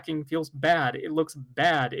 Attacking feels bad. It looks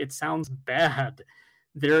bad. It sounds bad.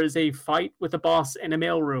 There is a fight with a boss in a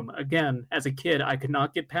mailroom. Again, as a kid, I could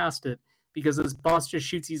not get past it because this boss just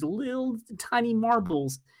shoots these little tiny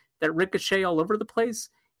marbles that ricochet all over the place,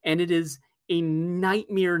 and it is a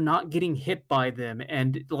nightmare not getting hit by them.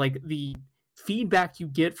 And like the feedback you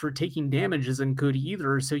get for taking damage isn't good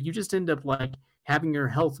either, so you just end up like having your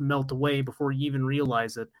health melt away before you even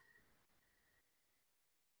realize it.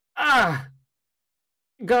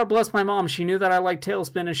 God bless my mom. She knew that I liked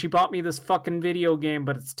Tailspin and she bought me this fucking video game,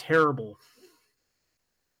 but it's terrible.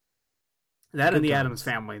 That and Good the times. Addams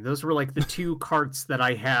Family. Those were like the two carts that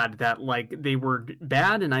I had that like they were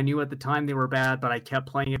bad, and I knew at the time they were bad, but I kept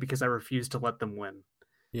playing it because I refused to let them win.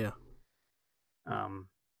 Yeah.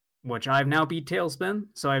 Which I've now beat Tailspin,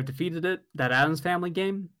 so I've defeated it. That Addams Family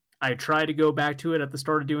game, I tried to go back to it at the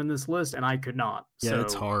start of doing this list, and I could not. Yeah, so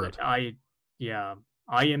it's hard. I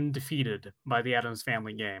am defeated by the Addams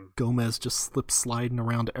Family game. Gomez just slips sliding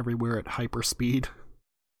around everywhere at hyper speed.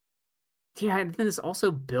 Yeah, and then it's also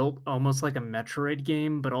built almost like a Metroid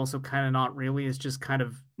game, but also kind of not really. It's just kind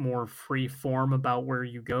of more free form about where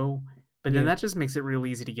you go. But then that just makes it real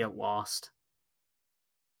easy to get lost.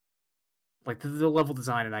 Like, the level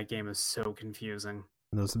design in that game is so confusing.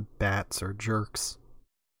 And those bats are jerks.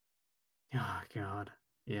 Oh, God.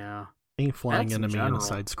 Yeah. Any flying Bats in enemy in a general.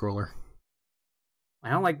 side-scroller. I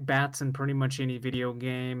don't like bats in pretty much any video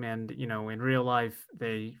game, and, you know, in real life,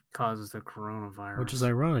 they cause the coronavirus. Which is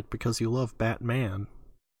ironic, because you love Batman.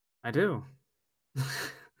 I do. I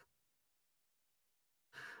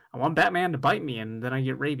want Batman to bite me, and then I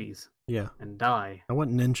get rabies. Yeah. And die. I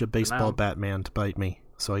want Ninja Baseball now- Batman to bite me,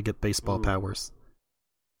 so I get baseball Ooh. powers.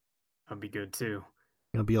 That'd be good, too.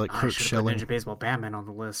 It'll be like I Kurt should put Schilling. Ninja Baseball Batman on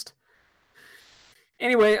the list.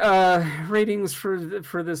 Anyway, ratings for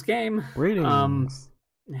this game. Ratings.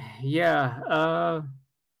 Yeah,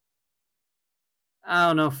 I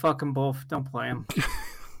don't know, fuck them both. Don't play them.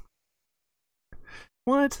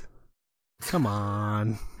 What? Come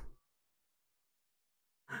on.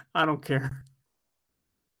 I don't care.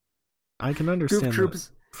 I can Goof understand that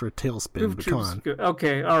Troops. for Tailspin, Goof but come Troops. on. Good.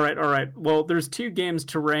 Okay, all right. Well, there's 2 games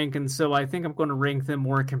to rank, and so I think I'm going to rank them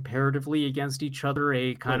more comparatively against each other.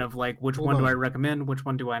 A kind of like, which hold one do I on. recommend? Which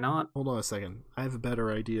one do I not? Hold on a second. I have a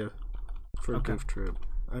better idea for Okay. Goof Troop.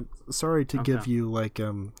 I'm sorry to give you, like,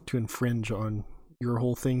 to infringe on your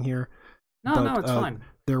whole thing here. No, it's fine.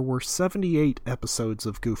 There were 78 episodes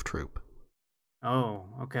of Goof Troop. Oh,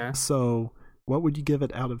 okay. So, what would you give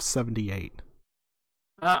it out of 78?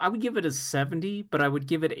 I would give it a 70, but I would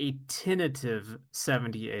give it a tentative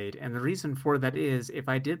 78. And the reason for that is, if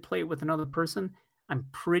I did play it with another person, I'm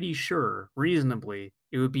pretty sure, reasonably,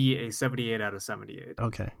 it would be a 78 out of 78.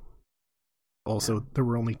 Okay. Also, there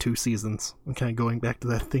were only 2 seasons. I'm kind of going back to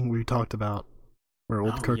that thing we talked about, where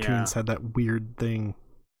old cartoons had that weird thing.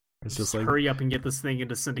 It's just like, hurry up and get this thing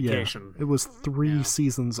into syndication. it was 3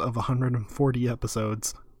 seasons of 140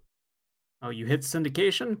 episodes. Oh, you hit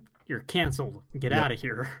syndication? You're canceled. Get out of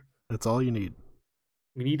here. That's all you need.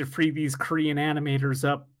 We need to free these Korean animators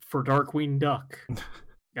up for Darkwing Duck.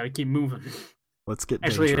 Gotta keep moving. Let's get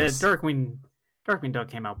Actually, dangerous. Darkwing Duck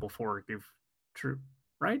came out before Goof Troop,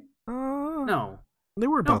 right? No. They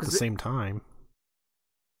were about 'cause the same time.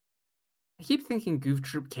 I keep thinking Goof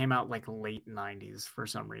Troop came out like late 90s for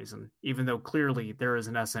some reason, even though clearly there is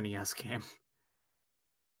an SNES game.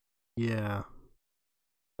 Yeah.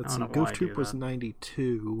 Let's I see. don't know why Goof I Troop do was that.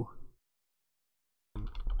 92.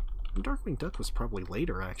 Darkwing Duck was probably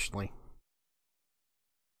later, actually.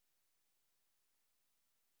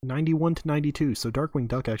 91 to 92, so Darkwing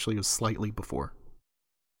Duck actually was slightly before.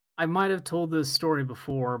 I might have told this story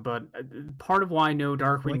before, but part of why I know I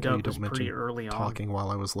Darkwing like how you Duck was don't pretty mention early on. talking while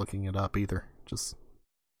I was looking it up either. Just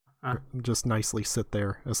nicely sit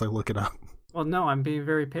there as I look it up. Well, no, I'm being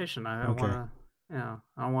very patient. I don't Okay. want to. Yeah,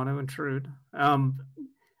 I don't want to intrude.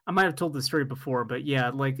 I might have told this story before, but yeah,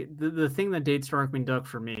 like the thing that dates Darkwing Duck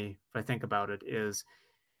for me, if I think about it, is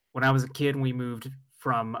when I was a kid, we moved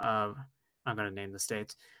from I'm going to name the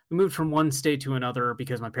states. We moved from one state to another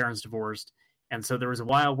because my parents divorced. And so there was a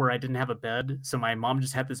while where I didn't have a bed. So my mom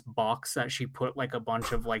just had this box that she put like a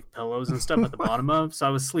bunch of like pillows and stuff at the bottom of. So I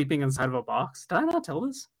was sleeping inside of a box. Did I not tell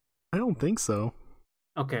this? I don't think so.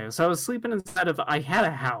 Okay, so I was sleeping inside of. I had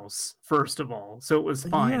a house, first of all, so it was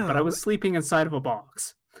fine. Yeah, but I was sleeping inside of a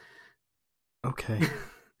box. Okay.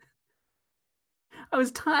 I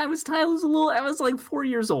was like 4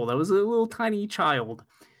 years old. I was a little tiny child.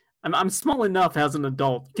 I'm small enough as an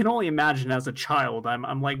adult. You can only imagine as a child.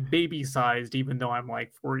 I'm like baby sized, even though I'm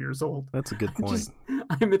like 4 years old. That's a good point.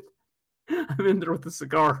 I'm in there with a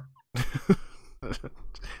cigar.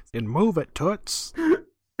 And move it, Toots.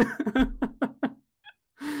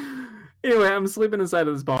 Anyway, I'm sleeping inside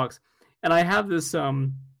of this box, and I have this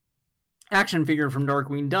action figure from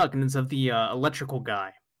Darkwing Duck, and it's of the electrical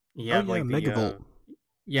guy. He had Megavolt.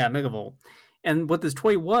 Megavolt. And what this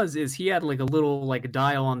toy was is he had like a little like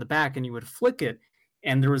dial on the back, and you would flick it,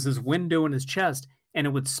 and there was this window in his chest, and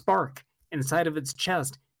it would spark inside of its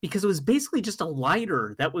chest because it was basically just a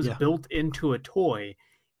lighter that was built into a toy.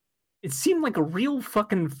 It seemed like a real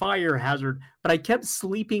fucking fire hazard, but I kept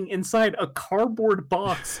sleeping inside a cardboard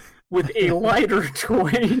box with a lighter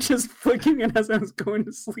toy, just flicking it as I was going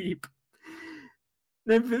to sleep.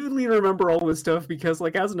 I vividly remember all this stuff because,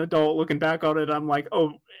 like, as an adult looking back on it, I'm like,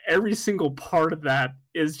 oh, every single part of that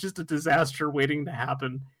is just a disaster waiting to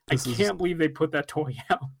happen. I can't believe they put that toy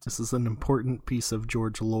out. This is an important piece of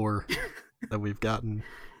George lore that we've gotten.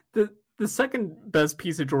 The second best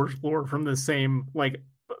piece of George lore from the same, like,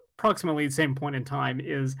 approximately the same point in time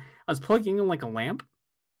is I was plugging in, like, a lamp.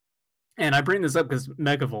 And I bring this up because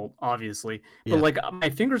Megavolt, obviously. Yeah. But, like, my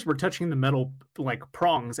fingers were touching the metal, like,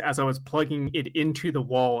 prongs as I was plugging it into the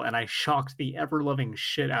wall, and I shocked the ever-loving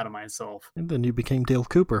shit out of myself. And then you became Dale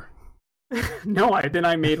Cooper. No, then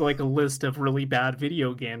I made, like, a list of really bad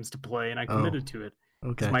video games to play, and I committed to it.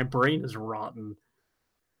 Okay. My brain is rotten.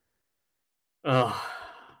 Ugh.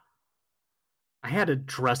 I had a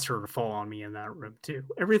dresser fall on me in that room, too.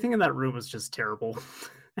 Everything in that room was just terrible,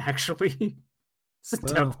 actually. It's a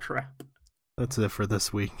death trap. That's it for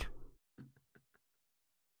this week.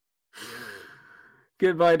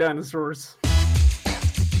 Goodbye, dinosaurs.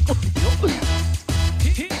 Like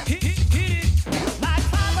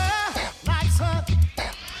father, like son,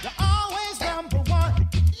 you're always number one.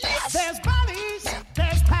 Yes. There's buddies,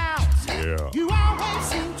 there's pals. Yeah. You always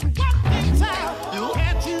seem to work things out.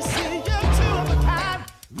 Can't you see you're two of a kind?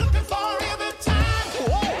 Looking for every time.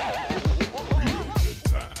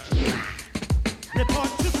 Report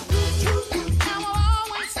to the goof, now we'll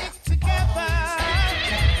always stick together.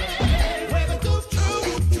 We're the goof,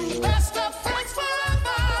 best of friends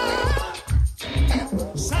forever.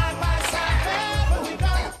 Side by side, wherever we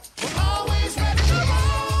go, we're always ready to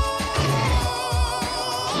roll.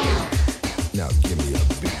 Now give me a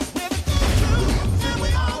beat. We're the goof, and we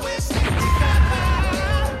always stick together.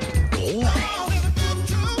 We're the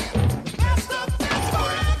goof, best of friends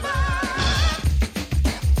forever.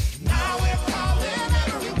 Now we're calling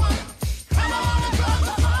everyone. Come on and join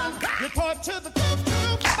the fun. Report to the